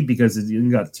Kirby because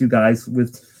you got 2 guys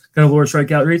with kind of lower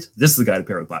strikeout rates. This is the guy to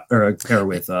pair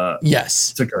with.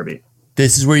 Yes, to Kirby.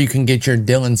 This is where you can get your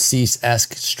Dylan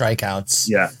Cease-esque strikeouts.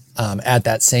 Yeah. At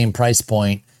that same price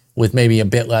point with maybe a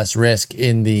bit less risk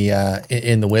in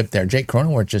the whip there. Jake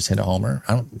Cronenworth just hit a homer.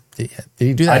 Did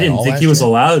he do that? I didn't think he was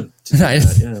allowed to do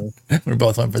that. We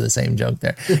both went for the same joke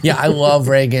there. Yeah, I love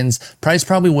Reagan's. Price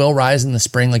probably will rise in the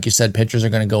spring. Like you said, pitchers are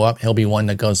going to go up. He'll be one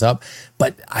that goes up.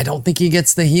 But I don't think he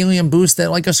gets the helium boost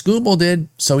that like a Skubal did.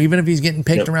 So even if he's getting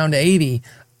picked around 80,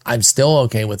 I'm still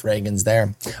okay with Reagan's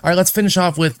there. All right, let's finish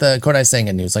off with the Kodai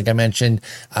Senga news. Like I mentioned,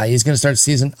 he's going to start the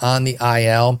season on the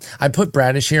IL. I put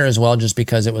Bradish here as well just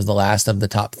because it was the last of the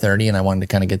top 30, and I wanted to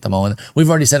kind of get them all in. We've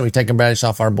already said we've taken Bradish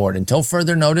off our board. Until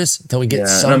further notice, until we get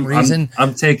some reason.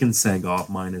 I'm taking Senga off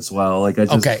mine as well.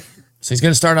 Okay. So he's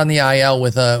going to start on the IL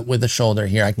with a shoulder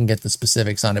here. I can get the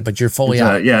specifics on it, but you're fully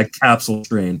out. Yeah, capsule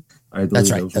strain. I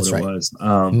believe that's right. It was.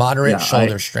 Moderate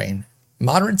shoulder strain.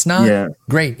 Moderate's not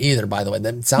great either, by the way.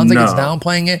 That sounds like it's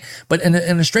downplaying it. But and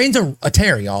a strain's a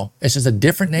tear, y'all. It's just a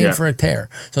different name for a tear.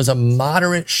 So it's a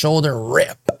moderate shoulder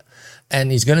rip.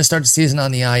 And he's going to start the season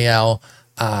on the IL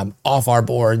off our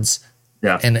boards.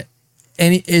 Yeah. And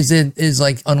Is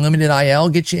like unlimited IL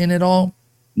get you in at all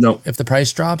No. if the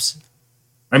price drops?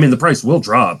 I mean, the price will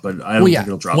drop, but I don't think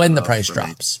it'll drop when the price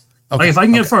drops. Okay. Like if I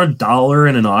can get it for $1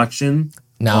 in an auction,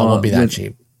 no, it won't be that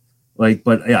cheap. Like,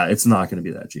 but yeah, it's not going to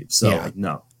be that cheap. So like,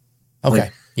 no. Okay.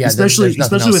 Like, yeah. Especially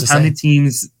with how many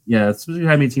teams. Yeah, especially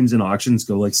how many teams in auctions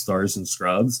go like stars and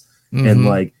scrubs, and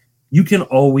like you can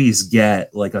always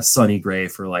get like a Sunny Gray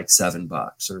for like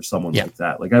 $7 or someone like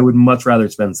that. Like I would much rather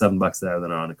spend $7 there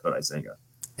than on a Kodai Senga.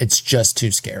 It's just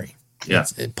too scary. Yeah,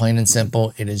 plain and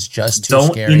simple. It is just too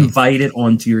scary. Don't invite it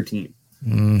onto your team.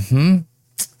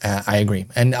 I agree.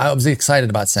 And I was excited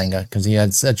about Senga because he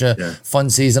had such a fun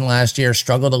season last year,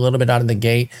 struggled a little bit out of the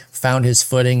gate, found his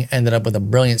footing, ended up with a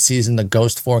brilliant season. The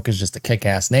Ghost Fork is just a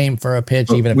kick-ass name for a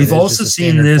pitch. Even if we've also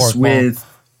seen this with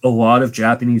a lot of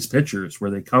Japanese pitchers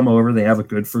where they come over, they have a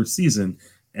good first season,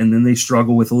 and then they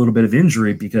struggle with a little bit of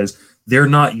injury because they're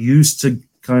not used to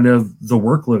kind of the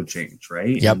workload change,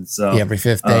 right? Yep. And so, every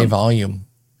fifth day volume.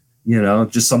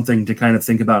 Just something to kind of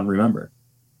think about and remember.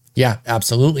 Yeah,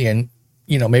 absolutely. And,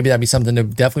 maybe that'd be something to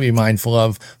definitely be mindful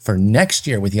of for next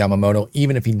year with Yamamoto,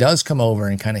 even if he does come over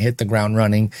and kind of hit the ground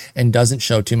running and doesn't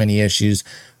show too many issues.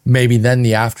 Maybe then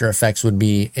the after effects would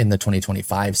be in the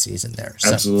 2025 season there.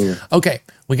 So, absolutely. Okay.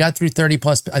 We got through 30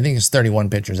 plus, I think it's 31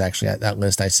 pitchers actually at that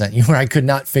list I sent you where I could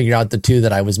not figure out the two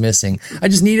that I was missing. I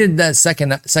just needed that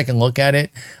second look at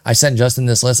it. I sent Justin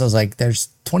this list. I was like, there's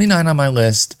 29 on my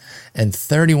list and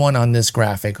 31 on this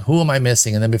graphic. Who am I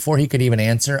missing? And then before he could even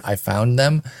answer, I found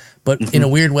them. But in a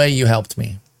weird way, you helped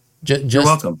me. You're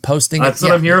welcome. Posting That's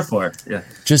what I'm here for. Yeah.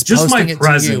 Just my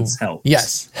presence helps.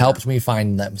 Yes, helped me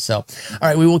find them. So, all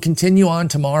right, we will continue on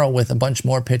tomorrow with a bunch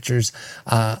more pictures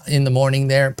in the morning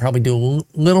there. Probably do a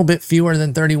little bit fewer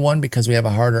than 31 because we have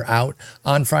a harder out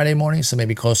on Friday morning, so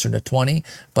maybe closer to 20.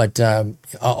 But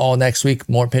all next week,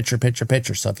 more pitcher.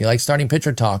 So if you like starting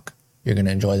pitcher talk, you're going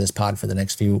to enjoy this pod for the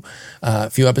next few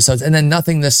episodes. And then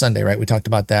nothing this Sunday, right? We talked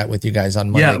about that with you guys on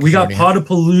Monday. Yeah, we got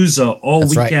Podapalooza all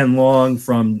weekend long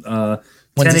from 10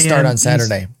 When's it start on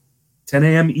Saturday? 10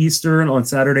 a.m. Eastern on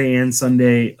Saturday and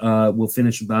Sunday. We'll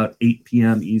finish about 8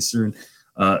 p.m. Eastern.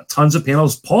 Tons of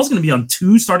panels. Paul's going to be on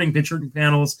 2 starting pitcher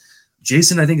panels.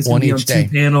 Jason, I think, is going to be on 2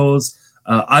 panels.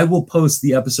 I will post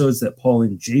the episodes that Paul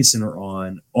and Jason are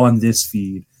on this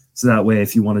feed. So that way,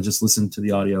 if you want to just listen to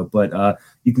the audio, but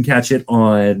you can catch it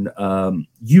on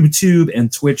YouTube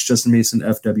and Twitch, Justin Mason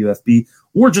FWFB,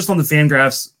 or just on the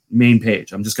Fangraphs main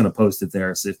page. I'm just going to post it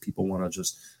there. So if people want to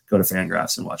just go to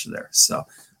Fangraphs and watch it there. So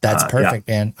that's perfect,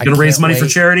 man. Going to raise money for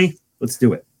charity. Let's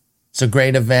do it. It's a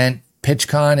great event.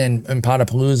 PitchCon and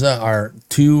Podapalooza are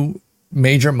 2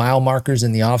 major mile markers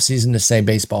in the offseason to say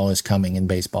baseball is coming and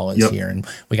baseball is here. And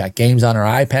we got games on our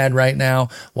iPad right now,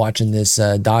 watching this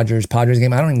Dodgers-Padres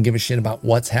game. I don't even give a shit about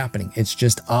what's happening. It's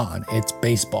just on. It's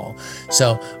baseball.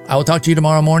 So I will talk to you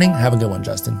tomorrow morning. Have a good one,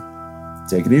 Justin.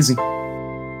 Take it easy.